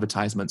glitzy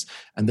advertisements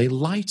and they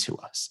lie to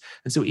us.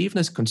 And so even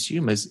as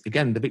consumers,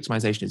 again, the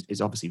victimization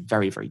is obviously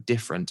very, very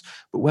different,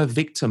 but we're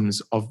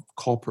victims of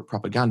corporate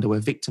propaganda.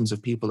 We're victims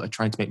of people that are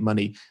trying to make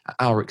money at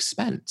our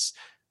expense.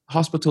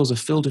 Hospitals are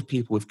filled with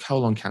people with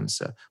colon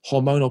cancer,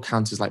 hormonal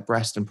cancers like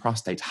breast and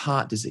prostate,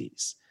 heart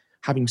disease,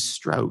 having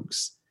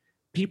strokes.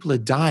 People are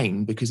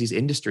dying because these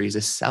industries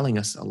are selling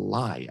us a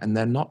lie and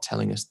they're not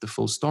telling us the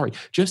full story.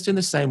 Just in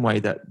the same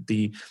way that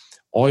the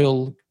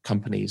oil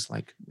companies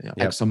like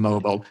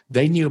ExxonMobil,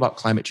 they knew about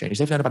climate change.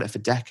 They've known about it for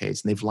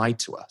decades and they've lied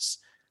to us.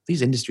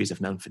 These industries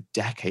have known for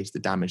decades the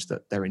damage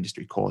that their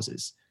industry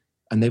causes,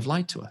 and they've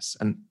lied to us.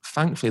 And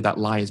thankfully that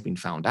lie has been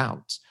found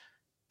out.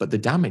 But the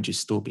damage is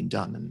still being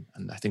done.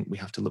 And I think we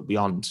have to look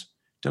beyond.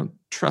 Don't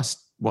trust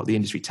what the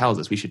industry tells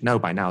us. We should know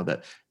by now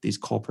that these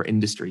corporate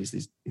industries,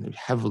 these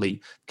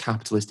heavily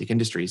capitalistic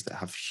industries that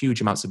have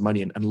huge amounts of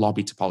money and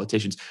lobby to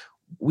politicians,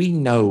 we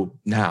know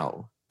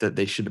now that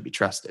they shouldn't be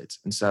trusted.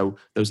 And so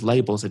those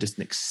labels are just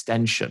an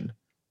extension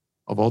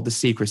of all the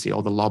secrecy,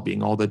 all the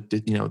lobbying, all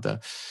the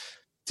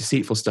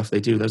deceitful stuff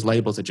they do. Those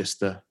labels are just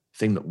the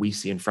thing that we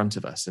see in front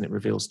of us. And it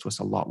reveals to us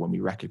a lot when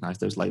we recognize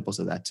those labels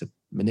are there to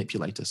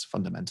manipulate us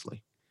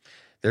fundamentally.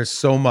 There's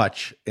so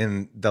much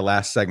in the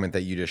last segment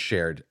that you just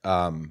shared.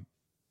 Man,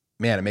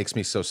 it makes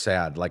me so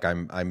sad. Like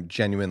I'm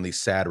genuinely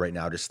sad right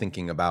now just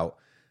thinking about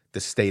the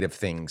state of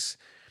things.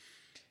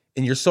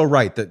 And you're so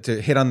right that to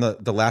hit on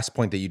the last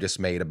point that you just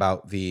made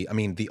about the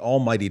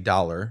almighty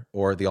dollar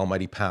or the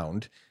almighty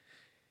pound,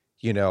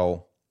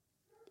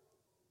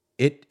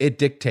 it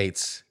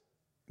dictates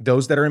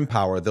those that are in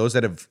power, those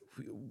that have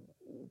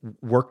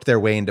worked their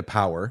way into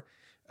power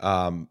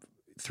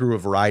through a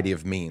variety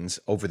of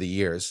means over the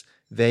years.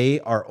 They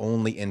are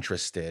only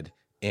interested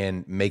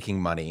in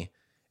making money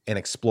and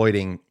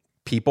exploiting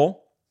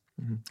people,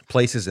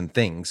 places, and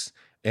things.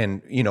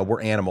 And,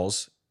 we're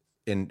animals.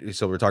 And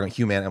so we're talking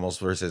human animals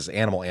versus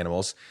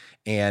animals,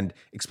 and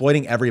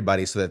exploiting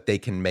everybody so that they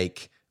can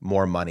make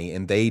more money.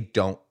 And they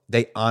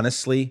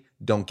honestly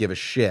don't give a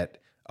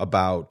shit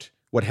about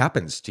what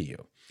happens to you.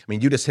 I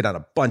mean, you just hit on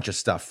a bunch of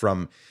stuff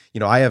from,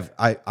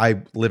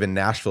 I live in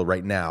Nashville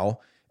right now.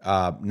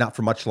 Not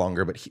for much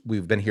longer, but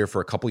we've been here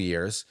for a couple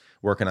years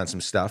working on some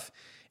stuff.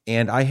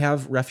 And I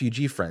have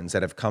refugee friends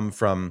that have come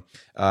from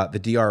the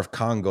DR of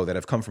Congo, that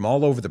have come from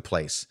all over the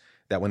place,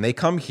 that when they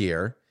come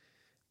here,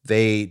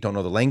 they don't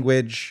know the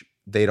language,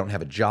 they don't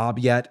have a job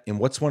yet. And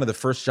what's one of the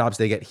first jobs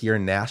they get here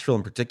in Nashville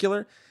in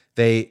particular?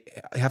 They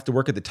have to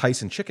work at the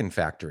Tyson Chicken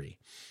Factory.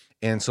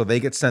 And so they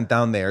get sent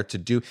down there to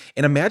do,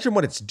 and imagine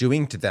what it's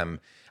doing to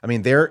them. I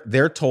mean,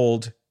 they're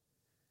told,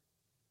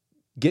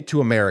 get to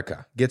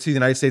America, get to the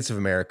United States of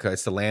America.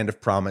 It's the land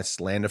of promise,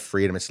 land of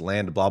freedom. It's the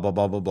land of blah, blah,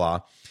 blah, blah, blah.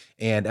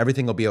 and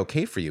everything will be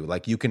okay for you.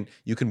 Like you can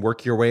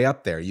work your way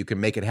up there. You can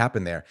make it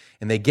happen there.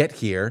 And they get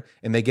here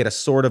and they get a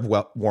sort of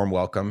warm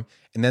welcome,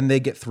 and then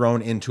they get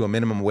thrown into a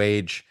minimum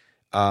wage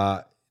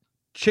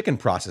chicken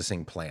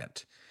processing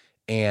plant.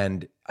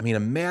 And I mean,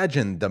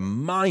 imagine the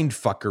mind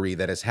fuckery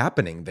that is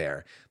happening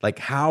there. Like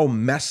how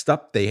messed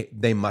up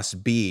they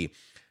must be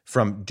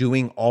from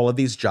doing all of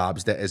these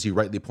jobs that, as you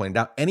rightly pointed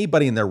out,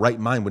 anybody in their right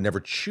mind would never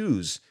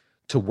choose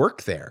to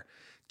work there,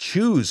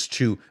 choose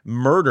to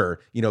murder,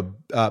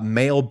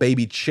 male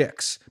baby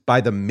chicks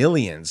by the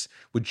millions,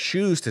 would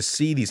choose to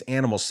see these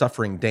animals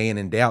suffering day in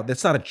and day out.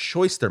 That's not a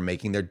choice they're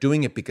making. They're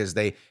doing it because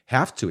they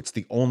have to. It's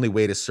the only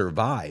way to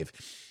survive.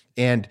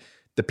 And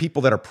the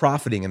people that are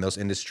profiting in those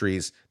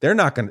industries, they're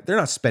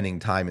not spending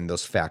time in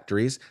those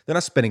factories. They're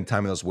not spending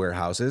time in those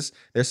warehouses.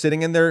 They're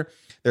sitting in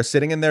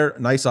their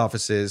nice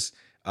offices,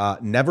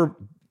 never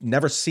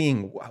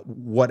seeing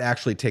what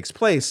actually takes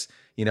place,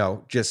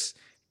 just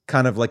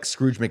kind of like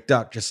Scrooge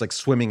McDuck, just like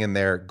swimming in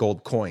their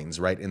gold coins,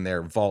 right, in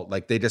their vault.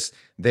 Like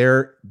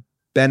they're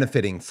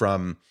benefiting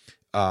from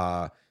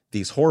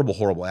these horrible,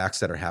 horrible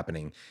acts that are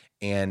happening.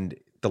 And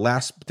the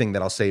last thing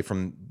that I'll say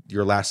from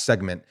your last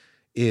segment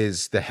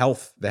is the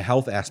health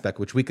aspect,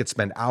 which we could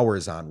spend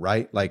hours on,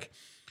 right? Like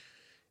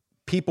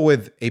people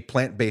with a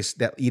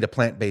that eat a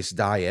plant-based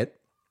diet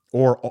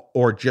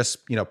or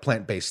just,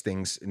 plant-based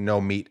things, no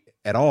meat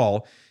at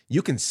all,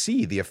 you can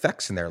see the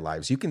effects in their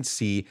lives. You can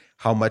see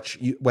how much,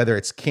 whether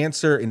it's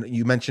cancer, and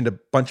you mentioned a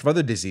bunch of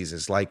other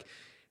diseases, like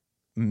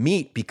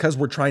meat, because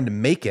we're trying to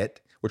make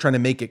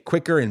it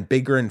quicker and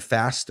bigger and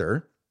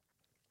faster.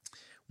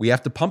 We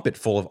have to pump it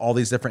full of all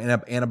these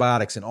different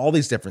antibiotics and all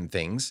these different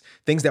things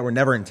that were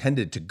never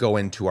intended to go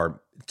into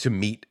to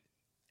meat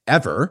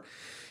ever.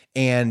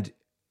 And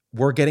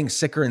we're getting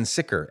sicker and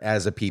sicker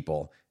as a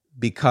people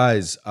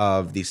because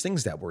of these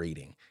things that we're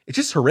eating. It's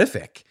just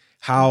horrific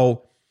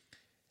how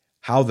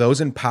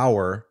those in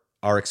power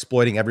are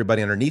exploiting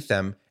everybody underneath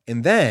them.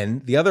 And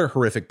then the other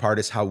horrific part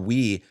is how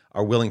we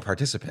are willing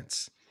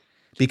participants.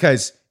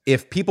 Because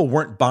if people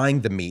weren't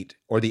buying the meat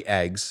or the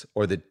eggs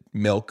or the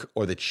milk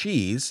or the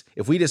cheese,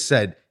 if we just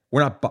said,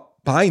 we're not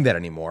buying that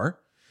anymore,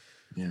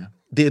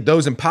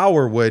 those in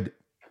power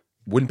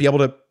wouldn't be able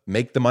to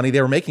make the money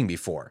they were making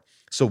before.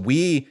 So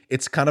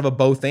it's kind of a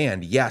both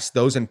and. Yes,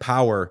 those in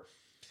power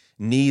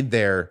need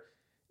a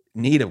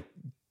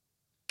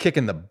kick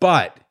in the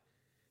butt,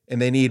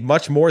 and they need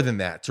much more than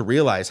that to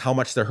realize how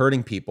much they're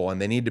hurting people,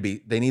 and they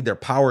need their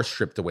power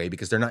stripped away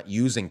because they're not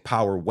using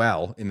power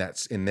well in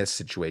this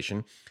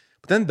situation.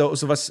 But then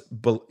those of us,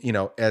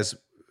 as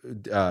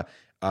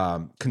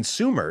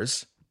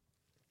consumers,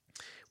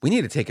 we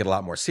need to take it a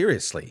lot more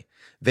seriously.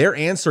 They're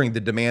answering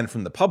the demand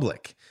from the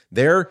public.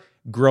 They're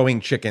growing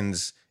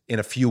chickens in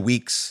a few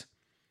weeks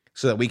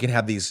so that we can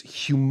have these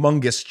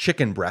humongous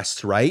chicken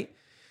breasts, right?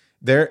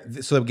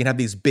 So that we can have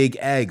these big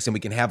eggs and we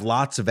can have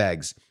lots of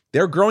eggs.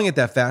 They're growing it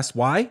that fast.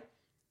 Why?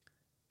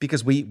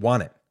 Because we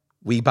want it.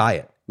 We buy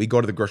it. We go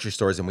to the grocery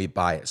stores and we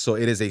buy it. So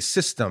it is a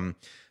system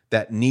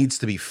that needs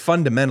to be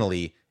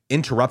fundamentally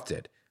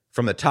interrupted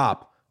from the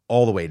top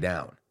all the way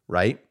down,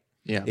 right?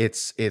 Yeah.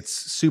 It's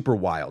super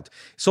wild.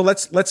 So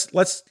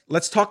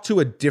let's talk to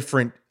a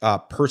different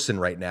person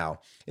right now.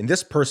 And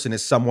this person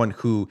is someone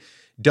who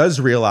does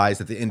realize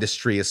that the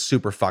industry is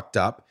super fucked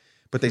up,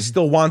 but they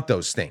still want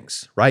those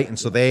things, right? And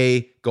so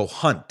they go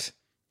hunt.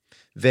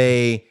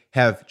 They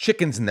have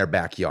chickens in their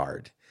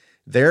backyard.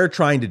 They're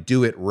trying to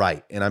do it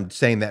right. And I'm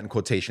saying that in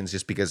quotations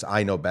just because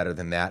I know better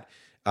than that.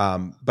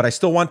 But I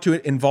still want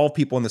to involve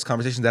people in this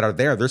conversation that are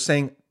there. They're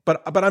saying,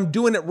 but I'm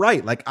doing it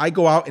right. Like I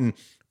go out and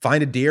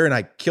find a deer and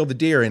I kill the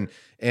deer and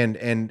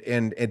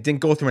it didn't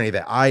go through any of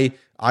that.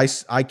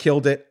 I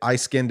killed it. I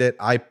skinned it.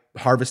 I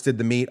harvested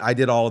the meat. I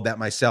did all of that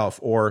myself.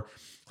 Or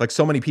like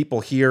so many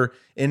people here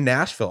in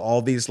Nashville,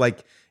 all these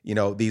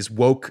these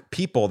woke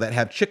people that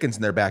have chickens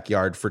in their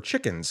backyard for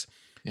chickens.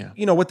 Yeah.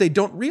 What they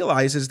don't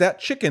realize is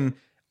that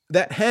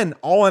that hen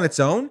all on its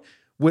own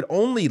would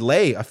only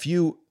lay a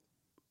few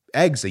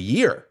eggs a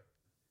year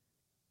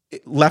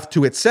left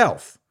to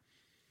itself.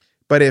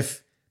 But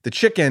if the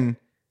chicken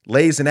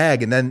lays an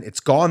egg and then it's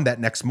gone that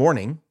next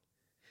morning,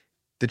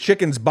 the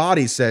chicken's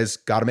body says,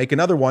 got to make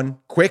another one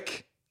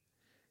quick,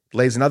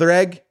 lays another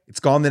egg, it's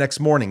gone the next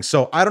morning.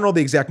 So I don't know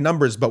the exact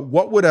numbers, but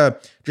what would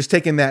just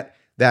taking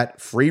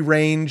that free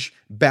range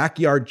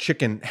backyard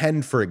chicken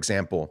hen, for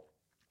example,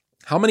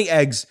 how many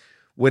eggs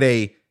would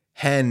a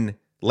hen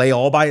lay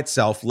all by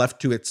itself,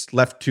 left to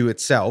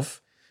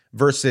itself,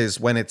 versus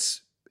when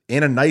it's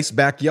in a nice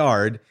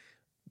backyard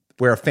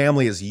where a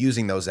family is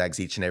using those eggs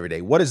each and every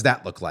day? What does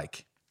that look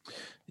like?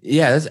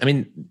 Yeah, I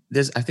think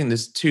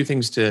there's two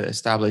things to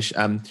establish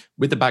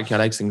with the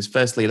backyard eggs things.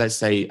 Firstly, let's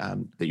say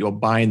that you're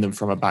buying them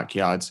from a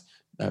backyard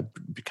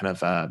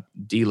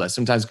dealer.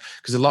 Sometimes,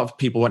 because a lot of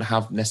people won't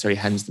have necessarily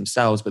hens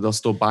themselves, but they'll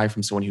still buy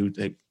from someone who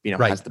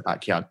right. has the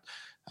backyard.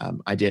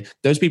 idea.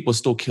 Those people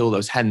still kill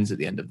those hens at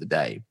the end of the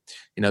day.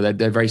 You know,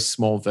 they're very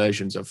small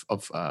versions of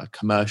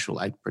commercial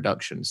egg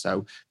production.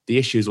 So the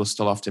issues will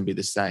still often be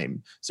the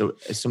same. So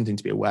it's something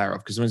to be aware of,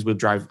 because sometimes we'll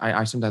drive.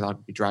 Sometimes I'll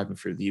be driving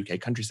through the UK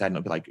countryside and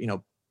I'll be like, you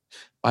know,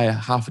 buy a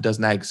half a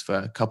dozen eggs for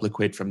a couple of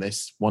quid from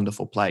this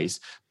wonderful place,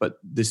 but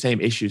the same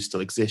issues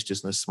still exist,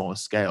 just on a smaller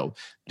scale.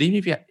 But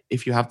even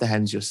if you have the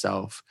hens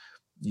yourself,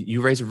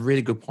 you raise a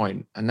really good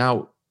point. And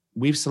now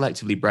we've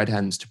selectively bred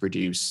hens to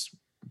produce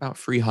about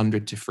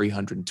 300 to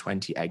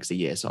 320 eggs a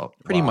year, so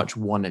pretty much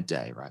one a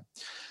day, right?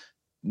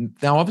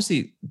 Now,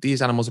 obviously,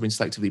 these animals have been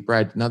selectively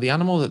bred. Now, the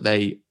animal that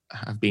they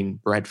have been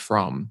bred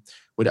from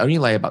would only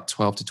lay about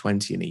 12 to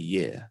 20 in a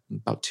year,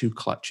 about 2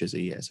 clutches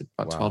a year, so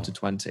about 12 to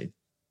 20.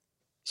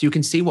 So you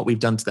can see what we've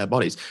done to their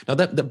bodies. Now,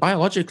 that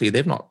biologically,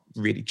 they've not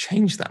really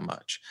changed that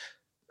much,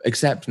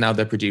 except now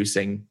they're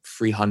producing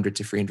 300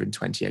 to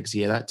 320 eggs a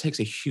year. That takes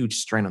a huge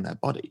strain on their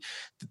body.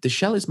 The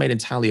shell is made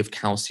entirely of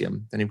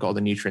calcium. Then you've got all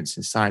the nutrients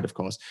inside, of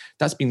course.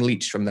 That's been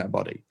leached from their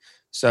body.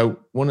 So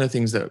one of the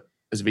things that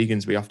as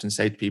vegans we often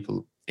say to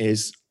people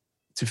is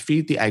to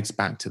feed the eggs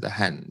back to the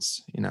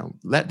hens. You know,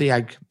 let the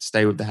egg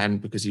stay with the hen,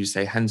 because you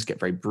say hens get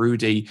very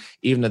broody.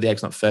 Even though the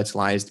egg's not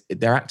fertilized,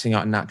 they're acting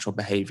out a natural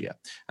behavior.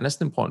 And that's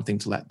an important thing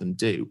to let them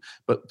do.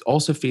 But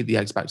also feed the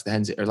eggs back to the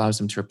hens. It allows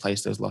them to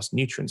replace those lost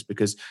nutrients,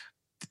 because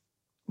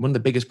one of the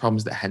biggest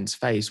problems that hens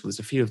face, well, there's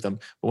a few of them,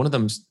 but one of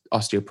them's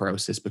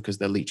osteoporosis, because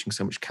they're leaching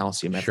so much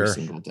calcium every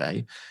single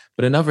day.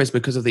 But another is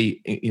because of the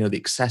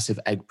excessive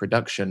egg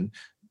production.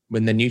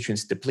 When the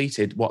nutrients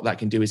depleted, what that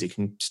can do is it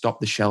can stop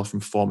the shell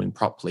from forming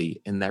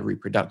properly in their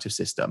reproductive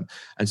system.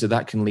 And so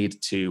that can lead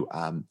to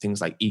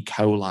things like E.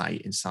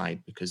 coli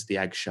inside, because the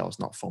egg shell is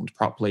not formed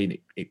properly, and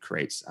it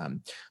creates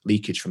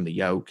leakage from the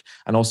yolk.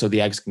 And also the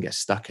eggs can get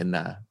stuck in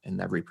their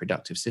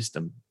reproductive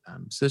system.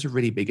 So those are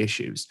really big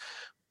issues.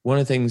 One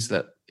of the things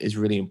that is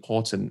really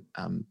important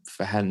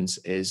for hens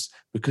is,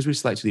 because we've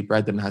selectively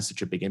bred them and has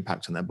such a big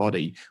impact on their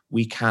body,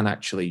 we can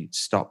actually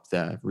stop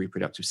their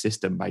reproductive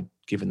system by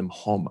giving them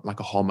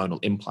like a hormonal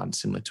implant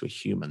similar to a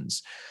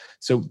human's.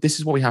 So this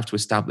is what we have to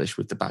establish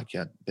with the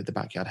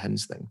backyard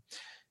hens thing,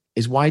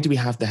 is why do we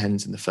have the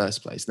hens in the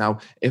first place? Now,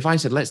 if I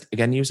said, let's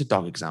again use a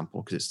dog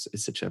example, because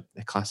it's such a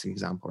classic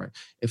example, right?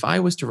 If I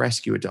was to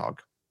rescue a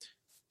dog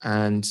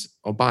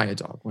or buy a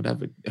dog,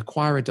 whatever,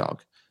 acquire a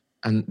dog,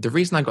 and the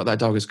reason I got that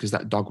dog is because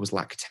that dog was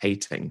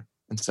lactating.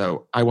 And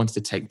so I wanted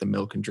to take the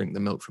milk and drink the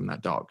milk from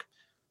that dog.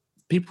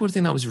 People would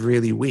think that was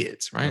really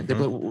weird, right? They'd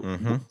be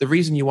like, the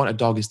reason you want a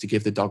dog is to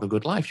give the dog a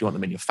good life. You want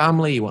them in your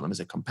family. You want them as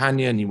a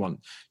companion. You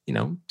want,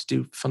 to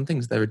do fun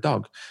things. They're a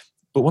dog.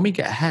 But when we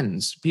get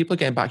hens, people are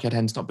getting backyard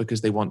hens not because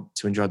they want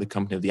to enjoy the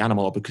company of the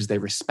animal or because they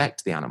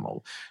respect the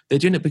animal. They're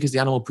doing it because the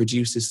animal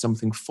produces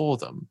something for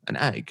them, an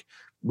egg.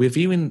 We're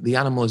viewing the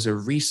animal as a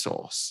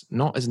resource,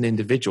 not as an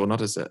individual,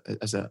 not as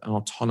an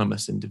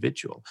autonomous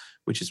individual,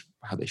 which is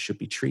how they should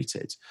be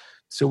treated.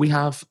 So we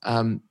have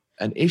an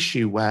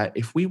issue where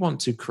if we want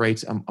to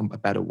create a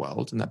better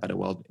world, and that better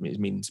world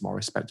means more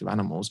respect of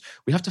animals,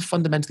 we have to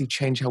fundamentally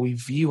change how we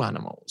view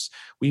animals.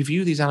 We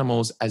view these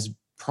animals as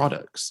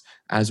products,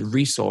 as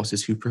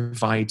resources who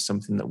provide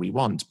something that we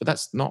want, but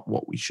that's not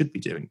what we should be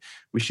doing.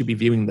 We should be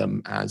viewing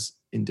them as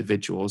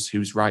individuals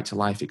whose right to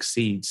life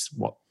exceeds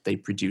what they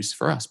produce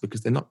for us,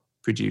 because they're not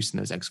producing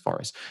those eggs for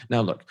us.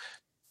 Now, look,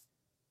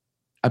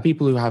 are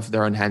people who have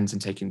their own hens and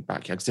taking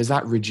backyards, does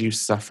that reduce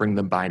suffering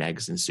than buying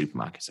eggs in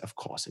supermarkets? Of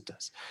course it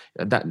does.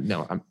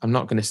 I'm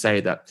not going to say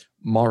that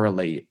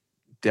morally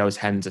those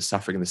hens are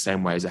suffering in the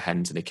same way as the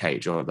hens in a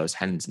cage or those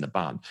hens in a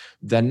barn.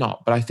 They're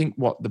not. But I think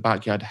what the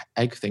backyard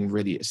egg thing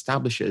really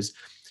establishes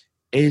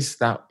is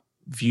that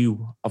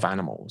view of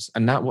animals.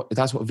 And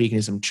that's what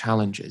veganism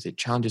challenges. It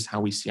challenges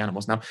how we see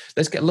animals. Now,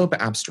 let's get a little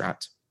bit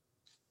abstract.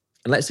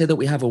 And let's say that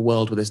we have a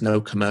world where there's no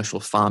commercial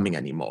farming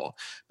anymore,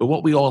 but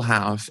what we all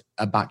have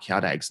are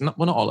backyard eggs. Not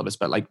all of us,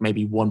 but like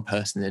maybe one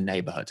person in the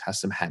neighborhood has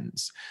some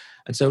hens.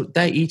 And so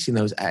they're eating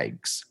those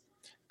eggs.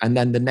 And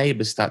then the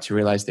neighbors start to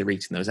realize they're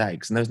eating those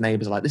eggs. And those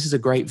neighbors are like, this is a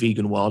great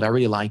vegan world. I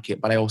really like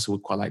it, but I also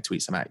would quite like to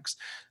eat some eggs.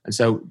 And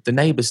so the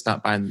neighbors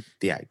start buying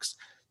the eggs.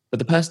 But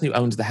the person who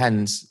owns the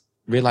hens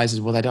realizes,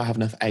 well, I don't have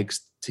enough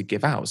eggs to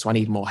give out, so I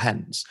need more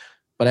hens.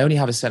 But I only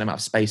have a certain amount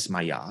of space in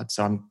my yard,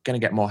 so I'm going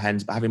to get more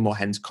hens, but having more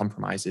hens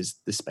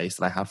compromises the space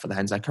that I have for the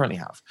hens I currently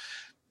have.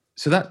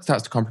 So that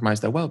starts to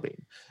compromise their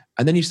well-being.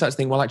 And then you start to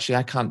think, well, actually,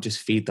 I can't just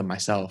feed them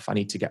myself. I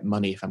need to get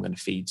money if I'm going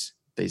to feed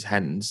these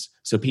hens.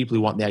 So people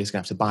who want the eggs are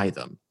going to have to buy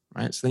them,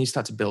 right? So then you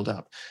start to build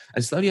up.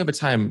 And slowly over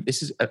time,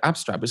 this is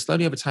abstract, but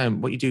slowly over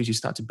time, what you do is you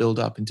start to build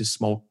up into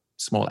small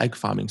egg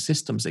farming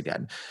systems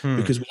again,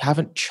 because we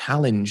haven't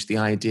challenged the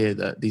idea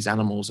that these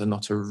animals are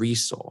not a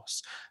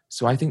resource.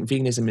 So I think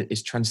veganism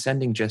is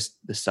transcending just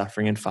the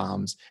suffering in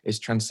farms, is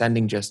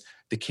transcending just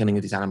the killing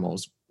of these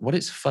animals. What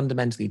it's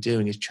fundamentally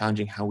doing is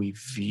challenging how we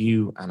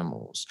view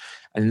animals.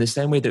 And in the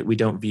same way that we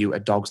don't view a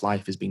dog's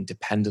life as being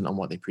dependent on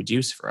what they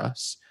produce for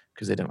us,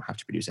 because they don't have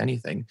to produce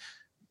anything,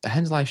 the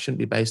hen's life shouldn't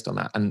be based on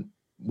that. And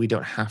we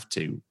don't have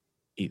to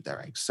eat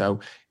their eggs. So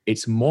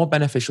it's more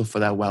beneficial for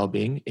their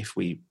well-being if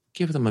we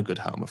give them a good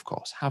home, of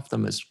course. Have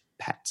them as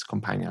pets,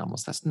 companion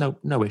animals. That's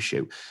no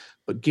issue.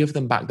 But give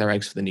them back their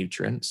eggs for the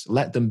nutrients.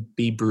 Let them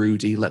be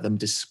broody. Let them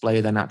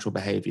display their natural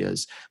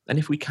behaviors. And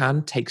if we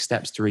can, take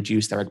steps to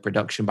reduce their egg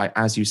production by,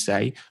 as you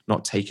say,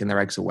 not taking their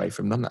eggs away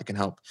from them. That can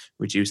help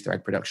reduce their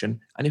egg production.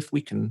 And if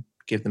we can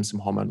give them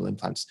some hormonal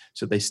implants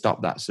so they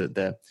stop that, so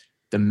that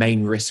the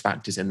main risk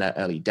factors in their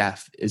early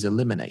death is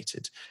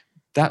eliminated.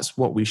 That's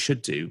what we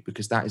should do,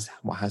 because that is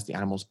what has the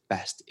animal's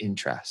best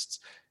interests.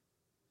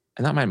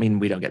 And that might mean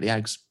we don't get the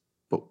eggs,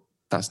 but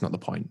that's not the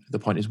point. The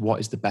point is, what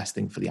is the best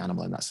thing for the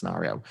animal in that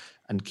scenario?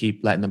 And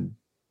keep letting them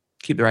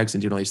keep their eggs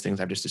and doing all these things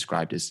I've just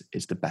described is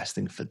the best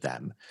thing for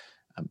them.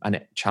 And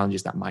it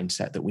challenges that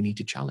mindset that we need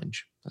to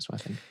challenge. That's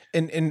what I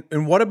think.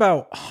 And what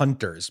about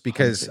hunters?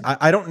 Because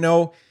I don't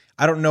know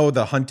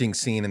the hunting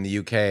scene in the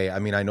UK. I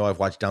mean, I know I've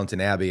watched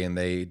Downton Abbey and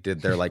they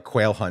did their like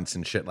quail hunts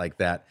and shit like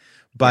that.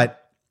 But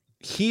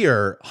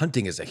here,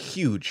 hunting is a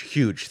huge,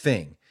 huge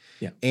thing.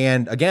 Yeah.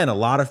 And again, a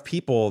lot of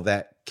people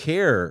that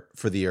care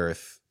for the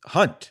earth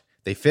hunt.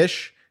 They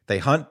fish, they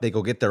hunt, they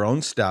go get their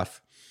own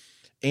stuff.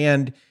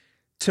 And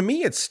to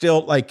me, it's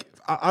still like,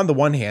 on the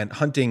one hand,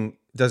 hunting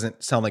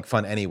doesn't sound like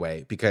fun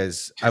anyway,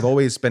 because I've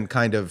always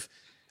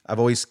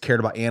cared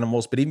about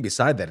animals. But even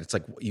beside that, it's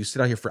like you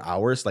sit out here for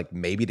hours, like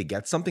maybe to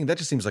get something. That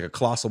just seems like a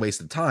colossal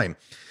waste of time.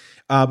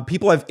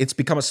 It's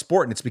become a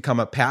sport and it's become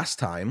a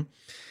pastime.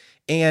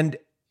 And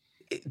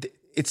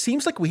it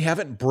seems like we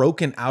haven't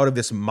broken out of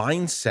this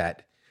mindset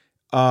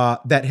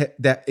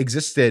that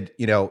existed,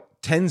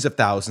 tens of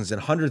thousands and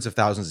hundreds of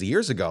thousands of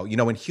years ago.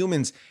 When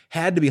humans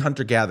had to be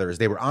hunter-gatherers,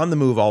 they were on the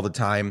move all the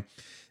time.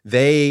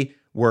 They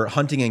were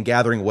hunting and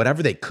gathering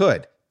whatever they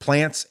could,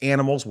 plants,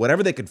 animals,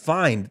 whatever they could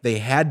find. They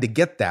had to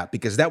get that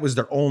because that was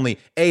their only,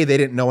 they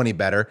didn't know any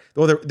better.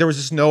 Though there was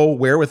just no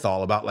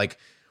wherewithal about like,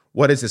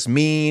 what does this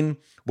mean?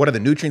 What are the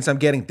nutrients I'm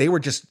getting? They were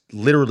just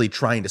literally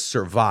trying to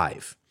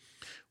survive.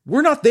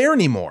 We're not there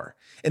anymore.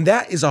 And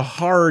that is a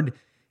hard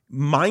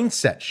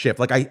mindset shift.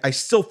 Like I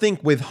still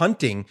think with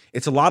hunting,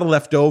 it's a lot of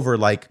leftover,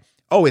 like,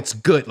 oh, it's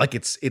good. Like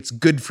it's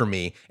good for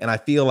me. And I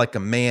feel like a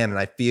man and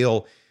I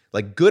feel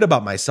like good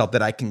about myself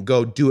that I can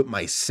go do it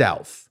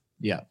myself.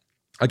 Yeah.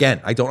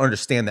 Again, I don't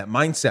understand that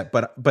mindset,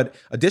 but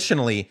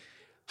additionally,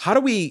 how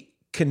do we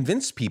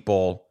convince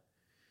people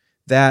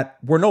that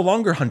we're no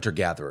longer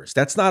hunter-gatherers?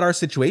 That's not our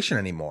situation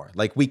anymore.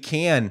 Like we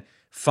can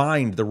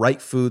find the right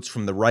foods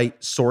from the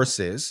right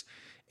sources,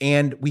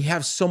 and we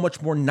have so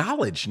much more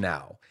knowledge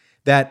now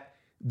that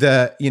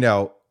the,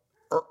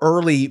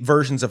 early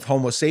versions of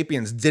Homo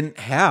sapiens didn't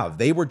have.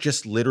 They were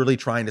just literally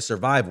trying to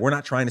survive. We're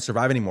not trying to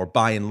survive anymore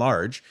by and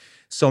large.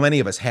 So many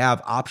of us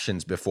have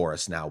options before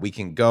us now. We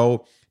can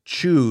go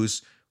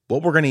choose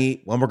what we're going to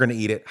eat, when we're going to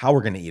eat it, how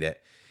we're going to eat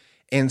it.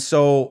 And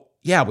so,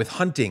 yeah, with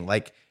hunting,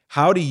 like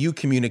how do you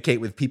communicate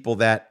with people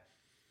that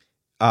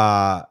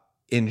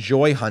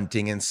enjoy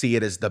hunting and see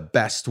it as the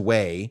best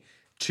way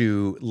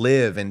to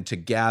live and to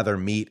gather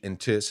meat and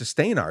to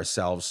sustain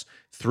ourselves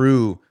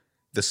through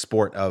the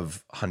sport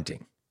of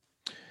hunting?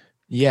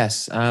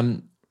 Yes.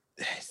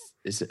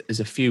 There's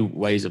a few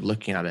ways of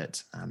looking at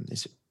it.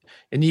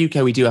 In the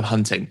UK, we do have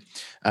hunting.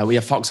 We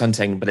have fox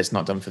hunting, but it's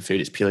not done for food.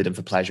 It's purely done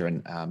for pleasure.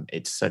 And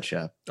it's such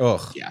a,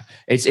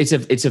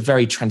 it's a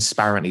very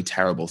transparently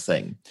terrible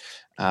thing.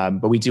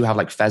 But we do have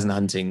like pheasant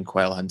hunting,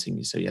 quail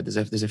hunting. So yeah,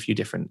 there's a few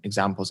different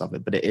examples of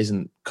it, but it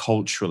isn't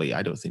culturally,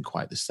 I don't think,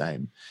 quite the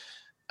same.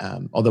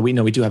 Although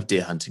we do have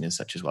deer hunting and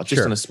such as well,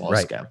 just on a small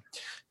scale.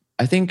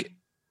 I think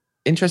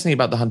interestingly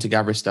about the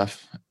hunter-gatherer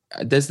stuff,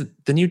 there's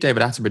the new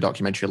David Attenborough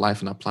documentary,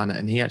 Life on Our Planet,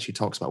 and he actually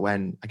talks about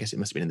when, I guess it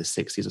must have been in the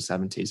 60s or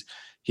 70s,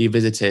 he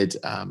visited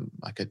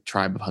like a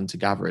tribe of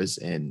hunter-gatherers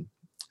in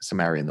some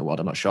area in the world,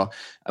 I'm not sure.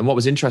 And what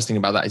was interesting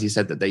about that is he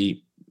said that they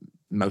eat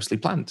mostly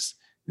plants.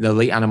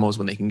 They'll eat animals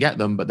when they can get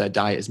them, but their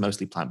diet is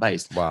mostly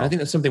plant-based. Wow. And I think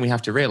that's something we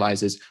have to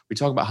realize is we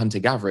talk about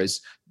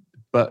hunter-gatherers,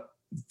 but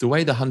the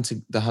way the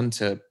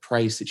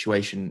hunter-prey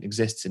situation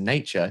exists in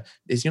nature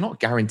is you're not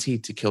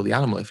guaranteed to kill the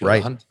animal if you're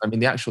a hunter. I mean,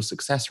 the actual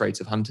success rate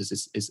of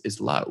hunters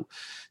is low.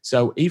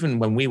 So even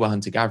when we were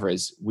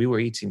hunter-gatherers, we were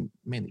eating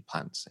mainly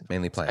plants.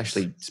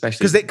 Especially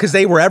because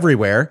they were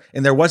everywhere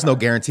and there was no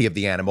guarantee of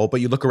the animal, but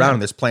you look around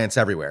and there's plants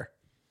everywhere.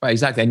 Right,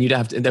 exactly.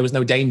 And there was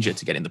no danger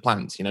to getting the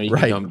plants. You can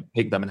go and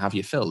pick them and have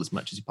your fill as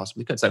much as you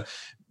possibly could. So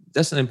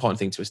that's an important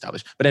thing to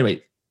establish. But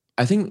anyway,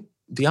 I think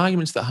the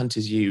arguments that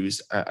hunters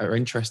use are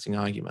interesting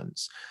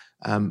arguments.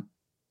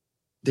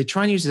 They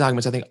try and use these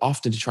arguments, I think,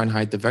 often to try and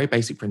hide the very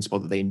basic principle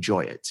that they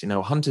enjoy it.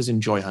 Hunters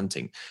enjoy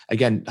hunting.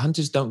 Again,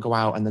 hunters don't go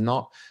out and they're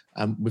not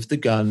with the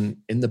gun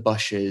in the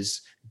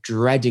bushes,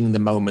 dreading the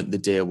moment the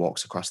deer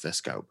walks across their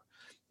scope.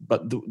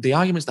 But the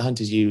arguments that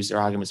hunters use are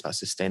arguments about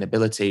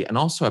sustainability and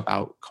also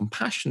about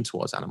compassion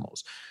towards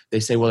animals. They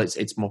say, well,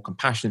 it's more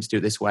compassionate to do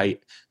it this way.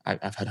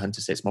 I've heard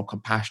hunters say it's more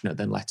compassionate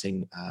than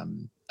letting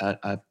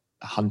a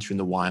hunter in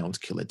the wild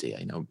kill a deer.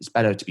 It's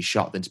better to be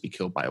shot than to be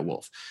killed by a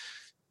wolf.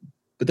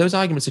 But those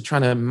arguments are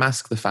trying to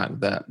mask the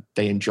fact that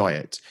they enjoy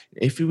it.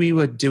 If we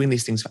were doing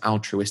these things for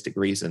altruistic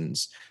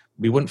reasons,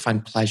 we wouldn't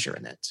find pleasure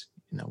in it.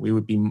 We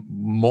would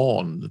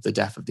mourn the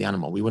death of the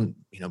animal. We wouldn't,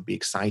 be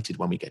excited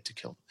when we get to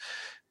kill them.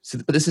 So,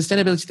 but the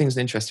sustainability thing is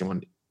an interesting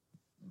one.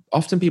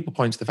 Often people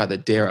point to the fact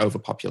that deer are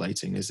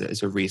overpopulating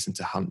as a reason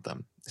to hunt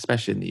them,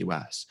 especially in the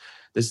US.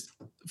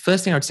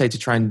 First thing I would say to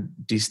try and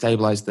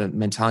destabilize the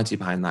mentality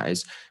behind that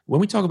is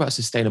when we talk about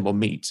sustainable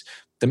meat,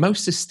 the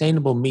most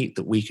sustainable meat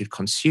that we could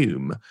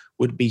consume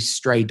would be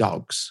stray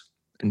dogs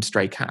and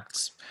stray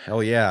cats.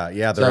 Hell yeah.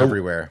 Yeah, they're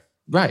everywhere.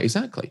 Right,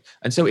 exactly.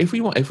 And so if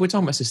we're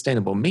talking about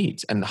sustainable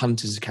meat and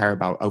hunters care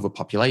about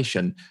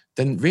overpopulation,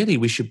 then really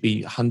we should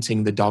be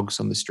hunting the dogs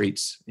on the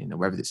streets,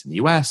 whether it's in the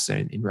US,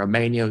 in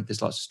Romania,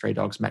 there's lots of stray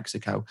dogs,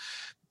 Mexico.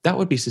 That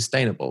would be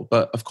sustainable.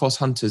 But of course,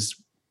 hunters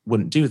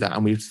wouldn't do that.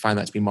 And we find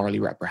that to be morally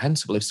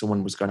reprehensible. If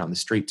someone was going out on the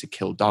street to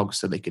kill dogs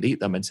so they could eat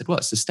them and said, well,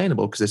 it's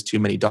sustainable because there's too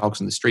many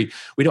dogs on the street.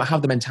 We don't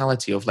have the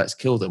mentality of let's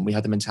kill them. We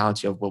have the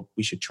mentality of, well,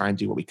 we should try and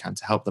do what we can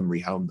to help them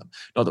rehome them.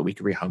 Not that we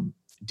could rehome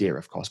deer,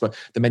 of course, but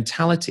the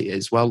mentality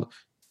is, well,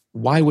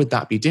 why would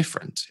that be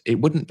different?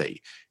 It wouldn't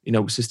be.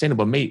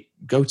 Sustainable meat,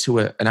 go to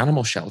an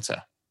animal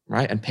shelter,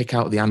 right? And pick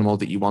out the animal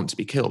that you want to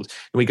be killed.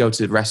 And we go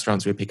to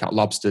restaurants, we pick out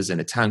lobsters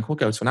in a tank. We'll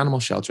go to an animal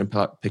shelter and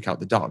pick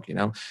out the dog,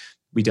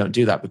 We don't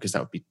do that because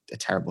that would be a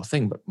terrible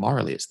thing, but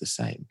morally it's the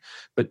same.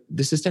 But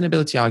the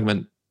sustainability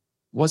argument,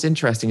 what's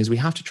interesting is we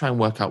have to try and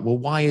work out, well,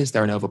 why is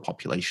there an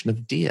overpopulation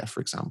of deer,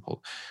 for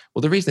example?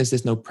 Well, the reason is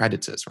there's no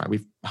predators, right?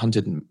 We've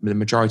hunted the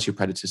majority of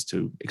predators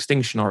to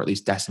extinction or at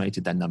least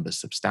decimated their numbers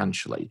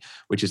substantially,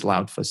 which has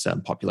allowed for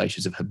certain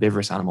populations of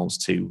herbivorous animals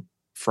to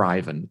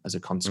thrive and as a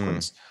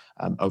consequence,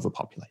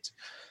 overpopulate.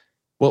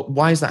 Well,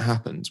 why has that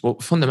happened? Well,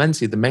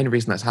 fundamentally, the main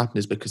reason that's happened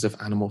is because of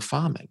animal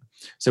farming.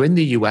 So in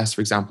the US, for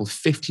example,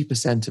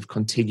 50% of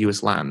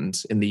contiguous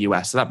land in the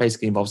US, so that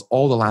basically involves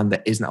all the land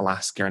that isn't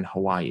Alaska and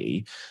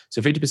Hawaii.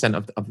 So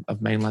 50%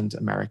 of mainland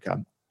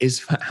America is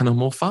for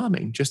animal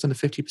farming, just under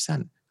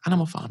 50%,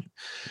 animal farming.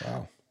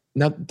 Wow.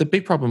 Now, the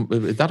big problem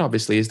with that,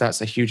 obviously, is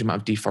that's a huge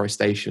amount of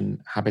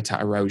deforestation,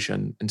 habitat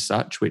erosion and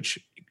such, which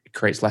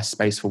creates less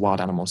space for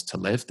wild animals to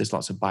live. There's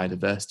lots of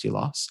biodiversity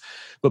loss.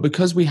 But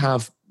because we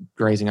have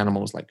grazing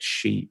animals like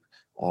sheep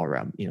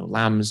or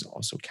lambs,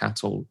 also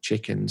cattle,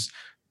 chickens,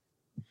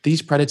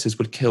 these predators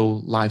would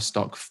kill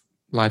livestock,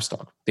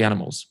 the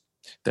animals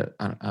that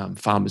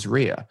farmers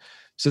rear.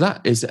 So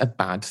that is a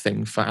bad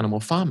thing for animal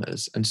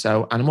farmers. And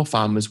so animal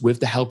farmers, with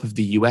the help of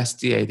the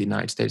USDA, the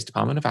United States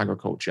Department of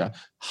Agriculture,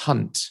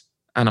 hunt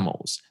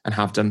animals and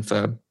have done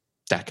for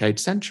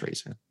decades,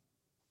 centuries.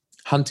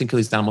 Hunting kill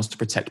these animals to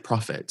protect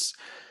profits.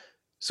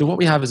 So what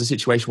we have is a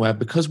situation where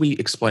because we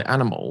exploit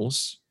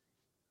animals,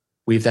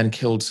 we've then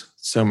killed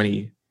so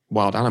many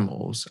wild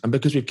animals. And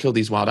because we've killed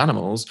these wild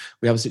animals,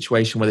 we have a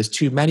situation where there's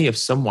too many of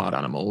some wild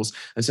animals.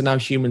 And so now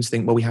humans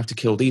think, well, we have to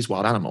kill these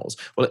wild animals.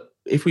 Well,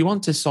 if we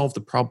want to solve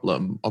the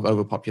problem of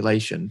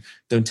overpopulation,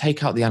 then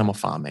take out the animal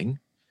farming,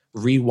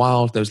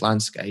 rewild those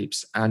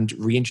landscapes and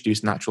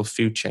reintroduce natural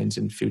food chains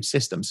and food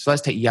systems. So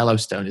let's take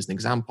Yellowstone as an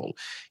example.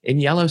 In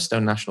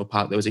Yellowstone National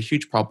Park, there was a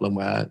huge problem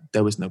where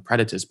there was no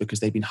predators because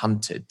they'd been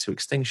hunted to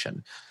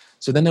extinction.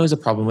 So then there was a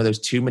problem where there was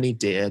too many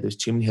deer, there's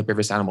too many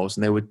herbivorous animals,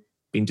 and they were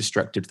being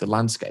destructive to the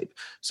landscape.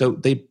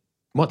 So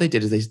what they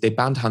did is they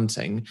banned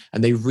hunting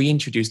and they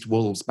reintroduced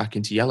wolves back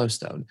into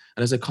Yellowstone.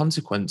 And as a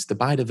consequence, the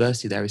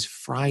biodiversity there is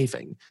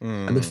thriving.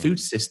 And the food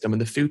system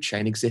and the food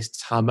chain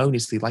exists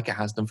harmoniously like it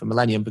has done for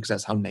millennium because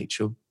that's how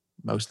nature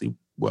mostly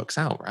works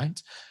out,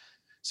 right?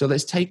 So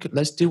let's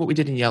do what we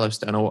did in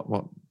Yellowstone or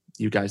what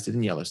you guys did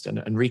in Yellowstone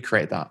and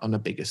recreate that on a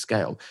bigger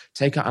scale.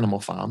 Take our animal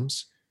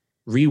farms,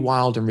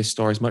 rewild and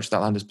restore as much of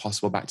that land as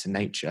possible back to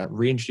nature,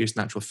 reintroduce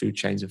natural food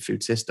chains and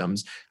food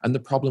systems, and the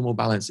problem will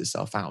balance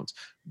itself out.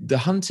 The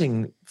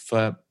hunting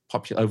for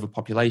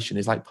overpopulation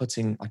is like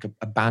putting like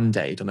a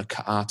Band-Aid on a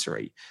cut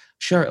artery.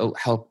 Sure, it'll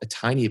help a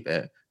tiny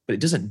bit, but it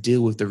doesn't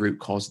deal with the root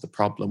cause of the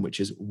problem, which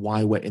is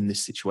why we're in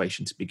this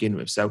situation to begin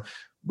with. So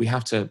we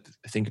have to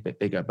think a bit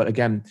bigger. But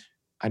again,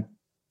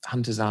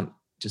 hunters aren't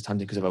just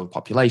hunting because of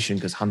overpopulation,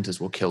 because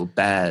hunters will kill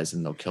bears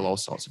and they'll kill all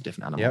sorts of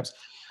different animals.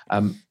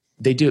 Yep.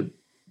 They do it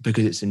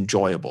because it's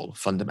enjoyable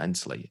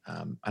fundamentally.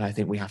 And I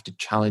think we have to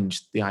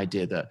challenge the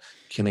idea that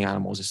killing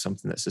animals is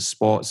something that's a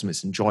sport, something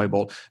that's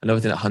enjoyable. Another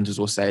thing that hunters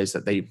will say is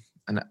that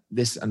and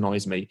this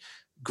annoys me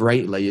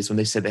greatly, is when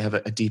they say they have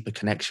a deeper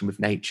connection with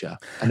nature.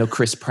 I know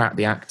Chris Pratt,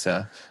 the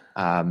actor,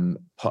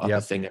 put up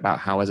a thing about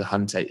how as a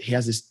hunter, he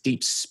has this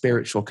deep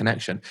spiritual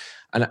connection.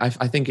 And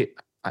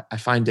I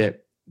find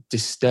it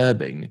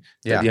disturbing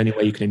that the only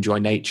way you can enjoy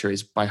nature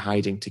is by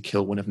hiding to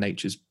kill one of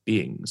nature's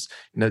beings.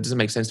 It doesn't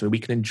make sense to me. We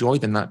can enjoy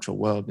the natural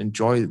world,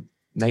 enjoy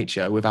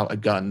nature without a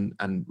gun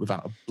and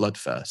without a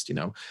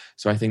bloodthirst,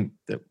 So I think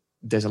that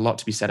there's a lot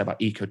to be said about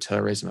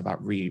ecotourism,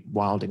 about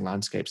rewilding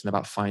landscapes, and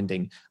about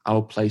finding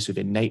our place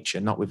within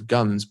nature, not with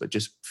guns, but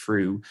just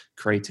through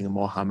creating a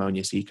more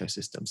harmonious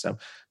ecosystem. So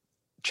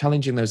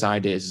challenging those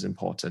ideas is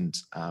important.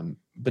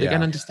 But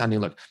again, understanding,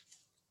 look,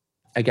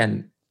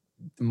 again,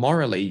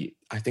 morally,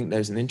 I think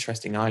there's an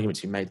interesting argument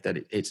to be made that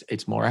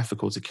it's more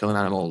ethical to kill an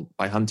animal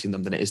by hunting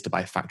them than it is to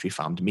buy factory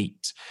farmed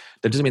meat.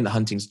 That doesn't mean that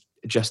hunting's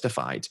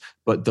justified.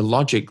 But the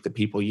logic that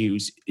people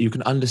use, you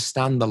can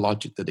understand the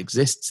logic that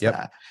exists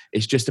there.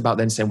 It's just about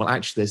then saying, well,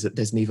 actually,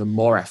 there's an even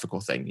more ethical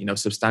thing,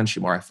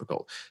 substantially more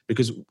ethical.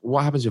 Because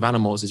what happens with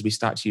animals is we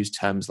start to use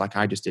terms like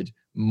I just did,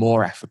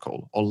 more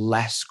ethical or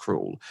less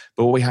cruel.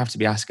 But what we have to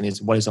be asking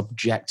is, what is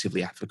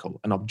objectively ethical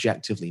and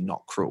objectively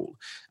not cruel?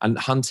 And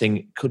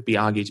hunting could be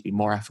argued to be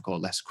more ethical or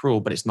less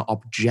cruel, but it's not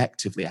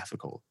objectively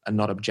ethical and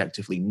not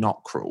objectively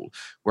not cruel.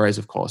 Whereas,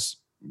 of course,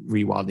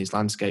 rewilding these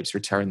landscapes,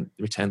 return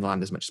the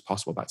land as much as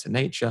possible back to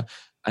nature,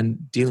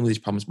 and dealing with these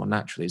problems more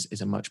naturally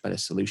is a much better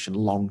solution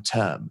long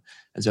term.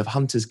 And so if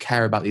hunters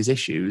care about these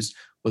issues,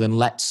 well, then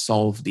let's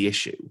solve the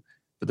issue.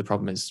 But the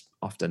problem is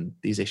often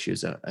these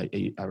issues are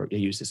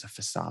used as a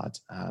facade.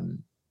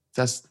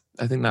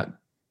 I think that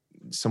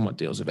somewhat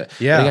deals with it.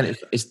 Yeah. But again,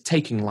 it's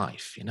taking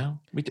life, we don't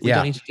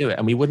need to do it.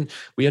 And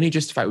we only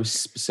justify it with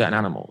certain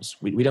animals.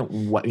 We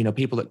don't,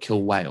 people that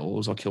kill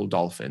whales or kill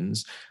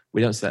dolphins,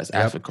 we don't say that's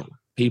ethical.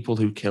 People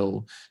who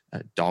kill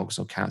dogs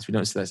or cats, we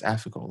don't say that's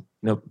ethical.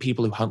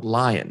 People who hunt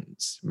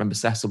lions, remember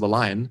Cecil the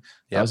lion,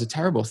 that was a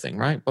terrible thing,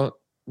 right? But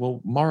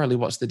well, morally,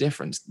 what's the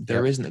difference?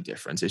 There isn't a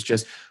difference. It's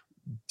just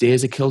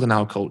deers are killed in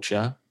our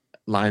culture.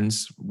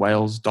 Lions,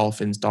 whales,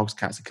 dolphins, dogs,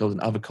 cats are killed in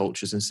other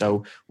cultures. And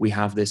so we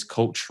have this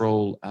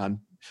cultural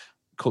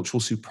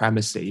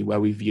supremacy where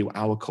we view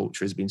our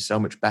culture as being so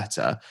much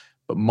better.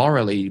 But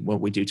morally,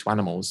 what we do to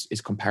animals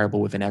is comparable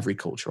within every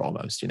culture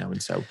almost,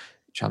 and so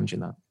challenging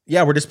that.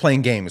 Yeah, we're just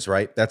playing games,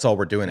 right? That's all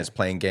we're doing is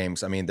playing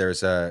games. I mean,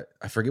 there's I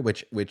forget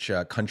which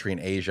country in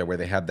Asia where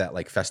they have that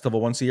like festival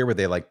once a year where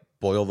they like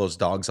boil those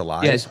dogs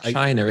alive. Yeah, it's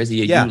China, is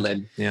he?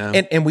 Yulin. Yeah.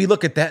 And we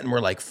look at that and we're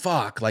like,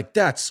 fuck, like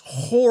that's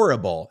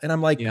horrible. And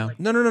I'm like,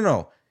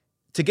 no.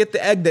 To get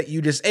the egg that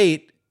you just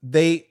ate,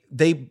 they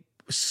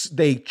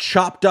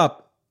chopped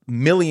up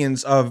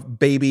millions of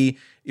baby,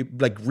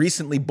 like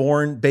recently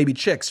born baby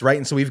chicks, right?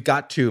 And so we've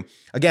got to,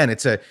 again,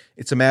 it's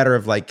a matter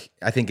of like,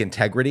 I think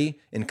integrity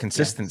and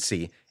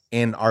consistency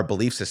in our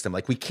belief system.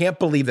 Like we can't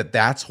believe that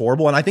that's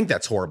horrible. And I think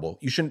that's horrible.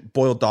 You shouldn't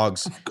boil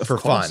dogs for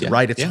fun,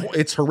 right?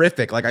 It's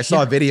horrific. Like I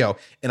saw a video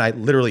and I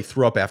literally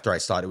threw up after I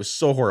saw it. It was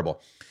so horrible.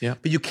 Yeah.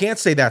 But you can't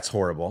say that's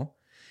horrible.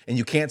 And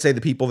you can't say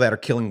the people that are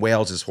killing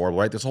whales is horrible,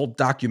 right? There's whole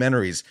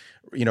documentaries,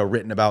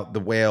 written about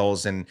the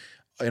whales and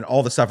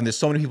all the stuff. And there's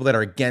so many people that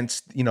are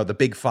against, the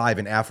big five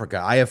in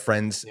Africa. I have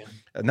friends,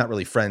 not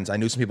really friends. I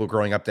knew some people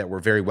growing up that were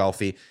very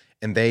wealthy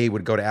and they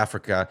would go to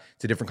Africa,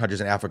 to different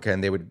countries in Africa,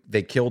 and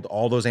they killed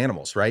all those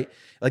animals, right?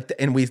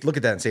 And we look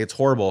at that and say it's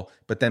horrible,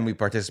 but then we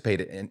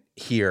participate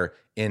here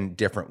in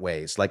different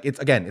ways. Like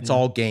it's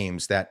all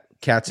games. That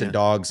cats and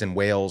dogs and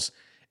whales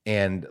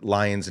and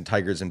lions and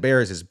tigers and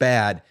bears is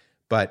bad,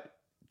 but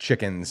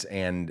chickens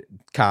and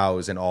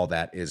cows and all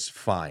that is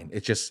fine.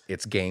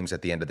 It's games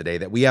at the end of the day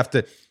that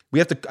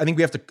I think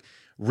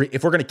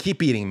if we're going to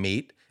keep eating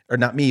meat, or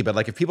not me, but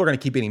like if people are going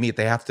to keep eating meat,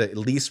 they have to at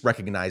least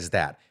recognize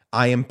that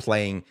I am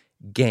playing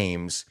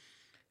games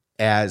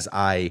as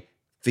I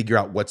figure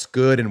out what's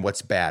good and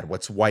what's bad,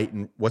 what's right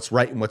and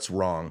what's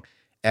wrong,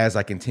 as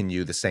I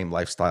continue the same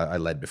lifestyle I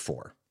led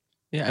before.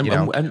 Yeah,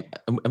 and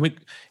we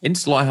in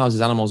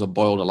slaughterhouses, animals are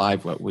boiled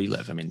alive where we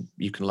live. I mean,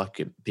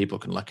 people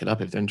can look it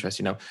up if they're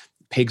interested.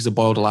 Pigs are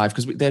boiled alive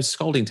because there's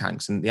scalding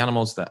tanks, and the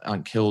animals that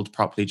aren't killed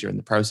properly during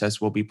the process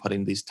will be put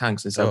in these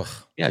tanks. And so,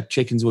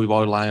 chickens will be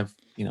boiled alive.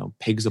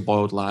 Pigs are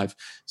boiled alive.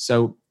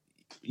 So,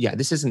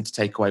 this isn't to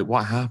take away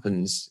what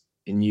happens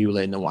in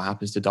Yulin and what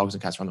happens to dogs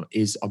and cats around them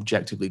is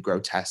objectively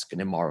grotesque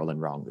and immoral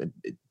and wrong.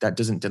 That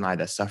doesn't deny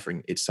their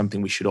suffering. It's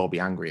something we should all be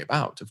angry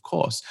about, of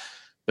course.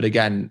 But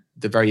again,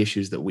 the very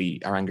issues that we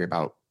are angry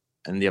about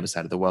on the other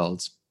side of the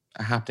world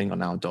are happening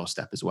on our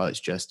doorstep as well.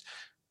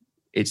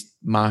 It's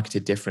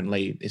marketed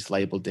differently, it's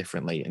labeled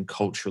differently, and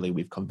culturally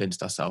we've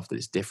convinced ourselves that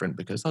it's different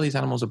because these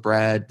animals are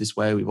bred this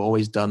way, we've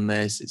always done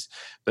this.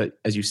 But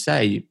as you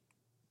say,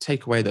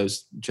 take away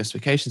those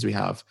justifications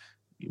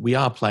we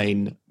are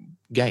playing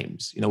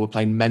games. We're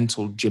playing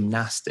mental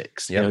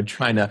gymnastics,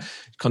 trying to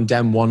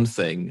condemn one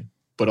thing,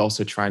 but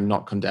also try and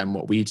not condemn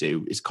what we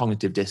do. Is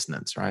cognitive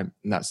dissonance, right?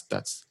 And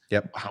that's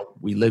how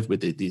we live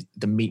with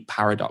the meat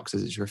paradox,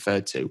 as it's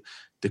referred to,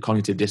 the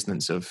cognitive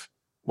dissonance of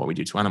what we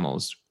do to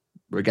animals.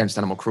 We're against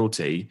animal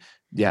cruelty.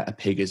 A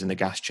pig is in a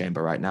gas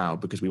chamber right now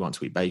because we want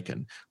to eat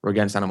bacon. We're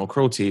against animal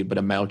cruelty, but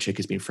a male chick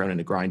is being thrown in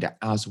a grinder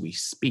as we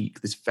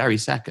speak, this very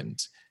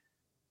second.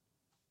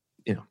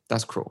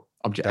 That's cruel.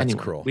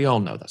 Cruel. We all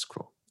know that's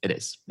cruel. It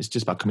is. It's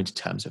just about coming to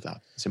terms with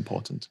that. It's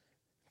important.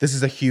 This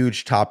is a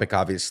huge topic,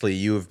 obviously.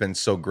 You have been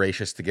so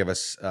gracious to give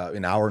us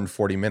an hour and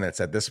 40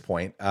 minutes at this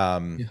point.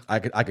 I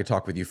could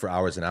talk with you for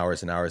hours and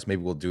hours and hours.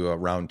 Maybe we'll do a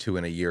round 2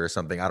 in a year or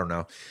something. I don't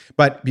know.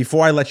 But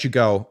before I let you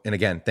go, and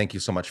again, thank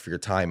you so much for your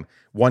time.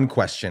 One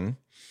question.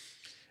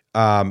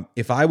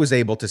 If I was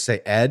able to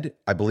say, Ed,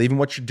 I believe in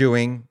what you're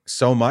doing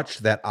so much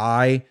that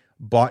I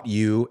bought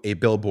you a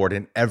billboard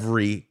in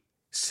every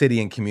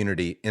city and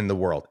community in the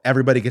world.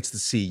 Everybody gets to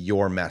see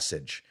your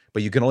message,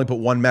 but you can only put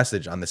one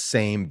message on the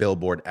same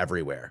billboard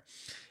everywhere.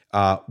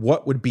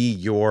 What would be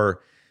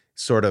your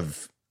sort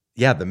of,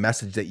 the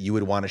message that you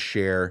would want to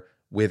share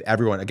with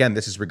everyone. Again,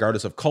 this is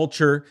regardless of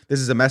culture. This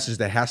is a message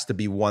that has to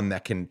be one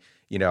that can,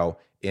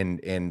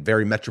 in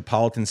very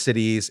metropolitan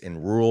cities,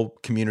 in rural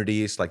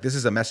communities, like this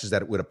is a message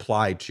that would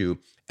apply to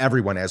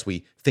everyone as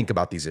we think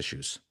about these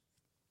issues.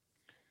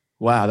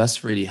 Wow,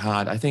 that's really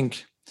hard. I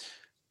guess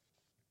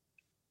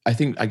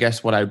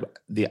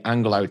the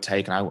angle I would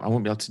take, and I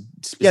won't be able to.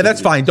 Yeah,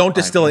 that's fine. Don't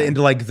distill it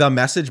into like the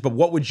message, but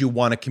what would you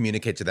want to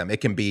communicate to them?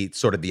 It can be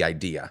sort of the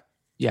idea.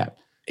 Yeah,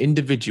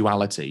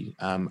 individuality.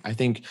 I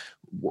think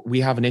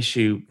we have an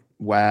issue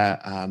where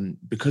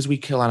because we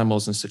kill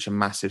animals on such a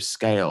massive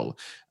scale,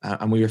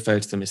 and we refer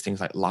to them as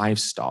things like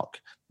livestock,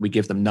 we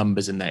give them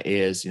numbers in their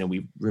ears.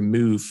 We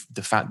remove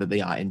the fact that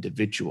they are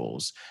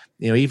individuals.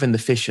 Even the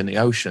fish in the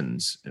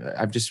oceans.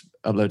 I've just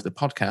uploaded the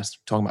podcast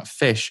talking about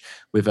fish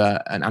with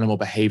an animal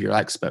behavioral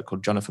expert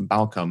called Jonathan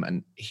Balcombe,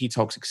 and he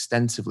talks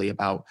extensively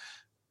about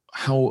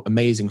how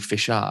amazing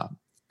fish are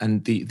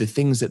and the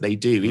things that they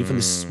do. Even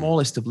the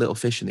smallest of little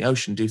fish in the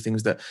ocean do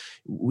things that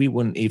we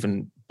wouldn't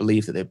even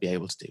believe that they'd be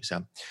able to do.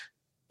 So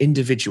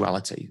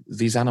individuality,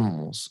 these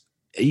animals,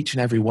 each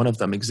and every one of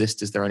them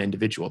exist as their own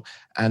individual.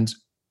 And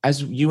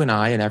as you and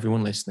I and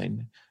everyone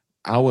listening,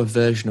 our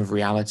version of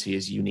reality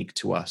is unique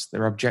to us.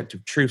 There are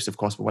objective truths, of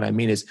course, but what I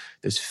mean is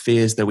there's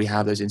fears that we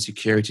have, those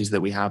insecurities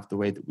that we have, the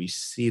way that we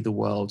see the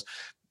world,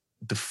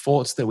 the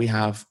thoughts that we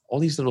have, all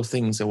these little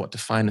things are what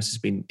define us as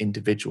being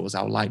individuals,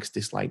 our likes,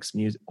 dislikes,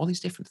 music, all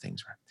these different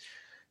things, right?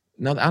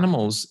 Now, the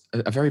animals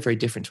are very, very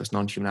different to us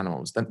non-human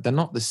animals. They're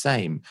not the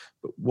same,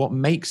 but what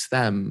makes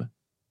them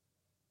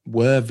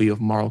worthy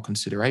of moral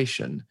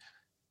consideration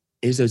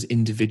is those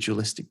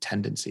individualistic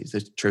tendencies,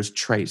 those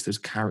traits, those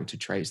character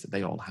traits that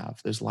they all have,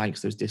 those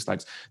likes, those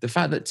dislikes. The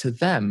fact that to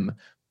them,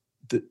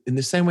 in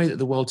the same way that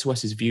the world to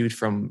us is viewed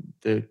from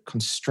the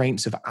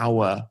constraints of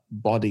our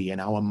body and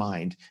our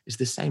mind, is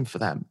the same for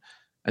them.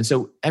 And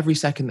so every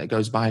second that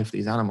goes by for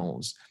these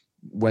animals,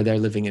 where they're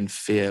living in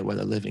fear, where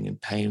they're living in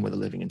pain, where they're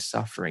living in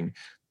suffering,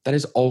 that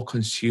is all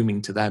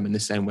consuming to them in the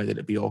same way that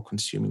it'd be all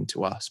consuming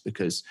to us,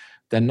 because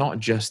they're not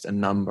just a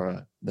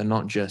number. They're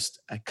not just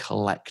a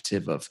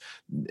collective of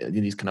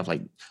these kind of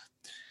like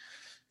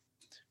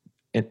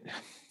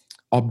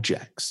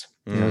objects.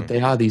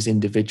 They are these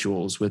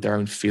individuals with their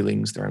own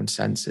feelings, their own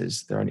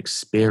senses, their own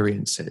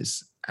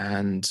experiences.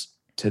 And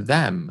to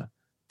them,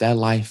 their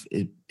life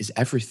is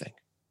everything,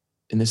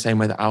 in the same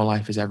way that our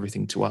life is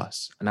everything to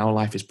us. And our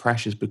life is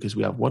precious because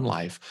we have one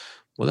life.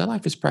 Well, their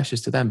life is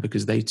precious to them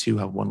because they too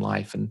have one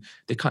life, and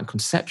they can't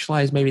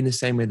conceptualize maybe in the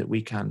same way that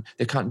we can.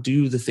 They can't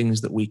do the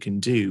things that we can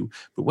do.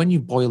 But when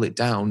you boil it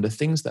down, the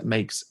things that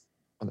make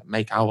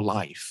our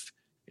life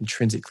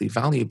intrinsically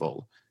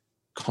valuable,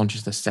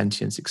 consciousness,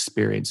 sentience,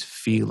 experience,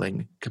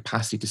 feeling,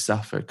 capacity to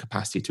suffer,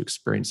 capacity to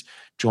experience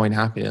joy and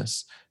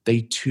happiness,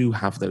 they too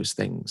have those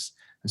things.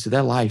 And so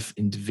their life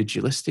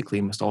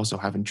individualistically must also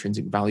have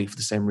intrinsic value for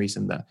the same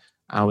reason that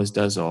ours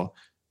does, or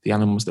the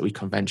animals that we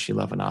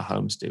conventionally love in our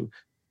homes do.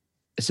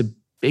 It's a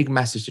big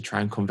message to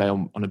try and convey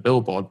on a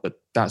billboard, but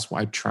that's what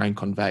I try and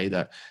convey,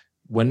 that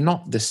we're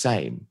not the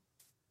same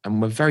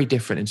and we're very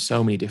different in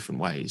so many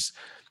different ways.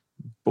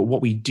 But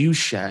what we do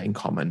share in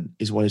common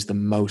is what is the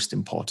most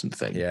important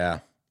thing.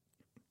 Yeah.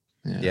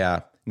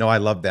 No, I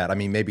love that. I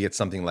mean, maybe it's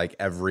something like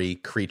every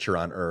creature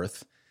on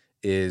earth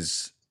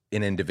is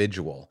an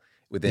individual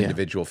with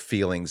individual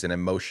feelings and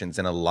emotions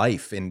and a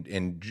life. And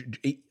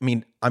I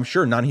mean, I'm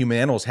sure non-human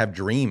animals have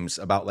dreams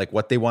about like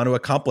what they want to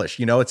accomplish.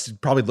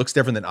 It probably looks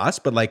different than us,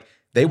 but like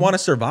they want to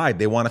survive,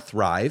 they want to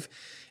thrive,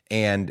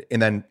 and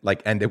then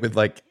like end it with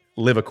like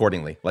live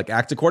accordingly, like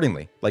act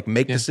accordingly, like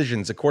make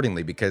decisions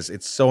accordingly, because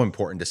it's so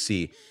important to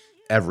see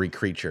every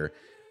creature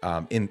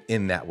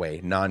in that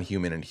way,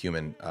 non-human and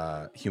human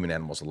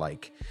animals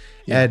alike.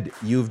 Yeah. Ed,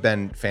 you've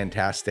been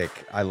fantastic.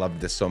 I loved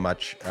this so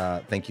much.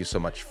 Thank you so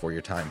much for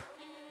your time.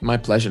 My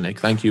pleasure, Nick.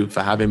 Thank you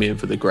for having me and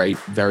for the great,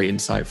 very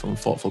insightful and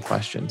thoughtful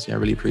questions. I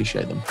really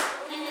appreciate them.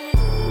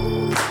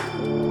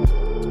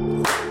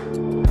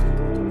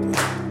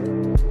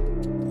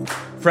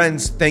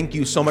 Friends, thank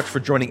you so much for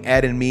joining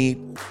Ed and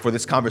me for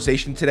this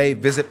conversation today.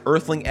 Visit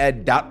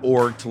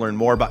earthlinged.org to learn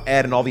more about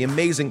Ed and all the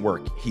amazing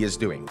work he is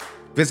doing.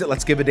 Visit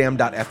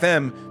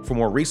letsgiveadamn.fm for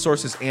more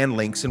resources and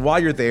links. And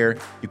while you're there,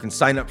 you can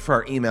sign up for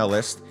our email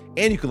list,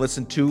 and you can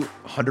listen to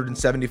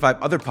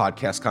 175 other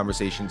podcast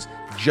conversations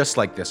just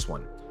like this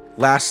one.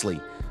 Lastly,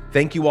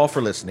 thank you all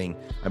for listening.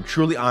 I'm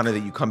truly honored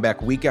that you come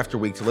back week after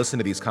week to listen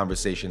to these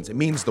conversations. It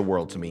means the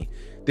world to me.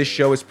 This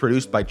show is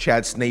produced by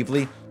Chad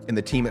Snavely and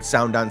the team at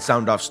Sound On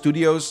Sound Off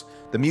Studios.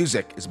 The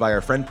music is by our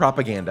friend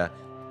Propaganda.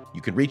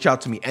 You can reach out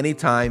to me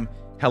anytime.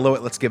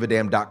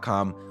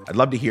 hello@letsgiveadamn.com. I'd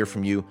love to hear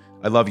from you.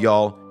 I love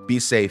y'all. Be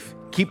safe.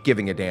 Keep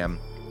giving a damn.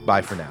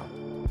 Bye for now.